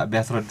በደንብ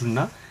ቢያስረዱና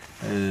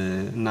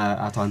እና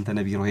አቶ አንተነ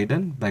ቢሮ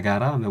ሄደን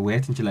በጋራ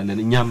መወያየት እንችላለን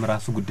እኛም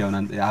ራሱ ጉዳዩን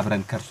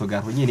አብረን ከርሶ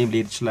ጋር ሆኜ እኔም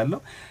ልሄድ እችላለሁ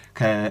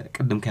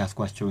ከቅድም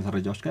ከያስኳቸው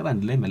መረጃዎች ጋር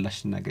አንድ ላይ መላሽ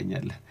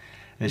እናገኛለን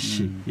እሺ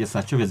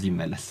የሳቸው በዚህ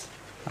ይመለስ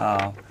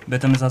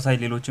በተመሳሳይ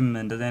ሌሎችም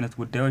እንደዚህ አይነት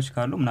ጉዳዮች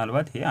ካሉ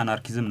ምናልባት ይሄ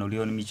አናርኪዝም ነው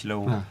ሊሆን የሚችለው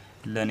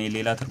ለኔ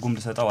ሌላ ትርጉም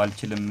ልሰጣው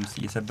አልችልም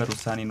የሰበር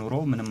ውሳኔ ኖሮ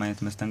ምንም አይነት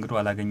መስተንግዶ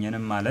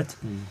አላገኘንም ማለት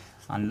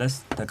አንለስ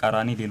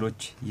ተቃራኒ ሌሎች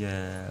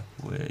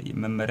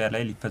የመመሪያ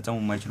ላይ ሊፈጸሙ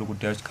የማይችሉ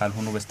ጉዳዮች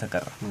ካልሆኑ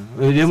በስተቀር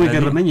ደግሞ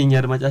ይገርመኝ የኛ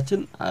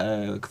አድማጫችን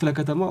ክፍለ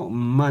ከተማው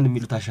ማን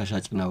የሚሉት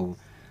አሻሻጭ ነው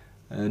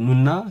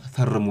ኑና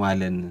ፈርሙ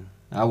አለን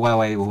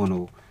አዋዋይ ሆኖ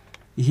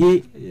ይሄ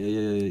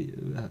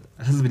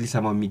ህዝብ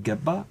ሊሰማው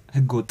የሚገባ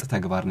ህግ ወጥ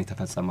ተግባር ነው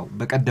የተፈጸመው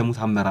በቀደሙት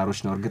አመራሮች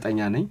ነው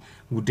እርግጠኛ ነኝ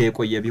ጉዳይ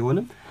የቆየ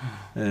ቢሆንም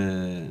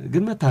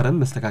ግን መታረም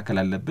መስተካከል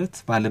አለበት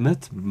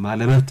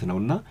ባለመብት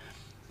ነውና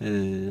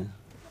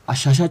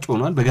አሻሻጭ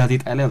ሆኗል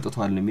በጋዜጣ ላይ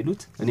አውጥቷል ነው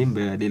የሚሉት እኔም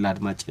በሌላ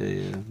አድማጭ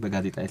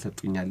በጋዜጣ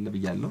ይሰጡኛል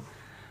ብያለሁ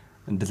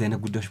እንደዚህ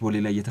አይነት ጉዳዮች ቦሌ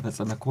ላይ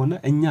እየተፈጸመ ከሆነ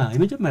እኛ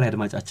የመጀመሪያ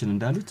አድማጫችን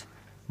እንዳሉት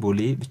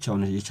ቦሌ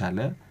ብቻውን የቻለ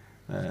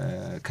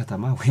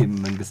ከተማ ወይም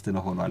መንግስት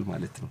ነው ሆኗል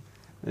ማለት ነው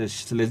እሺ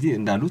ስለዚህ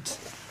እንዳሉት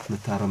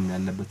መታረም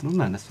ያለበት ነው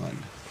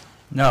እናነሳዋለን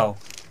ነው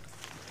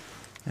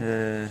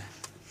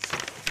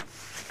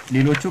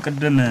ሌሎቹ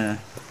ቀደም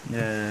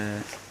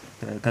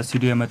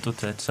ከስቱዲዮ የመጡት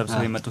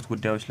ተሰብስበው የመጡት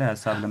ጉዳዮች ላይ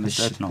ሐሳብ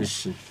ለመስጠት ነው እሺ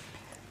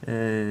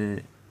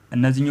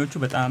እነዚህኞቹ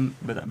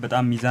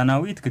በጣም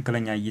ሚዛናዊ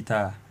ትክክለኛ እይታ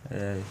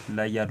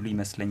ላይ ያሉ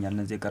ይመስለኛል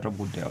እነዚህ የቀረቡ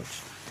ጉዳዮች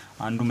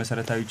አንዱ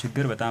መሰረታዊ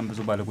ችግር በጣም ብዙ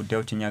ባለ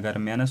ጉዳዮች እኛ ጋር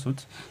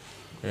የሚያነሱት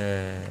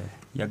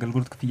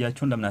የአገልግሎት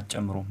ክፍያቸውን ለምን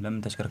አትጨምሩ ለምን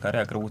ተሽከርካሪ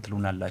አቅርቡ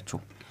ትሉናላችሁ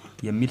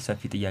የሚል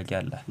ሰፊ ጥያቄ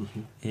አለ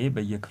ይሄ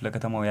በየክፍለ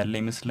ከተማው ያለ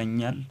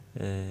ይመስለኛል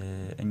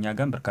እኛ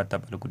ጋር በርካታ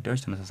ባለ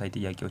ጉዳዮች ተመሳሳይ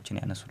ጥያቄዎችን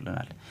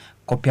ያነሱልናል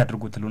ኮፒ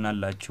አድርጉ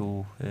ትሉናላችሁ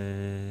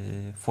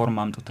ፎርም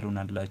አምጡ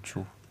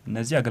ትሉናላችሁ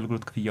እነዚህ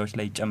አገልግሎት ክፍያዎች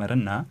ላይ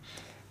ይጨመርና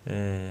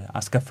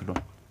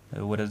አስከፍሉን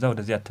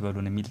ወደዚህ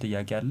አትበሉን የሚል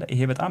ጥያቄ አለ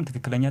ይሄ በጣም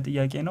ትክክለኛ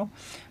ጥያቄ ነው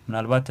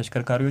ምናልባት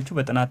ተሽከርካሪዎቹ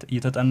በጥናት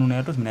እየተጠኑ ነው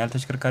ያሉት ምን ያህል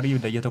ተሽከርካሪ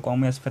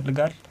ለየተቋሙ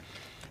ያስፈልጋል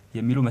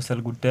የሚሉ መሰል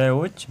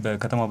ጉዳዮች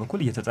በከተማው በኩል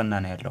እየተጠና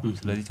ነው ያለው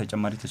ስለዚህ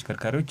ተጨማሪ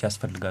ተሽከርካሪዎች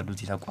ያስፈልጋሉ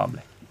እዚህ ተቋም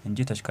ላይ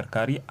እንጂ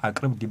ተሽከርካሪ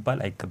አቅርብ ዲባል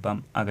አይገባም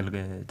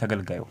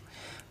ተገልጋዩ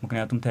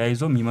ምክንያቱም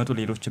ተያይዞ የሚመጡ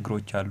ሌሎች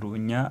ችግሮች አሉ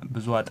እኛ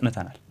ብዙ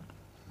አጥንተናል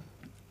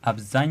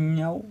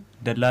አብዛኛው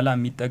ደላላ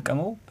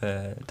የሚጠቀመው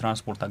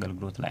በትራንስፖርት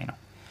አገልግሎት ላይ ነው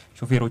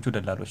ሹፌሮቹ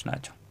ደላሎች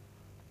ናቸው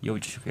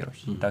የውጭ ሹፌሮች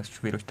ታክሲ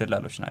ሹፌሮች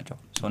ደላሎች ናቸው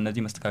ሶ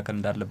እነዚህ መስተካከል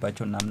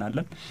እንዳለባቸው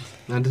እናምናለን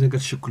አንድ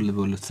ነገር ሽኩል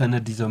ልበሉት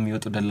ሰነድ ይዘው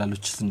የሚወጡ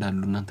ደላሎችስ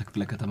እንዳሉ እናንተ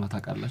ክፍለ ከተማ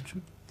ታውቃላችሁ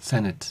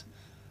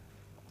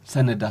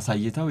ሰነድ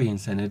አሳይተው ይሄን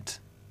ሰነድ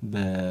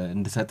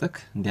እንድሰጥክ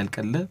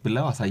እንዲያልቀለ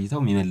ብለው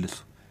አሳይተው የሚመልሱ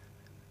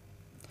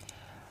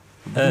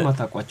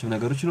ማታቋቸው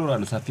ነገሮች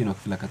ይኖራሉ ሰፊ ነው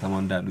ክፍለ ከተማው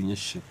እንዳሉኝ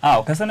እሺ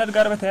ከሰነድ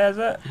ጋር በተያያዘ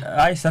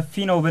አይ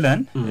ሰፊ ነው ብለን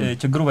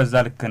ችግሩ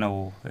በዛ ልክ ነው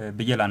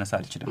ብዬ ላነሳ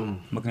አልችልም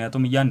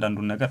ምክንያቱም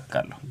እያንዳንዱን ነገር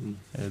አቃለሁ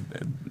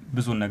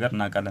ብዙ ነገር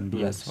እናቃለን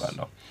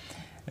ብያስባለሁ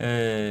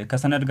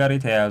ከሰነድ ጋር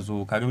የተያያዙ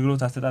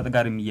ከአገልግሎት አስተዳደር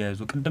ጋር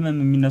የሚያያዙ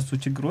ቀደምም የሚነሱ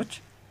ችግሮች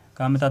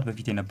ከአመታት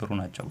በፊት የነበሩ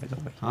ናቸው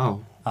በዛው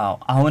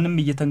አሁንም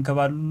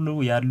እየተንከባሉ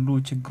ያሉ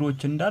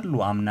ችግሮች እንዳሉ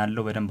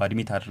አምናለሁ በደንብ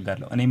አድሚት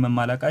አድርጋለሁ እኔ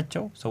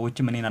መማላቃቸው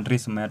ሰዎችም እኔን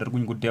አድሬስ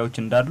የማያደርጉኝ ጉዳዮች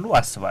እንዳሉ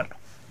አስባለሁ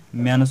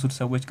የሚያነሱት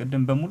ሰዎች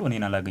ቀደም በሙሉ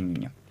እኔን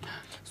አላገኙኝም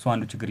ሶ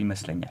አንዱ ችግር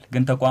ይመስለኛል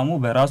ግን ተቋሙ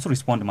በራሱ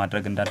ሪስፖንድ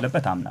ማድረግ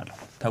እንዳለበት አምናለሁ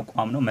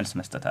ተቋም ነው መልስ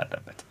መስጠት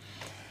አለበት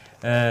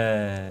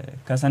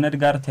ከሰነድ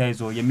ጋር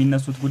ተያይዞ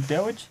የሚነሱት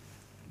ጉዳዮች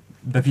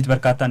በፊት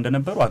በርካታ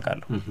እንደነበሩ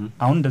አቃለሁ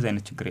አሁን እንደዚህ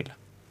አይነት ችግር የለም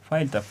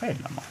ፋይል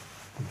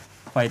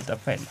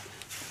ጠፋ የለም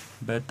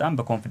በጣም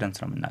በኮንፊደንስ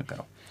ነው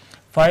የምናገረው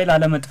ፋይል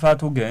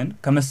አለመጥፋቱ ግን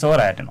ከመሰወር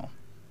አይደለም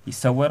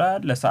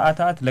ይሰወራል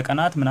ለሰዓታት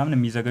ለቀናት ምናምን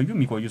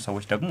የሚቆዩ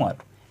ሰዎች ደግሞ አሉ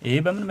ይሄ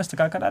በምን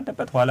መስተካከል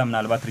አለበት ኋላ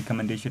ምናልባት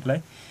ሪኮመንዴሽን ላይ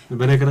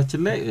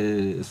በነገራችን ላይ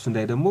እሱ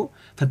እንዳይ ደግሞ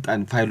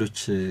ፈጣን ፋይሎች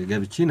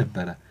ገብቼ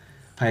ነበር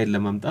ፋይል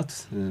ለማምጣት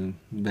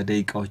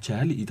በደቂቃዎች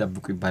ያህል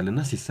ይጠብቁ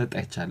ይባልና ሲሰጥ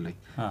አይቻለኝ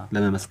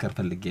ለመመስከር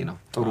ፈልጌ ነው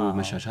ጥሩ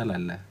መሻሻል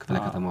አለ ክፍለ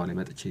ከተማው ላይ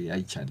መጥቼ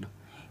አይቻለሁ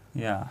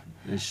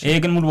ይሄ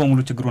ግን ሙሉ በሙሉ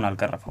ችግሩን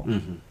አልቀረፈው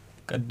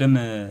ቀደም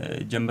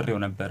ጀምሬው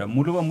ነበር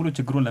ሙሉ በሙሉ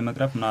ችግሩን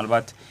ለመቅረፍ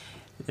ምናልባት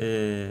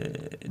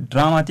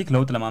ድራማቲክ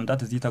ለውጥ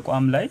ለማምጣት እዚህ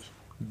ተቋም ላይ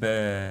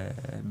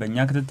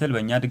በእኛ ክትትል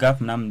በእኛ ድጋፍ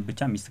ምናምን ብቻ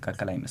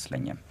የሚስተካከል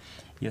አይመስለኝም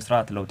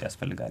የስርዓት ለውጥ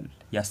ያስፈልጋል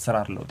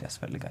የአሰራር ለውጥ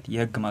ያስፈልጋል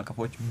የህግ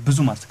ማቀፎች ብዙ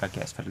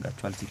ማስተካከያ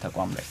ያስፈልጋቸዋል እዚህ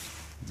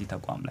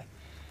ተቋም ላይ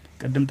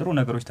ቀደም ጥሩ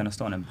ነገሮች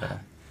ተነስተው ነበር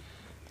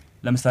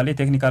ለምሳሌ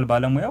ቴክኒካል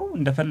ባለሙያው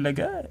እንደፈለገ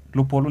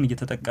ሉፖሉን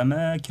እየተጠቀመ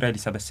ኪራይ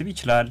ሊሰበስብ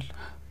ይችላል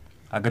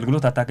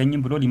አገልግሎት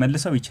አታገኝም ብሎ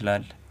ሊመልሰው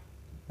ይችላል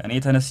እኔ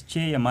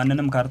ተነስቼ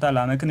የማንንም ካርታ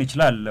ላመክን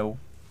ይችላልው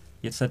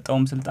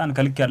የተሰጠውም ስልጣን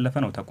ከልክ ያለፈ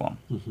ነው ተቋም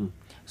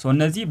ሶ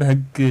እነዚህ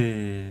በህግ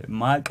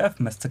ማቀፍ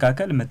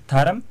መስተካከል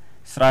መታረም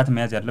ስርዓት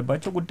መያዝ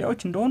ያለባቸው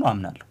ጉዳዮች እንደሆኑ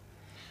አምናለሁ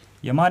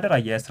የማደር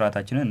አያያዝ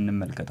ስርዓታችንን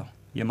እንመልከተው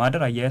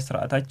የማደር አያያዝ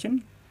ስርዓታችን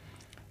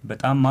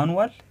በጣም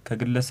ማኑዋል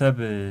ከግለሰብ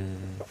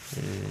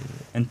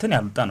እንትን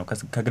ያልወጣ ነው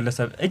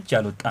ከግለሰብ እጅ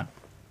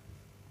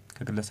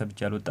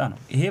ያልወጣ ነው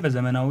ይሄ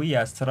በዘመናዊ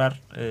የአሰራር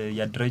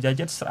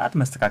ያደረጃጀት ስርዓት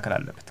መስተካከል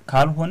አለበት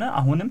ካልሆነ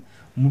አሁንም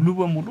ሙሉ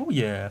በሙሉ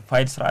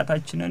የፋይል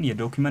ስርዓታችንን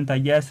የዶክመንት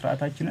አያያዝ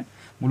ስርዓታችንን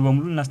ሙሉ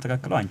በሙሉ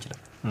እናስተካክለው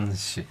አንችልም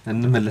እሺ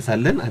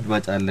እንመለሳለን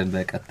አድማጭ አለን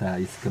በቀጥታ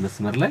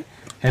መስመር ላይ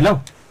ሄሎ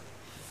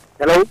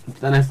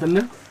ጤና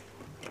ይስጥልኝ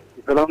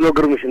ሰላም ነው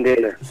ግርምሽ እንዴት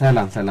ነህ?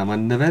 ሰላም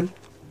አንበል።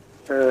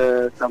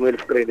 ሳሙኤል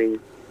ፍቅሬ ነኝ።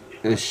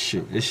 እሺ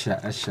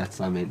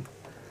ሳሙኤል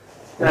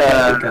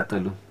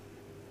ቀጥሉ።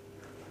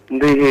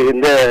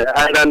 እንደ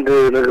አንዳንድ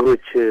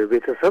ነገሮች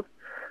ቤተሰብ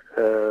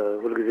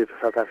ሁልጊዜ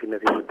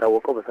ተሳታፊነት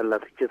የሚታወቀው በሰላ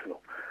ትችት ነው።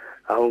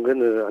 አሁን ግን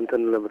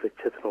አንተን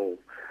ለመተቸት ነው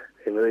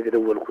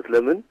የደወልኩት።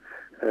 ለምን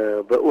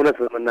በእውነት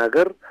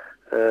በመናገር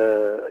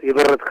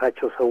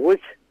የመረጥካቸው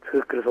ሰዎች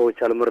ትክክል ሰዎች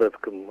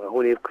አልመረጥክም።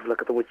 አሁን የክፍለ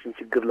ከተሞችን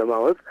ችግር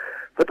ለማወቅ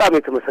በጣም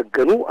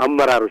የተመሰገኑ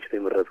አመራሮች ነው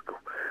የመረጥከው።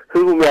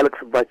 ህዝቡ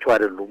የሚያለቅስባቸው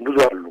አይደሉም፣ ብዙ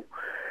አሉ።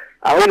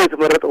 አሁን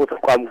የተመረጠው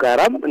ተቋም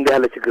ጋራም እንዲህ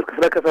ያለ ችግር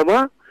ክፍለ ከተማ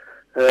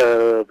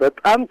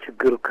በጣም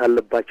ችግር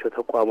ካለባቸው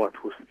ተቋማት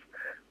ውስጥ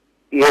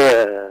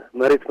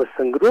የመሬት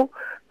መስተንግዶ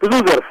ብዙ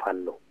ዘርፍ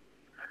አለው።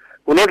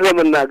 እውነት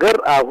ለመናገር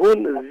አሁን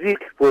እዚህ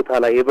ቦታ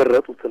ላይ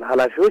የበረጡትን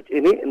ኃላፊዎች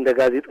እኔ እንደ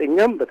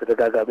ጋዜጠኛም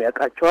በተደጋጋሚ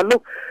አውቃቸዋለሁ፣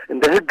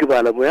 እንደ ህግ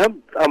ባለሙያም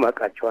በጣም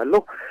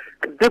አውቃቸዋለሁ።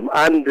 ቅድም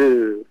አንድ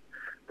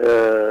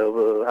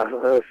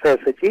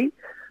አስተያየት ሰጪ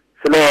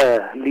ስለ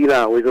ሊና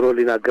ወይዘሮ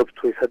ሊና ገብቶ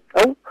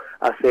የሰጠው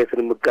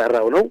አስተያየትን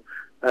የምጋራው ነው።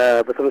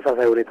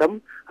 በተመሳሳይ ሁኔታም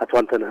አቶ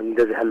አንተነህም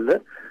እንደዚህ ያለ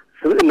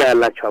ስብዕና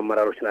ያላቸው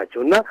አመራሮች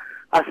ናቸውና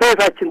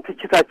አስተያየታችን፣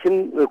 ትችታችን፣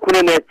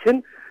 ኩነኔያችን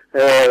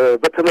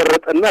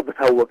በተመረጠና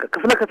በታወቀ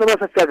ክፍለ ከተማ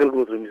ሰፊ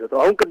አገልግሎት ነው የሚሰጠው።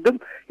 አሁን ቅድም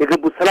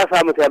የገቡት 30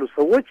 ዓመት ያሉት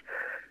ሰዎች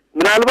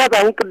ምናልባት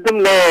አሁን ቅድም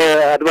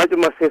ለአድማጭ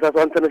ማስተያየት አቶ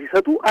አንተነህ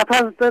ሲሰጡ አቶ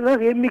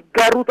አንተነህ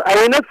የሚጋሩት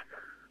አይነት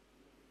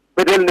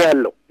በደል ነው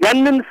ያለው።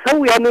 ያንን ሰው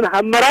ያንን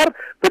አመራር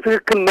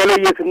በትክክል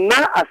መለየትና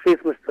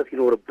አስተያየት መስጠት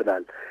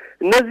ይኖርብናል።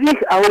 እነዚህ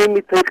አሁን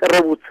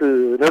የሚተቀረቡት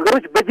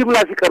ነገሮች በጅምላ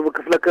ሲቀርቡ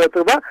ክፍለ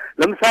ከተማ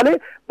ለምሳሌ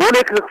ቦሌ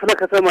ክፍለ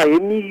ከተማ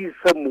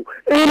የሚሰሙ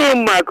እኔ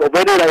የማውቀው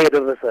በደል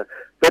የደረሰ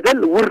በደል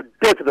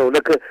ውርደት ነው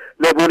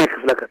ለቦሌ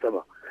ክፍለ ከተማ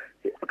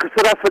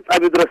ከስራ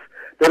አስፈጻሚ ድረስ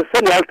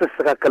ደርሰን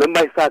ያልተስተካከለ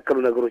የማይስተካከሉ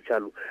ነገሮች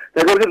አሉ።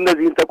 ነገር ግን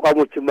እነዚህን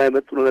ተቋሞች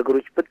የማይመጥኑ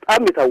ነገሮች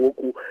በጣም የታወቁ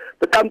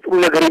በጣም ጥሩ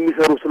ነገር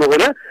የሚሰሩ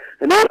ስለሆነ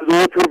እኔ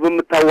ዘወትር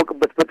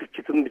በምታወቅበት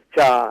በትችትም ብቻ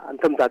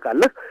አንተም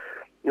ታውቃለህ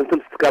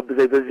እንትን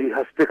ስትጋብዘኝ በዚህ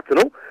አስፔክት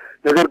ነው።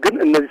 ነገር ግን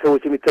እነዚህ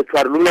ሰዎች የሚተቹ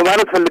አይደሉም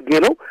ለማለት ፈልጌ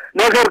ነው።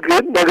 ነገር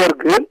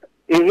ግን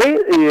ይሄ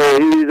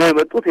ይዘው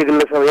የመጡት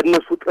የግለሰብ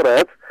የነሱ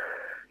ጥረት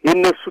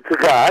የነሱ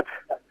ትጋት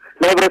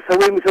ለህብረተሰቡ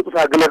የሚሰጡት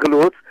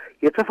አገልግሎት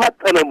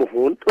የተፋጠነ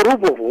መሆን ጥሩ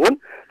መሆን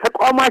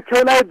ተቋማቸው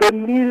ላይ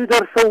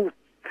በሚደርሰው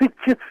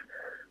ትችት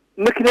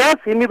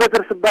ምክንያት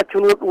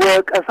የሚበደርስባቸውን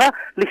ወቀሳ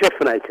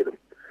ሊሸፍን አይችልም።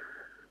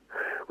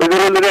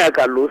 ወይዘሮ ለኔ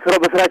ያውቃሉ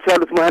በስራቸው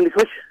ያሉት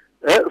መሐንዲሶች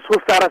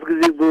 3-4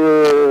 ጊዜ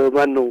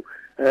ማነው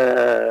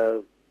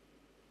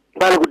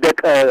ባለጉዳይ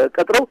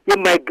ቀጥረው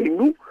የማይገኙ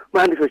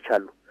መሐንዲሶች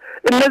አሉ።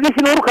 እነዚህ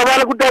ሲኖሩ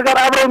ከባለ ጉዳይ ጋር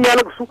አብረው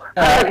የሚያለቅሱ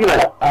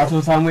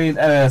አቶ ሳሙኤል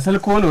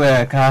ስልኮን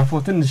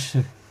ከአፎ ትንሽ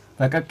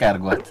ፈቀቅ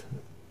ያርጓት።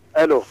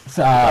 ሄሎ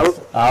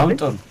አሁን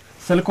ጥሩ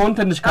ስልኮን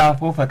ትንሽ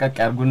ከአፎ ፈቀቅ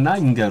ያርጉና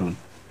ይንገሩን።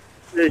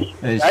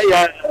 እሺ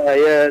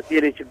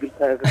የቴሌ ችግር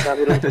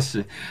ካሜራ እሺ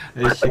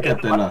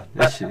ቀጥላ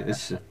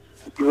እሺ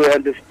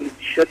ይወያንደ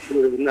ሲሸጥ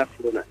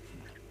እናፍሮና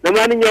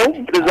ለማንኛውም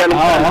ወደዛ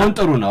አሁን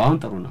ጥሩ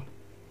ነው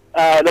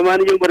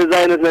ለማንኛውም ወደዛ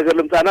አይነት ነገር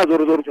ልምጣና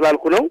ዞር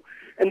ስላልኩ ነው።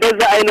 እንደዛ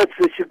አይነት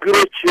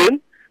ችግሮችን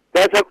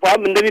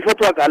በተቋም እንደሚፈቱ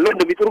አውቃለሁ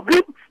እንደሚጥሩ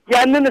ግን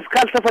ያንን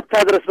እስካልተፈታ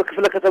ድረስ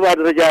በክፍለ ከተማ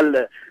ደረጃ ያለ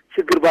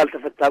ችግር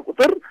ባልተፈታ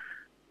ቁጥር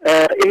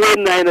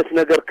ይሄን አይነት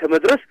ነገር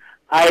ከመድረስ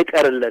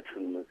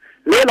አይቀርለትም።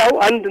 ሌላው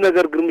አንድ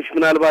ነገር ግርምሽ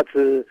ምናልባት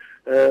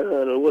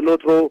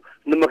ወሎትሮ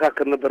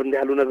እንመካከር ነበር እንደ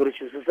ያሉ ነገሮች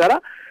ሲሰራ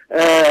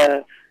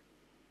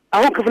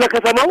አሁን ክፍለ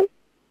ከተማው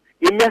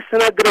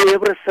የሚያስተናግደው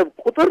የህብረተሰብ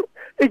ቁጥር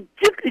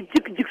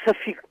እጅግ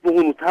ሰፊ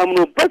በሆኑ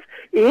ታምኖበት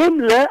ይሄም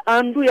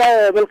ለአንዱ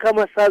የመልካም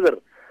አስተዳደር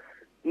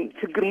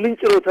ችግር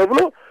ምንጭ ነው ተብሎ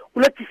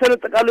 2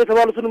 ይሰነጠቃሉ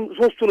የተባሉትንም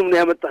 3ቱንም ነው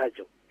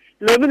ያመጣቸው።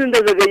 ለምን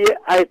እንደዘገየ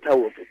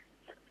አይታወቅም።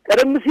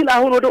 ቀደም ሲል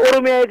አሁን ወደ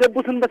ኦሮሚያ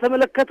የገቡትን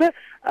በተመለከተ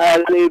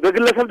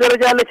በግለሰብ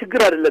ደረጃ ያለ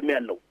ችግር አይደለም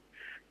ያለው።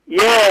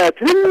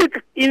 የትልቅ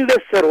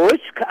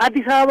ኢንቨስተሮች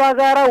ከአዲስአበባ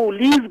ጋራው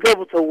ሊዝ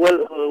ገብተው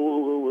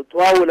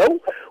ተዋውለው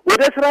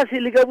ወደ ስራ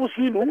ሊገቡ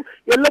ሲሉ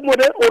የለም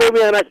ወደ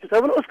ኦሮሚያ ናቸው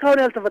ተብለው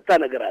እስካሁን ያልተፈታ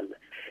ነገር አለ።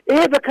 ይሄ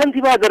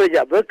በከንቲባ ደረጃ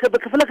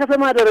በክፍለ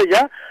ከተማ ደረጃ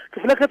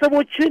ክፍለ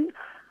ከተሞችን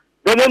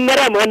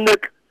በመመሪያ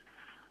ማነቅ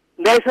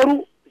እንዳይሰሩ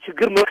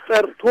ችግር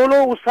መፍጠር ቶሎ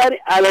ውሳኔ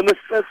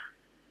አለመስጠት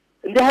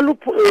እንዲህ ያሉ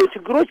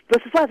ችግሮች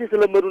በስፋት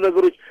የተለመዱ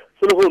ነገሮች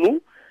ስለሆኑ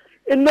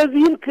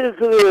እነዚህን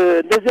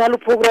እንደዚህ ያሉ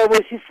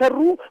ፕሮግራሞች ሲሰሩ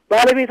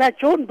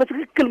ባለቤታቸውን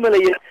በትክክል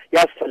መለየት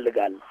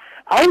ያስፈልጋል።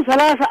 አሁን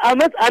 30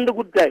 ዓመት አንድ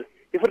ጉዳይ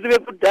የፍርድ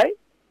ቤት ጉዳይ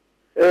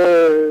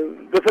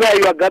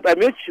በተለያዩ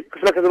አጋጣሚዎች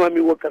ክፍለ ከተማ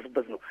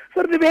የሚወቀስበት ነው።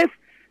 ፍርድ ቤት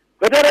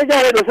በደረጃ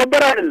ሄዶ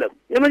ሰበር አይደለም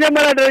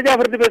የመጀመሪያ ደረጃ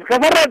ፍርድ ቤት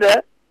ከፈረደ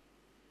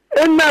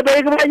እና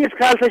በይግባኝ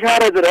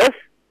እስካልተሻረ ድረስ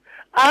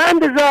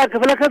አንድ እዛ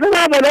ክፍለ ከተማ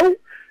በለው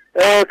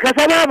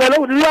ከተማ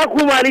በለው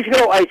ሊያኩማ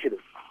ሊሽረው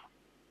አይችልም።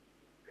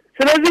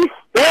 ስለዚህ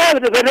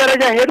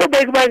በደረጃ ሄዶ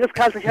በይግባኝ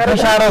እስካልተሻረ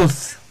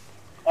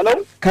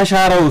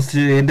ከሻረውስ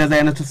እንደዚህ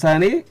አይነት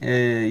ውሳኔ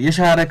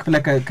የሻረ ክፍለ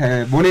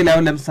ቦሌ ላይ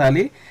ለምሳሌ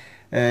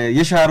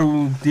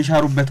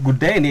የሻሩበት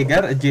ጉዳይ እኔ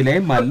ጋር እጄ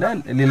ላይም አለ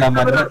ሌላ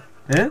ማድረግ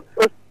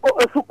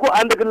እሱኮ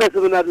አንድ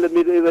ግለሰብን አይደለም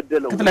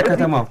የበደለው ክፍለ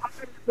ከተማው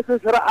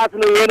ስርዓት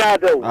ነው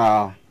የናደው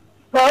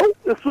ሰው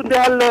እሱ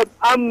እንዳለ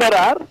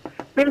አመራር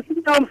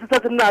በስንታውም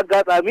ስተትና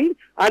አጋጣሚ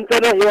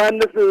አንተነህ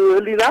ዮሐንስ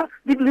ህሊና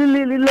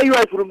ሊለዩ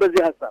አይችሉም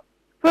በዚህ ሐሳብ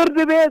ፍርድ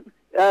ቤት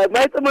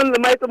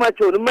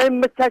ማይጥማቸውን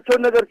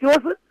የማይመቻቸውን ነገር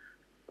ሲወስድ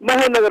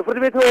ማይሆን ነገር ፍርድ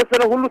ቤት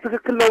የወሰነ ሁሉ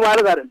ትክክል ነው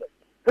ማለት አይደለም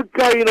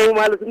ህጋዊ ነው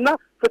ማለትና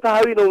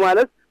ፍትሃዊ ነው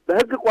ማለት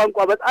በህግ ቋንቋ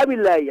በጣም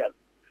ይለያያል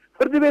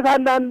ፍርድ ቤት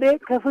አንዳንዴ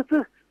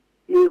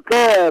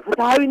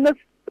ከፍትሃዊነት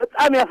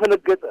በጣም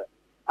ያፈነገጠ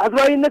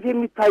አድሏዊነት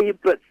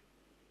የሚታይበት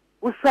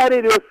ውሳኔ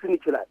ሊወስን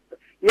ይችላል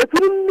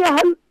የቱንም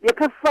ያህል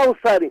የከፋ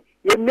ውሳኔ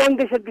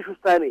የሚያንገሸግሽ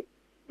ውሳኔ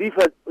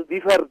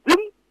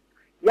ቢፈርድም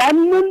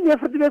ያንን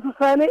የፍርድ ቤት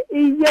ውሳኔ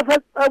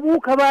እየፈጸሙ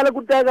ከባለ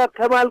ጉዳይ ጋር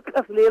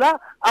ከማልቀስ ሌላ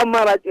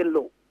አማራጭ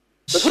የለው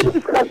በፍርድ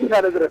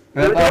እስካሁን ድረስ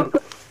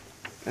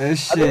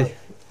እሺ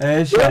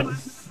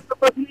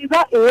በሁኔታ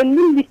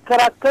ይሄንን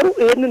ሊከራከሩ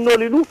ይሄንን ነው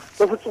ሊሉ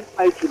በፍጹም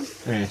አይችሉም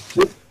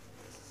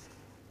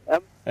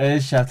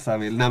እሺ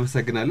አትሳሜል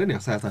እናመሰግናለን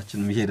ያው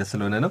ሰዓታችን የሚሄደ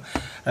ስለሆነ ነው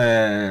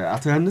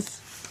አቶ ዮሐንስ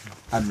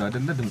አሉ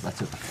አይደለ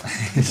ድምጻቸው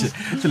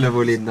ስለ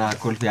ቦሌና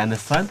ኮልፌ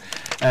ያነሳን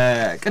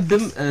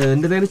ቅድም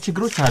እንደዚህ አይነት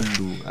ችግሮች አሉ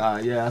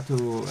የአቶ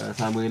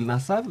ሳሙኤልን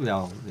ሐሳብ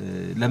ያው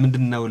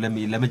ለምንድነው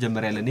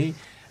ለመጀመሪያ ለኔ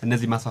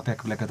እነዚህ ማስፋፊያ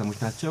ክፍለ ከተሞች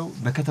ናቸው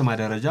በከተማ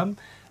ደረጃም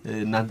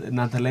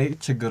እናንተ ላይ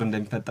ችግር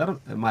እንደሚፈጠር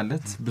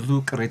ማለት ብዙ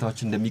ቅሬታዎች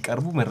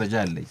እንደሚቀርቡ መረጃ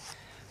አለኝ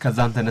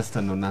ከዛን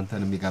ተነስተን ነው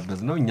እናንተን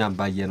የሚጋበዝ ነው እኛም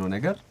ባየነው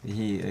ነገር ይሄ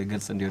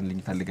ግልጽ እንዲሆንልኝ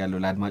ፈልጋለሁ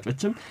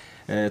ለአድማጮችም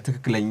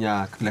ትክክለኛ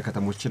ክፍለ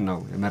ከተሞችን ነው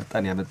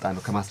መርጠን ያመጣ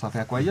ነው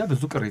ከማስፋፊያ አኳያ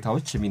ብዙ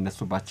ቅሬታዎች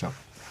የሚነሱባቸው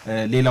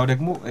ሌላው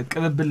ደግሞ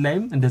ቅብብል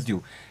ላይም እንደዚሁ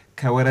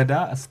ከወረዳ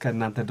እስከ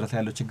እናንተ ድረስ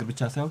ያለው ችግር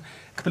ብቻ ሳይሆን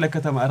ክፍለ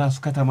ከተማ ራሱ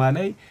ከተማ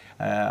ላይ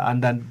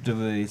አንዳንድ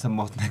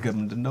የሰማሁት ነገር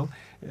ምንድነው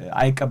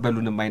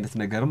አይቀበሉንም አይነት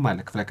ነገርም አለ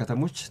ክፍለ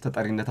ከተሞች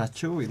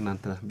ተጠሪነታቸው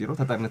እናንተ ቢሮ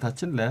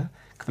ተጠሪነታችን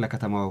ለክፍለ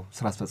ከተማው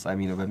ስራ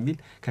አስፈጻሚ ነው በሚል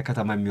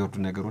ከከተማ የሚወርዱ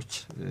ነገሮች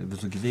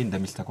ብዙ ጊዜ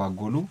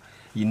እንደሚስተጓጎሉ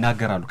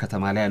ይናገራሉ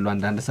ከተማ ላይ ያሉ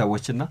አንዳንድ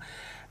ሰዎችና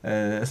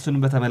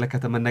እሱንም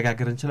በተመለከተ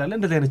መነጋገር እንችላለን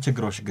እንደዚህ አይነት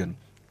ችግሮች ግን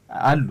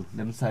አሉ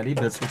ለምሳሌ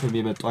በጽሁፍም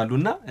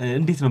ይመጣሉና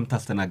እንዴት ነው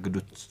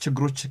የምታስተናግዱት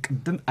ችግሮች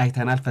ቅድም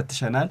አይተናል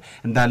ፈትሸናል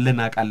እንዳለን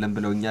አቃለን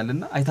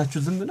ብለውኛልና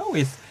አይታችሁ ዝም ነው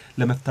ወይስ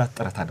ለመፍታት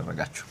ጥረት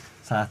አደረጋችሁ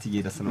ሰዓት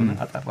እየደረሰና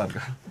አጣራርጋ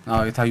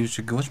የታዩ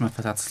ችግሮች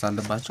መፈታት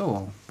ስላለባቸው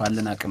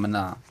ባለን አቅምና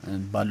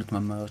ባሉት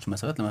መመሪያዎች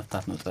መሰረት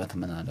ለመፍታት ነው ጥረት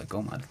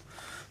የምናደርገው ማለት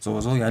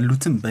ዞዞ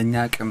ያሉትን በእኛ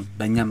አቅም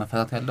በእኛ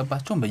መፈታት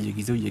ያለባቸው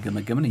በየጊዜው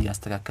እየገመገምን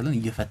እያስተካከልን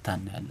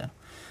እየፈታን ያለን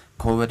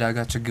ከወረዳ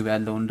ጋር ችግር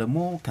ያለውን ደግሞ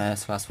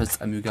ከስራ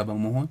አስፈጻሚው ጋር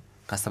በመሆን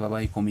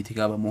ከአስተባባሪ ኮሚቴ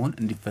ጋር በመሆን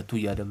እንዲፈቱ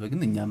ያደረግን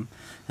እኛም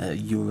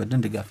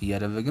ይወደን ድጋፍ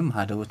ያደረግን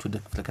ማህደሮች ወደ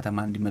ክፍለ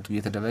ከተማ እንዲመጡ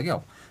እየተደረገ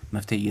ያው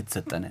መፍትሄ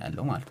እየተሰጠነ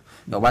ያለው ማለት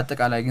ነው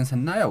በአጠቃላይ ግን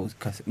ስናየው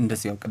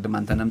እንደዚህ ያው ቅድም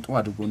አንተንም ጥሩ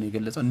አድርጎ ነው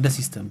የገለጸው እንደ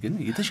ሲስተም ግን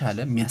የተሻለ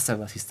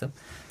የሚያሰራ ሲስተም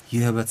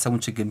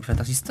የህብረተሰቡን ችግር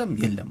የሚፈታ ሲስተም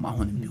የለም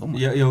አሁንም ቢሆን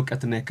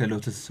የእውቀትና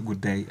የክህሎትስ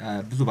ጉዳይ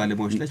ብዙ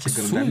ባለሙያዎች ላይ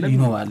ችግር እንዳለ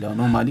ይኖራል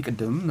ኖርማሊ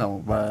ቅድም ነው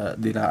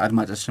በሌላ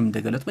አድማጮችም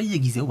እንደገለጹ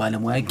በየጊዜው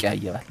ባለሙያ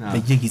ይቀያየራል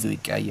በየጊዜው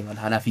ይቀያየራል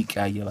ኃላፊ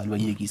ይቀያየራል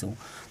በየጊዜው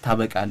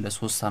ታበቃለ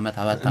 3 አመት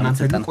 4 አመት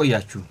ተጠን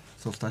ቆያችሁ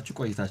ሶስታችሁ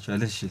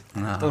ቆይታችኋል እሺ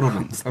ጥሩ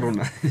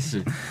ነው እሺ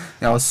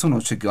ያው እሱ ነው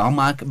ችግር አሁን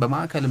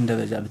በማከልም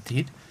ደረጃ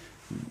ብትሄድ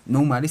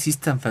ኖርማሊ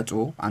ሲስተም ፈጥሮ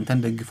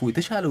አንተን ደግፎ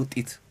የተሻለ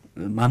ውጤት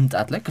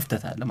ማምጣት ላይ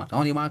ክፍተት አለ ማለት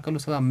አሁን የማከሉ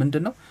ስራ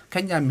ምንድነው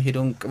ከኛ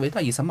የሚሄደውን ቅሬታ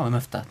እየሰማ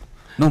መፍታት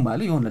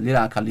ኖርማሊ የሆነ ሌላ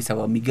አካል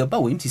ሊሰራ የሚገባ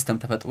ወይም ሲስተም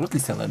ተፈጥሮት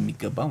ሊሰራ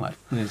የሚገባ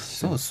ማለት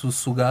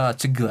እሱ ጋር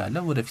ችግር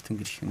አለ ወደፊት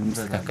እንግዲህ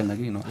እንስተካከል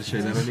ነገር ነው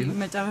እሺ ለሌላ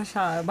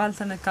መጨረሻ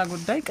ባልተነካ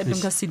ጉዳይ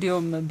ቅድም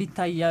ከስቱዲዮም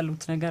ቢታይ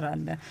ያሉት ነገር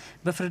አለ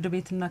በፍርድ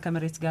ቤትና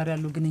ከመሬት ጋር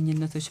ያሉ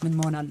ግንኙነቶች ምን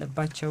መሆን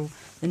አለባቸው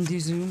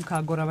እንዲዙም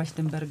ከአጎራባች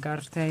ድንበር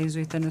ጋር ተያይዞ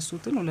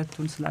የተነሱትን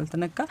ሁለቱን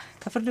ስላልተነካ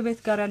ከፍርድ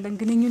ቤት ጋር ያለን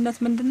ግንኙነት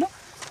ምንድነው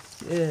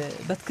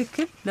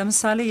በትክክል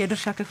ለምሳሌ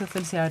የድርሻ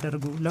ክፍፍል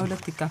ሲያደርጉ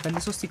ለሁለት ይካፈል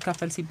ለሶስት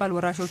ይካፈል ሲባል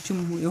ወራሾችም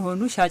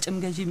የሆኑ ሻጭም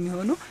ገዢም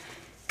የሆኑ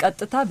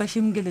ቀጥታ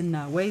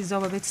በሽምግልና ወይ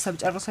ዛው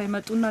በቤተሰብ ጨርሰው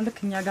ይመጡና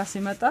ለክኛ ጋር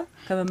ሲመጣ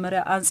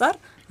ከመመሪያ አንፃር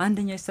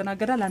አንደኛው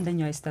ይስተናገዳል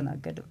አንደኛው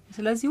አይስተናገድም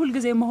ስለዚህ ሁሉ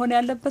ጊዜ መሆን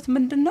ያለበት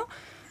ምንድነው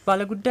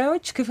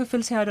ባለጉዳዮች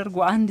ክፍፍል ሲያደርጉ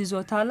አንድ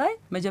ዞታ ላይ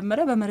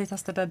መጀመሪያ በመሬት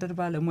አስተዳደር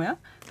ባለሙያ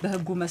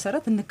በህጉ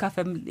መሰረት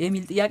እንካፈል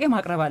የሚል ጥያቄ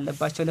ማቅረብ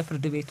አለባቸው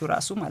ለፍርድ ቤቱ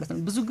ራሱ ማለት ነው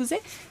ብዙ ጊዜ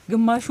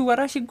ግማሹ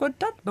ወራሽ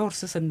ይጎዳል በውርስ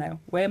ስናየው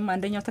ወይም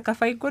አንደኛው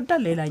ተካፋይ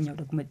ይጎዳል ሌላኛው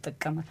ደግሞ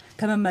ይጠቀማል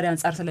ከመመሪያ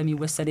አንፃር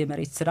ስለሚወሰድ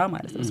የመሬት ስራ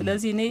ማለት ነው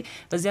ስለዚህ እኔ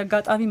በዚህ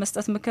አጋጣሚ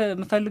መስጠት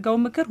ምፈልገው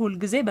ምክር ሁሉ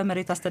ጊዜ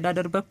በመሬት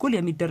አስተዳደር በኩል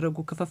የሚደረጉ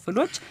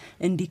ክፍፍሎች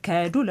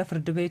እንዲካሄዱ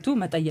ለፍርድ ቤቱ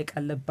መጠየቅ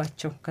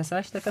አለባቸው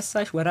ከሳሽ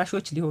ተከሳሽ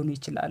ወራሾች ሊሆኑ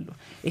ይችላሉ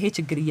ይሄ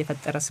ችግር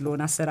እየፈጠረ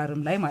ስለሆነ አሰራርም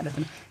ላይ ማለት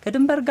ነው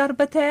ከድንበር ጋር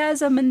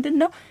በተያያዘ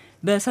ምንድነው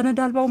በሰነድ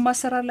አልባው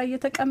ማሰራር ላይ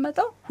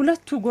የተቀመጠው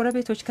ሁለቱ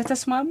ጎረቤቶች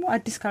ከተስማሙ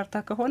አዲስ ካርታ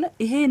ከሆነ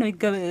ይሄ ነው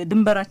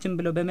ድንበራችን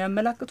ብለው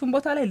በሚያመላክቱን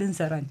ቦታ ላይ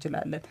ልንሰራ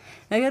እንችላለን።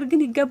 ነገር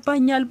ግን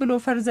ይገባኛል ብሎ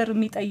ፈርዘር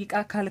የሚጠይቅ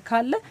አካል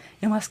ካለ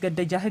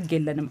የማስገደጃ ህግ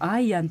የለንም።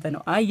 አይ ያንተ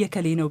ነው አይ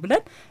የከሌ ነው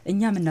ብለን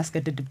እኛም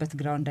እናስገድድበት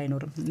ግራውንድ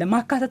አይኖርም።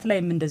 ለማካተት ላይ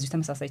እንደዚህ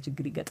ተመሳሳይ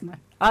ችግር ይገጥማል።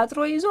 አጥሮ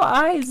ይዞ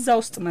አይ እዛ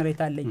ውስጥ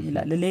መሬት አለኝ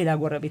ይላል ሌላ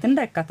ጎረቤት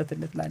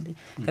እንዳይካተትለት ላለኝ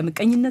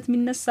ከመቀኝነት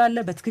የሚነሳለ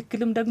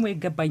በትክክልም ደግሞ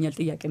ይገባኛል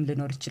ጥያቄም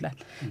ሊኖር ይችላል።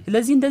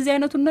 ስለዚህ እንደዚህ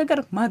አይነቱን ነገር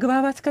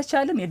ማግባባት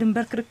ከቻለን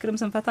የድንበር ክርክርም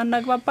ስንፈታ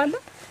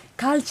እናግባባለን።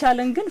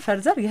 ካልቻለን ግን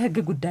ፈርዘር የህግ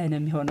ጉዳይ ነው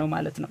የሚሆነው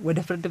ማለት ነው። ወደ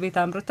ፍርድ ቤት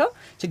አምርተው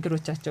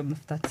ችግሮቻቸውን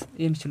መፍታት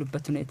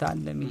የሚችሉበት ሁኔታ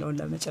አለ የሚለውን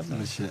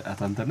ለመጨመር። እሺ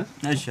አታንተነ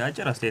እሺ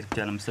አጭር አስተያየት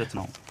ብቻ ለመስጠት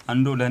ነው።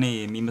 አንዱ ለኔ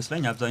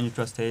የሚመስለኝ አብዛኞቹ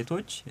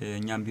አስተያየቶች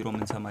እኛም ቢሮ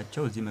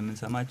የምንሰማቸው እዚህም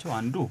የምንሰማቸው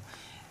አንዱ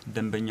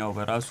ደንበኛው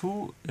በራሱ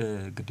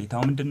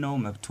ግዴታው ምንድነው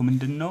መብቱ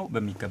ምንድነው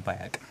በሚገባ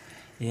ያውቃል።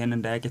 ይሄን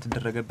እንዳያውቅ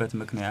የተደረገበት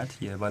ምክንያት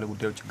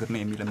የባለጉዳዩ ችግር ነው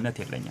የሚል እምነት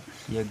የለኝም።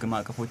 የህግ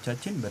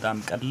ማዕቀፎቻችን በጣም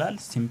ቀላል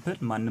ሲምፕል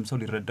ማንንም ሰው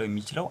ሊረዳው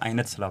የሚችለው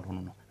አይነት ስላልሆኑ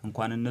ነው።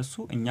 እንኳን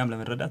እነሱ እኛም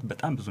ለመረዳት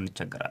በጣም ብዙ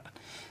እንቸገራለን።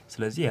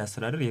 ስለዚህ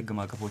የአስተዳደር የህግ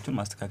ማዕቀፎቹን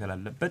ማስተካከል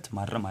አለበት፣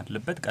 ማረም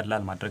አለበት፣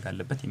 ቀላል ማድረግ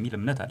አለበት የሚል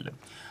እምነት አለ።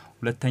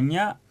 ሁለተኛ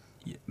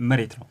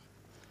መሬት ነው።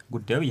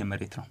 ጉዳዩ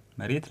የመሬት ነው።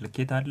 መሬት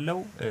ልኬት አለው።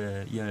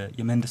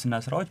 የመንደስና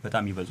ስራዎች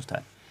በጣም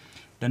ይበዙታል።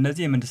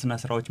 ለነዚህ የመንደስና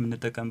ስራዎች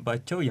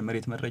የምንጠቀምባቸው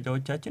የመሬት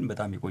መረጃዎቻችን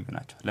በጣም ይቆዩ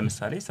ናቸው።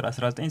 ለምሳሌ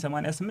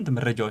 1988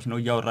 መረጃዎች ነው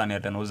ያወራን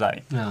ያለነው ዛሬ።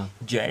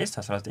 ጂአይኤስ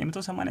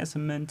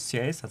 1988፣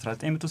 ሲአይኤስ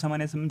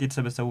 1988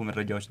 የተሰበሰቡ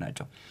መረጃዎች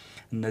ናቸው።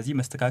 እነዚህ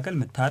መስተካከል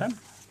መታረም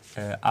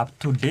አፕ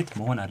ቱ ዴት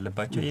መሆን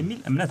አለባቸው የሚል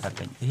እምነት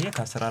አለኝ። ይሄ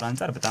ከአሰራር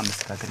አንፃር በጣም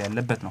መስተካከል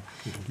ያለበት ነው።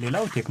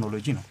 ሌላው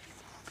ቴክኖሎጂ ነው።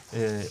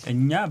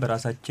 እኛ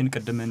በራሳችን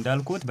ቅድም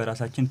እንዳልኩት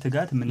በራሳችን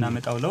ትጋት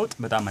የምናመጣው ለውጥ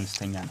በጣም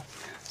አነስተኛ ነው።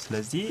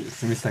 ስለዚህ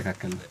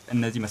የሚስተካከል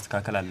እነዚህ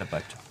መስተካከል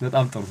አለባቸው።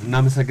 በጣም ጥሩ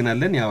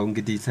እናመሰግናለን። ያው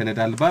እንግዲህ ሰነድ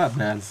አልባ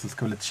ቢያንስ እስከ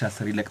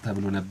 2010 ይለቅ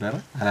ተብሎ ነበር፣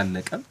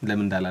 አላለቀም።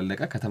 ለምን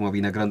እንዳላለቀ ከተማው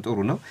ቢነግረን ጥሩ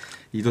ነው።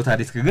 ይዞታ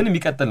ዲስክ ግን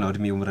የሚቀጥል ነው፣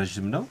 እድሜው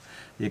ረጅም ነው።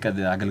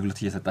 አገልግሎት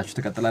እየሰጣችሁ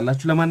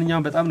ትቀጥላላችሁ።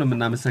 ለማንኛውም በጣም ነው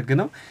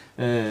የምናመሰግነው።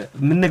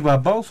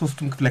 የምንግባባው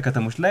ሶስቱም ክፍለ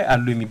ከተሞች ላይ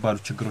አሉ የሚባሉ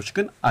ችግሮች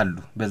ግን አሉ።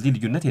 በዚህ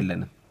ልዩነት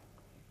የለንም።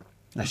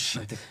 እሺ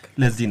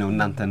ለዚህ ነው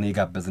እናንተን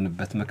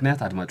የጋበዝንበት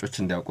ምክንያት አድማጮች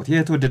እንዲያውቁት።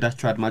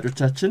 የተወደዳችሁ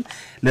አድማጮቻችን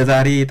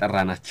ለዛሬ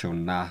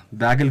የጠራናቸውና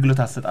በአገልግሎት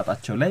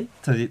አሰጣጣቸው ላይ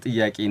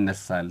ጥያቄ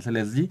ይነሳል፣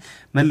 ስለዚህ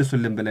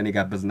መልሱልን ብለን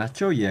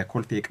የጋበዝናቸው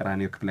የኮልፌ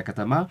ቀራኒዮ ክፍለ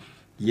ከተማ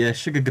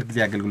የሽግግር ጊዜ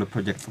አገልግሎት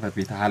ፕሮጀክት ጽፈት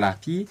ቤት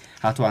ኃላፊ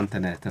አቶ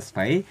አንተነህ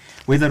ተስፋዬ፣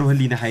 ወይዘሮ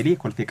ህሊና ኃይሌ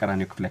ኮልፌ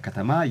ቀራኒዮ ክፍለ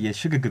ከተማ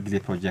የሽግግር ጊዜ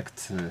ፕሮጀክት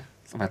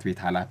ጽፈት ቤት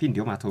ኃላፊ፣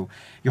 እንዲሁም አቶ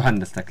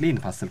ዮሐንስ ተክሌ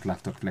ንፋስ ስልክ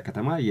ላፍቶ ክፍለ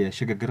ከተማ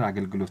የሽግግር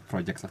አገልግሎት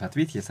ፕሮጀክት ጽፈት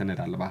ቤት የሰነድ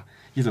አልባ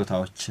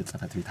ይዞታዎች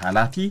ጽፈት ቤት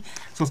ኃላፊ፣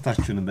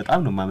 ሶስታችሁንም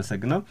በጣም ነው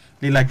የማመሰግነው።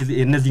 ሌላ ጊዜ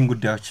እነዚህን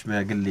ጉዳዮች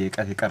በግል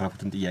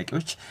የቀረቡትን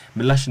ጥያቄዎች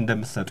ምላሽ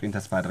እንደምትሰጡኝ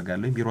ተስፋ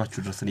አደርጋለሁ።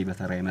 ቢሮአችሁ ድረስ እኔ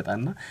በተራ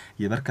ይመጣና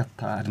የበርካታ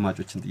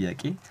አድማጮችን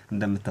ጥያቄ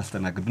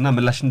እንደምታስተናግዱና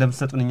ምላሽ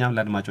እንደምትሰጡን እኛም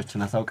ለአድማጮች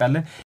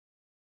እናሳውቃለን።